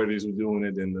sororities were doing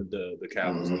it, and the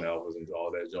Kappas and Alphas and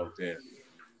all that jumped in.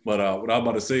 But what I was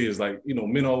about to say is, like, you know,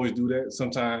 men always do that.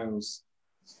 Sometimes,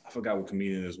 I forgot what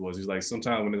comedian this was. He's like,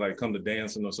 sometimes when they like come to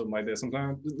dancing or something like that,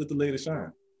 sometimes just let the ladies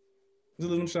shine. Just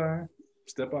let them shine.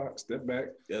 Step out, step back,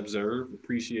 observe,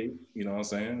 appreciate, you know what I'm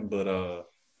saying? But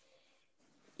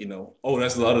you know,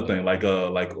 that's the other thing. Like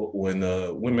when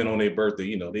women on their birthday,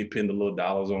 you know, they pin the little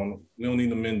dollars on them. We don't need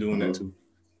the men doing that too.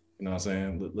 You know what I'm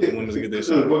saying? Let the women get their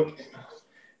shot.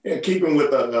 Yeah, keeping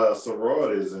with the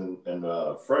sororities and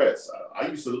frats, I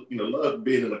used to, you know, love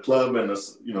being in the club and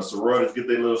the, you know, sororities get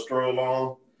their little stroll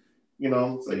on, you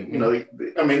know. So, you know,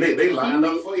 they line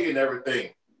up for you and everything.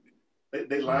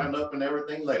 They line up and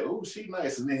everything. Like, oh, she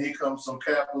nice, and then here comes some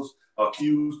Kappas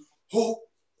accused.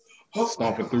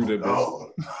 Stomping through the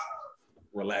bed.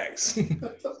 Relax.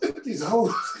 These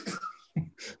hoes.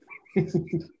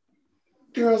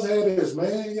 Girls had this,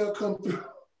 man. Y'all come through.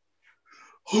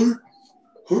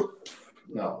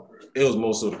 No. It was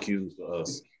most of the cues for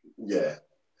us. Yeah.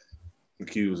 The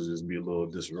cues would just be a little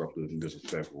disruptive and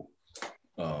disrespectful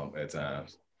at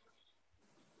times.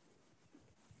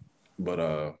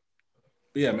 But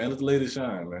yeah, man, let the ladies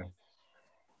shine, man.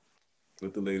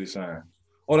 Let the ladies shine.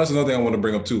 Oh, that's another thing I want to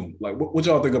bring up too. Like, what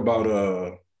y'all think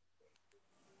about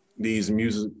these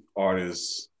music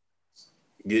artists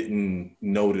getting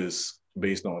noticed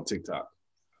based on TikTok?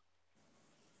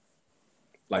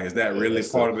 Like, is that really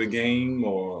part of the game,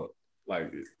 or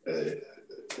like?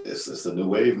 It's a new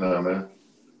wave now, man.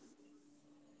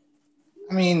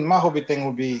 I mean, my whole big thing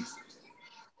would be,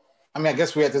 I mean, I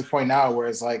guess we're at this point now where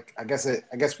it's like, I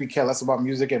guess we care less about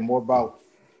music and more about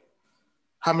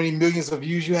how many millions of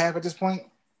views you have at this point.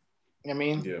 You know what I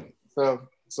mean? Yeah.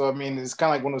 So I mean, it's kind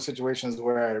of like one of those situations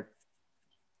where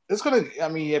it's gonna, I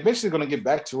mean, eventually gonna get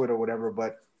back to it or whatever.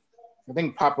 But I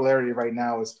think popularity right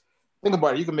now is, think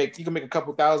about it. You can make a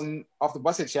couple thousand off the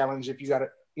Busted Challenge if you got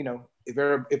it, you know, if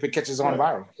it catches on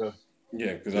viral. So.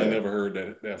 Yeah, because I never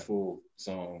heard that full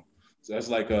song. So that's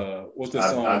like what's the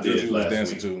song I did Juju was last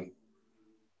dancing week. to?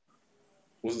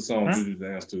 What's the song Juju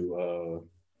danced to?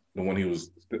 The one he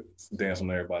was dancing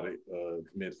on everybody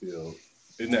midfield.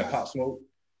 Isn't that Pop Smoke?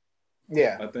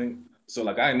 Yeah, I think so.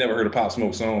 Like I ain't never heard a Pop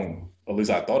Smoke song. At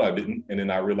least I thought I didn't, and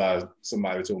then I realized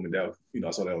somebody told me that. You know,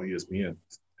 I saw that on ESPN.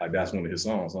 Like that's one of his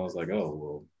songs. So I was like, oh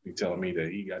well, you telling me that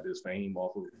he got this fame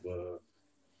off of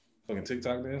fucking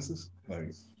TikTok dances?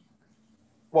 Like,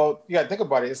 well, you gotta think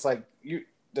about it. It's like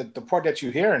the part that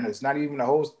you're hearing is not even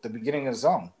the beginning of the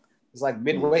song. It's like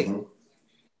midway. Mm-hmm.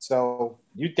 So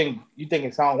you think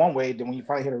it sounds one way, then when you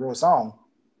finally hear the real song,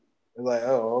 it's like,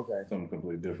 oh, okay. something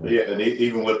completely different. Yeah, and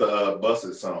even with the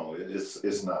Busted song,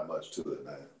 it's not much to it,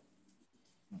 man.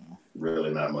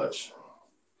 Really not much.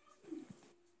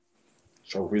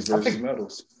 Trophies versus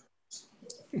medals.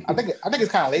 I think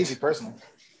it's kind of lazy, personally.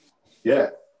 Yeah.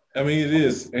 I mean, it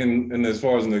is, and as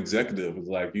far as an executive, it's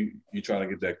like you trying to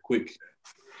get that quick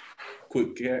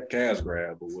cash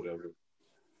grab or whatever.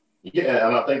 Yeah,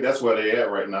 and I think that's where they're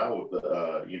at right now. With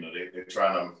the, they're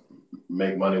trying to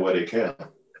make money where they can.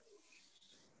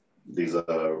 These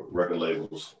record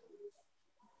labels.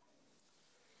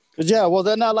 Yeah, was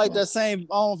that not like that same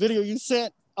video you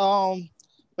sent,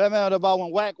 Batman, about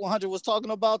when Whack 100 was talking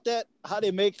about that? How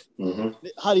they make,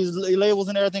 how these labels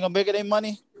and everything are making their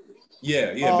money?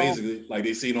 Yeah, basically. Like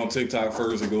they see it on TikTok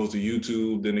first, it goes to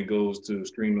YouTube, then it goes to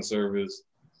streaming service.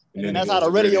 And then that's how the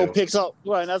radio picks up.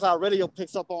 Right, and that's how radio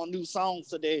picks up on new songs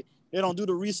today. They don't do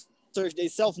the research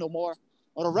themselves no more.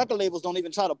 Or the record labels don't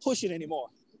even try to push it anymore.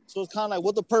 So it's kind of like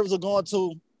what the purpose of going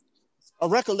to a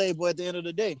record label at the end of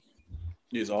the day.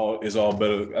 It's all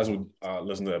better. That's what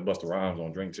listen to that Busta Rhymes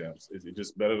on Drink Champs. It's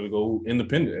just better to go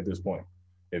independent at this point.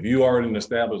 If you are an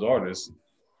established artist,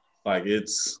 like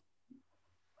it's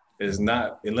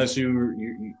not unless you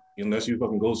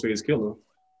fucking Ghostface Killer,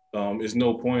 it's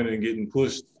no point in getting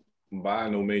pushed by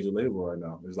no major label right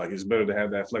now. It's like it's better to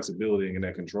have that flexibility and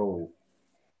that control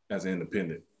as an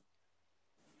independent.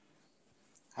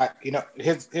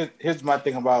 Here's my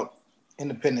thing about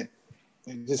independent.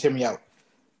 Just hear me out.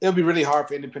 It'll be really hard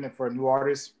for independent for a new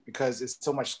artist because it's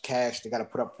so much cash they got to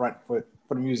put up front for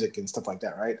the music and stuff like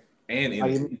that, right? And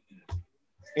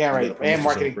right. And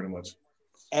marketing, pretty much.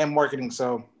 And marketing.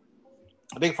 So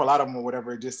I think for a lot of them or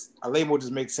whatever, just a label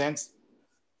just makes sense.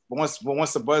 But once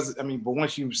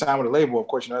you sign with a label, of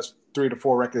course, that's 3 to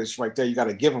 4 records right there. You got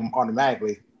to give them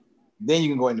automatically. Then you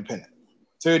can go independent.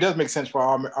 So it does make sense for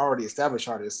already established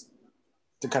artists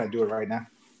to kind of do it right now.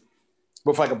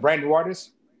 But for like a brand new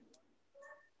artist,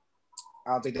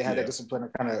 I don't think they have that discipline to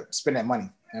kind of spend that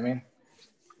money. You know what I mean?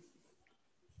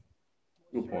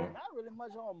 Good point. Not really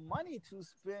much on money to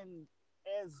spend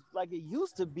as like it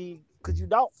used to be, because you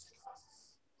don't.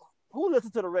 Who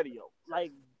listens to the radio?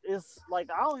 Like, it's like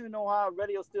I don't even know how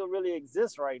radio still really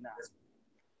exists right now.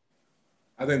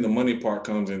 I think the money part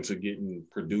comes into getting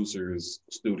producers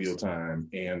studio time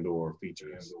and or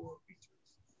features.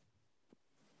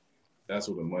 That's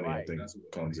where the money I think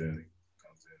comes in.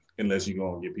 Unless you're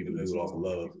gonna get people to do it off of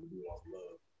love.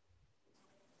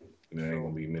 And there ain't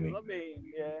gonna be many. I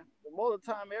mean, the more the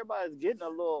time everybody's getting a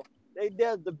little.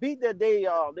 The beat that they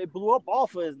blew up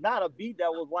off of is not a beat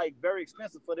that was like very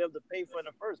expensive for them to pay for in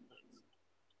the first place.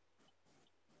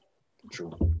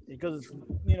 True. Because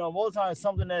most of the time it's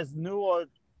something that's new or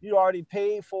you already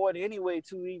paid for it anyway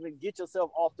to even get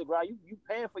yourself off the ground. You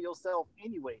paying for yourself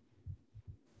anyway.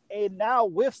 And now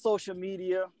with social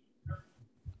media,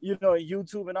 and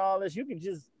YouTube and all this, you can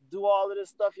just do all of this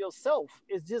stuff yourself.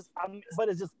 But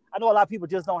I know a lot of people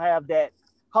just don't have that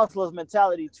hustlers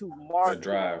mentality to market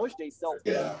and push themselves.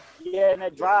 Yeah, and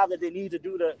that drive that they need to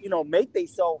do to, make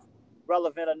themselves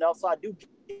relevant enough. So I do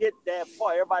get that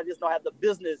part. Everybody just don't have the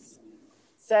business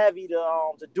savvy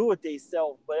to do it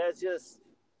themselves. But that's just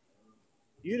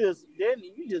you just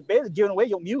basically giving away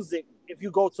your music if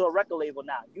you go to a record label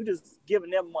now. You just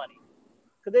giving them money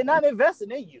because they're not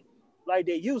investing in you like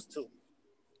they used to.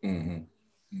 Mm-hmm.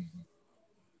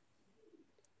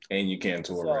 And you can't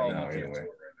tour right now anyway.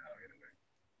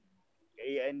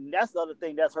 Yeah, and that's the other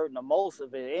thing that's hurting the most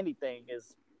of it. Anything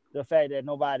is the fact that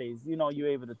nobody's, you're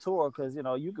able to tour because,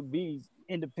 you could be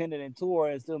independent and tour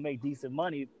and still make decent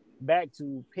money back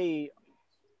to pay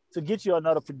to get you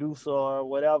another producer or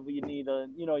whatever you need,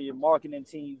 your marketing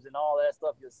teams and all that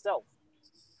stuff yourself.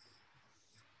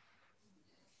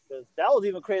 Because that was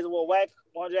even crazy what Wack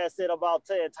one just said about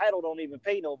saying Tidal don't even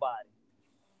pay nobody.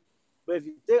 But if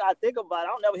you think about it, I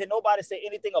don't never hear nobody say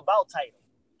anything about Tidal.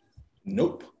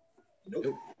 Nope.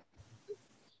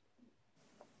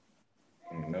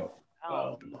 No. I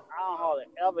don't hardly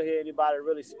ever hear anybody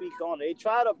really speak on it. They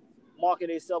try to market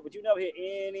themselves, but you never hear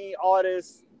any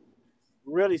artists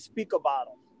really speak about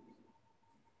them.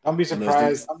 Don't be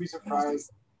surprised.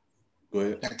 Go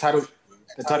ahead.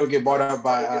 The title get bought up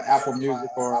by Apple Music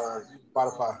or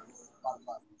Spotify.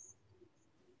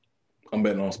 I'm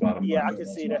betting on Spotify. Yeah, I can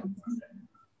see that.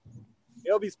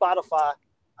 It'll be Spotify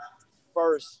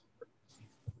first.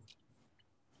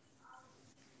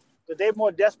 Because they're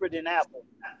more desperate than Apple.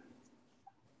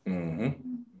 Mm-hmm.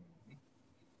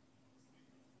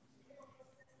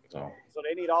 So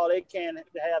they need all they can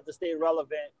to have to stay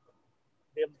relevant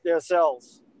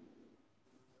themselves.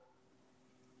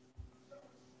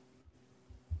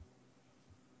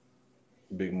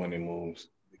 Big money moves.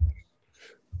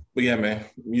 But yeah, man,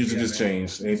 music has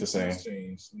changed. It ain't the same. It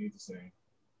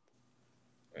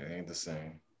ain't the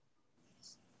same.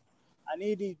 I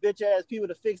need these bitch ass people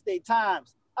to fix their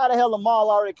times. How the hell the mall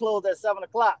already closed at 7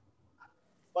 o'clock?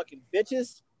 Fucking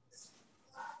bitches.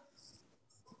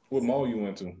 What mall you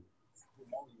went to?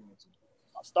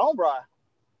 Stonebriar.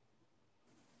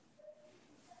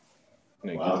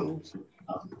 Wow.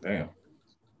 Damn.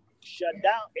 Shut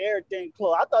down. Everything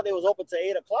closed. I thought they was open to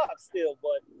 8 o'clock still,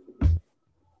 but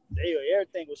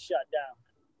everything was shut down.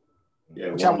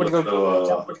 Yeah,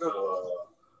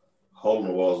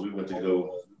 Holman Walls, we went to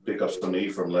go pick up some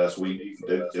meat from last week.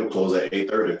 They'll close at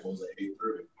 8:30.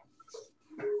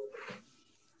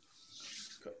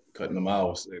 Cutting them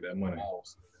hours, save that money.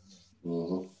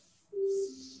 Mm-hmm.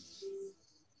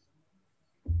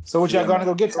 So what y'all gonna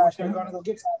go get?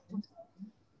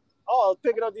 Oh, I was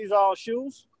picking up these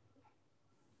shoes.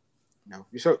 No,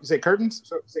 you say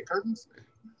curtains?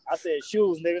 I said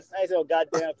shoes, nigga. I ain't said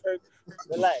goddamn curtains.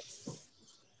 Relax.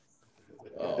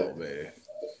 Oh man,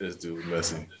 this dude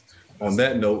messy. On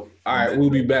that note, all right, we'll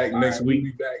be back next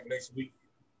week.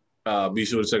 Be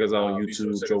sure to check us out on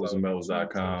YouTube,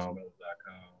 troversandmetals.com.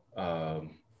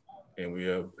 And we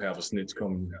have a snitch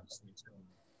coming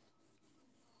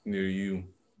near you,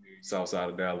 south side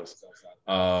of Dallas.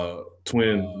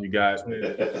 Twin, you got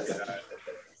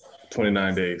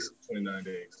 29 days.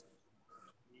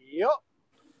 Yep.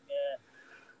 Yeah.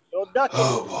 No ducking.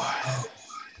 Oh boy.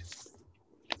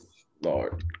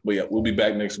 Lord. But yeah, we'll be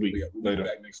back next week. Later. All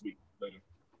right.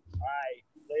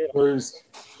 Later.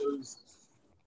 Peace.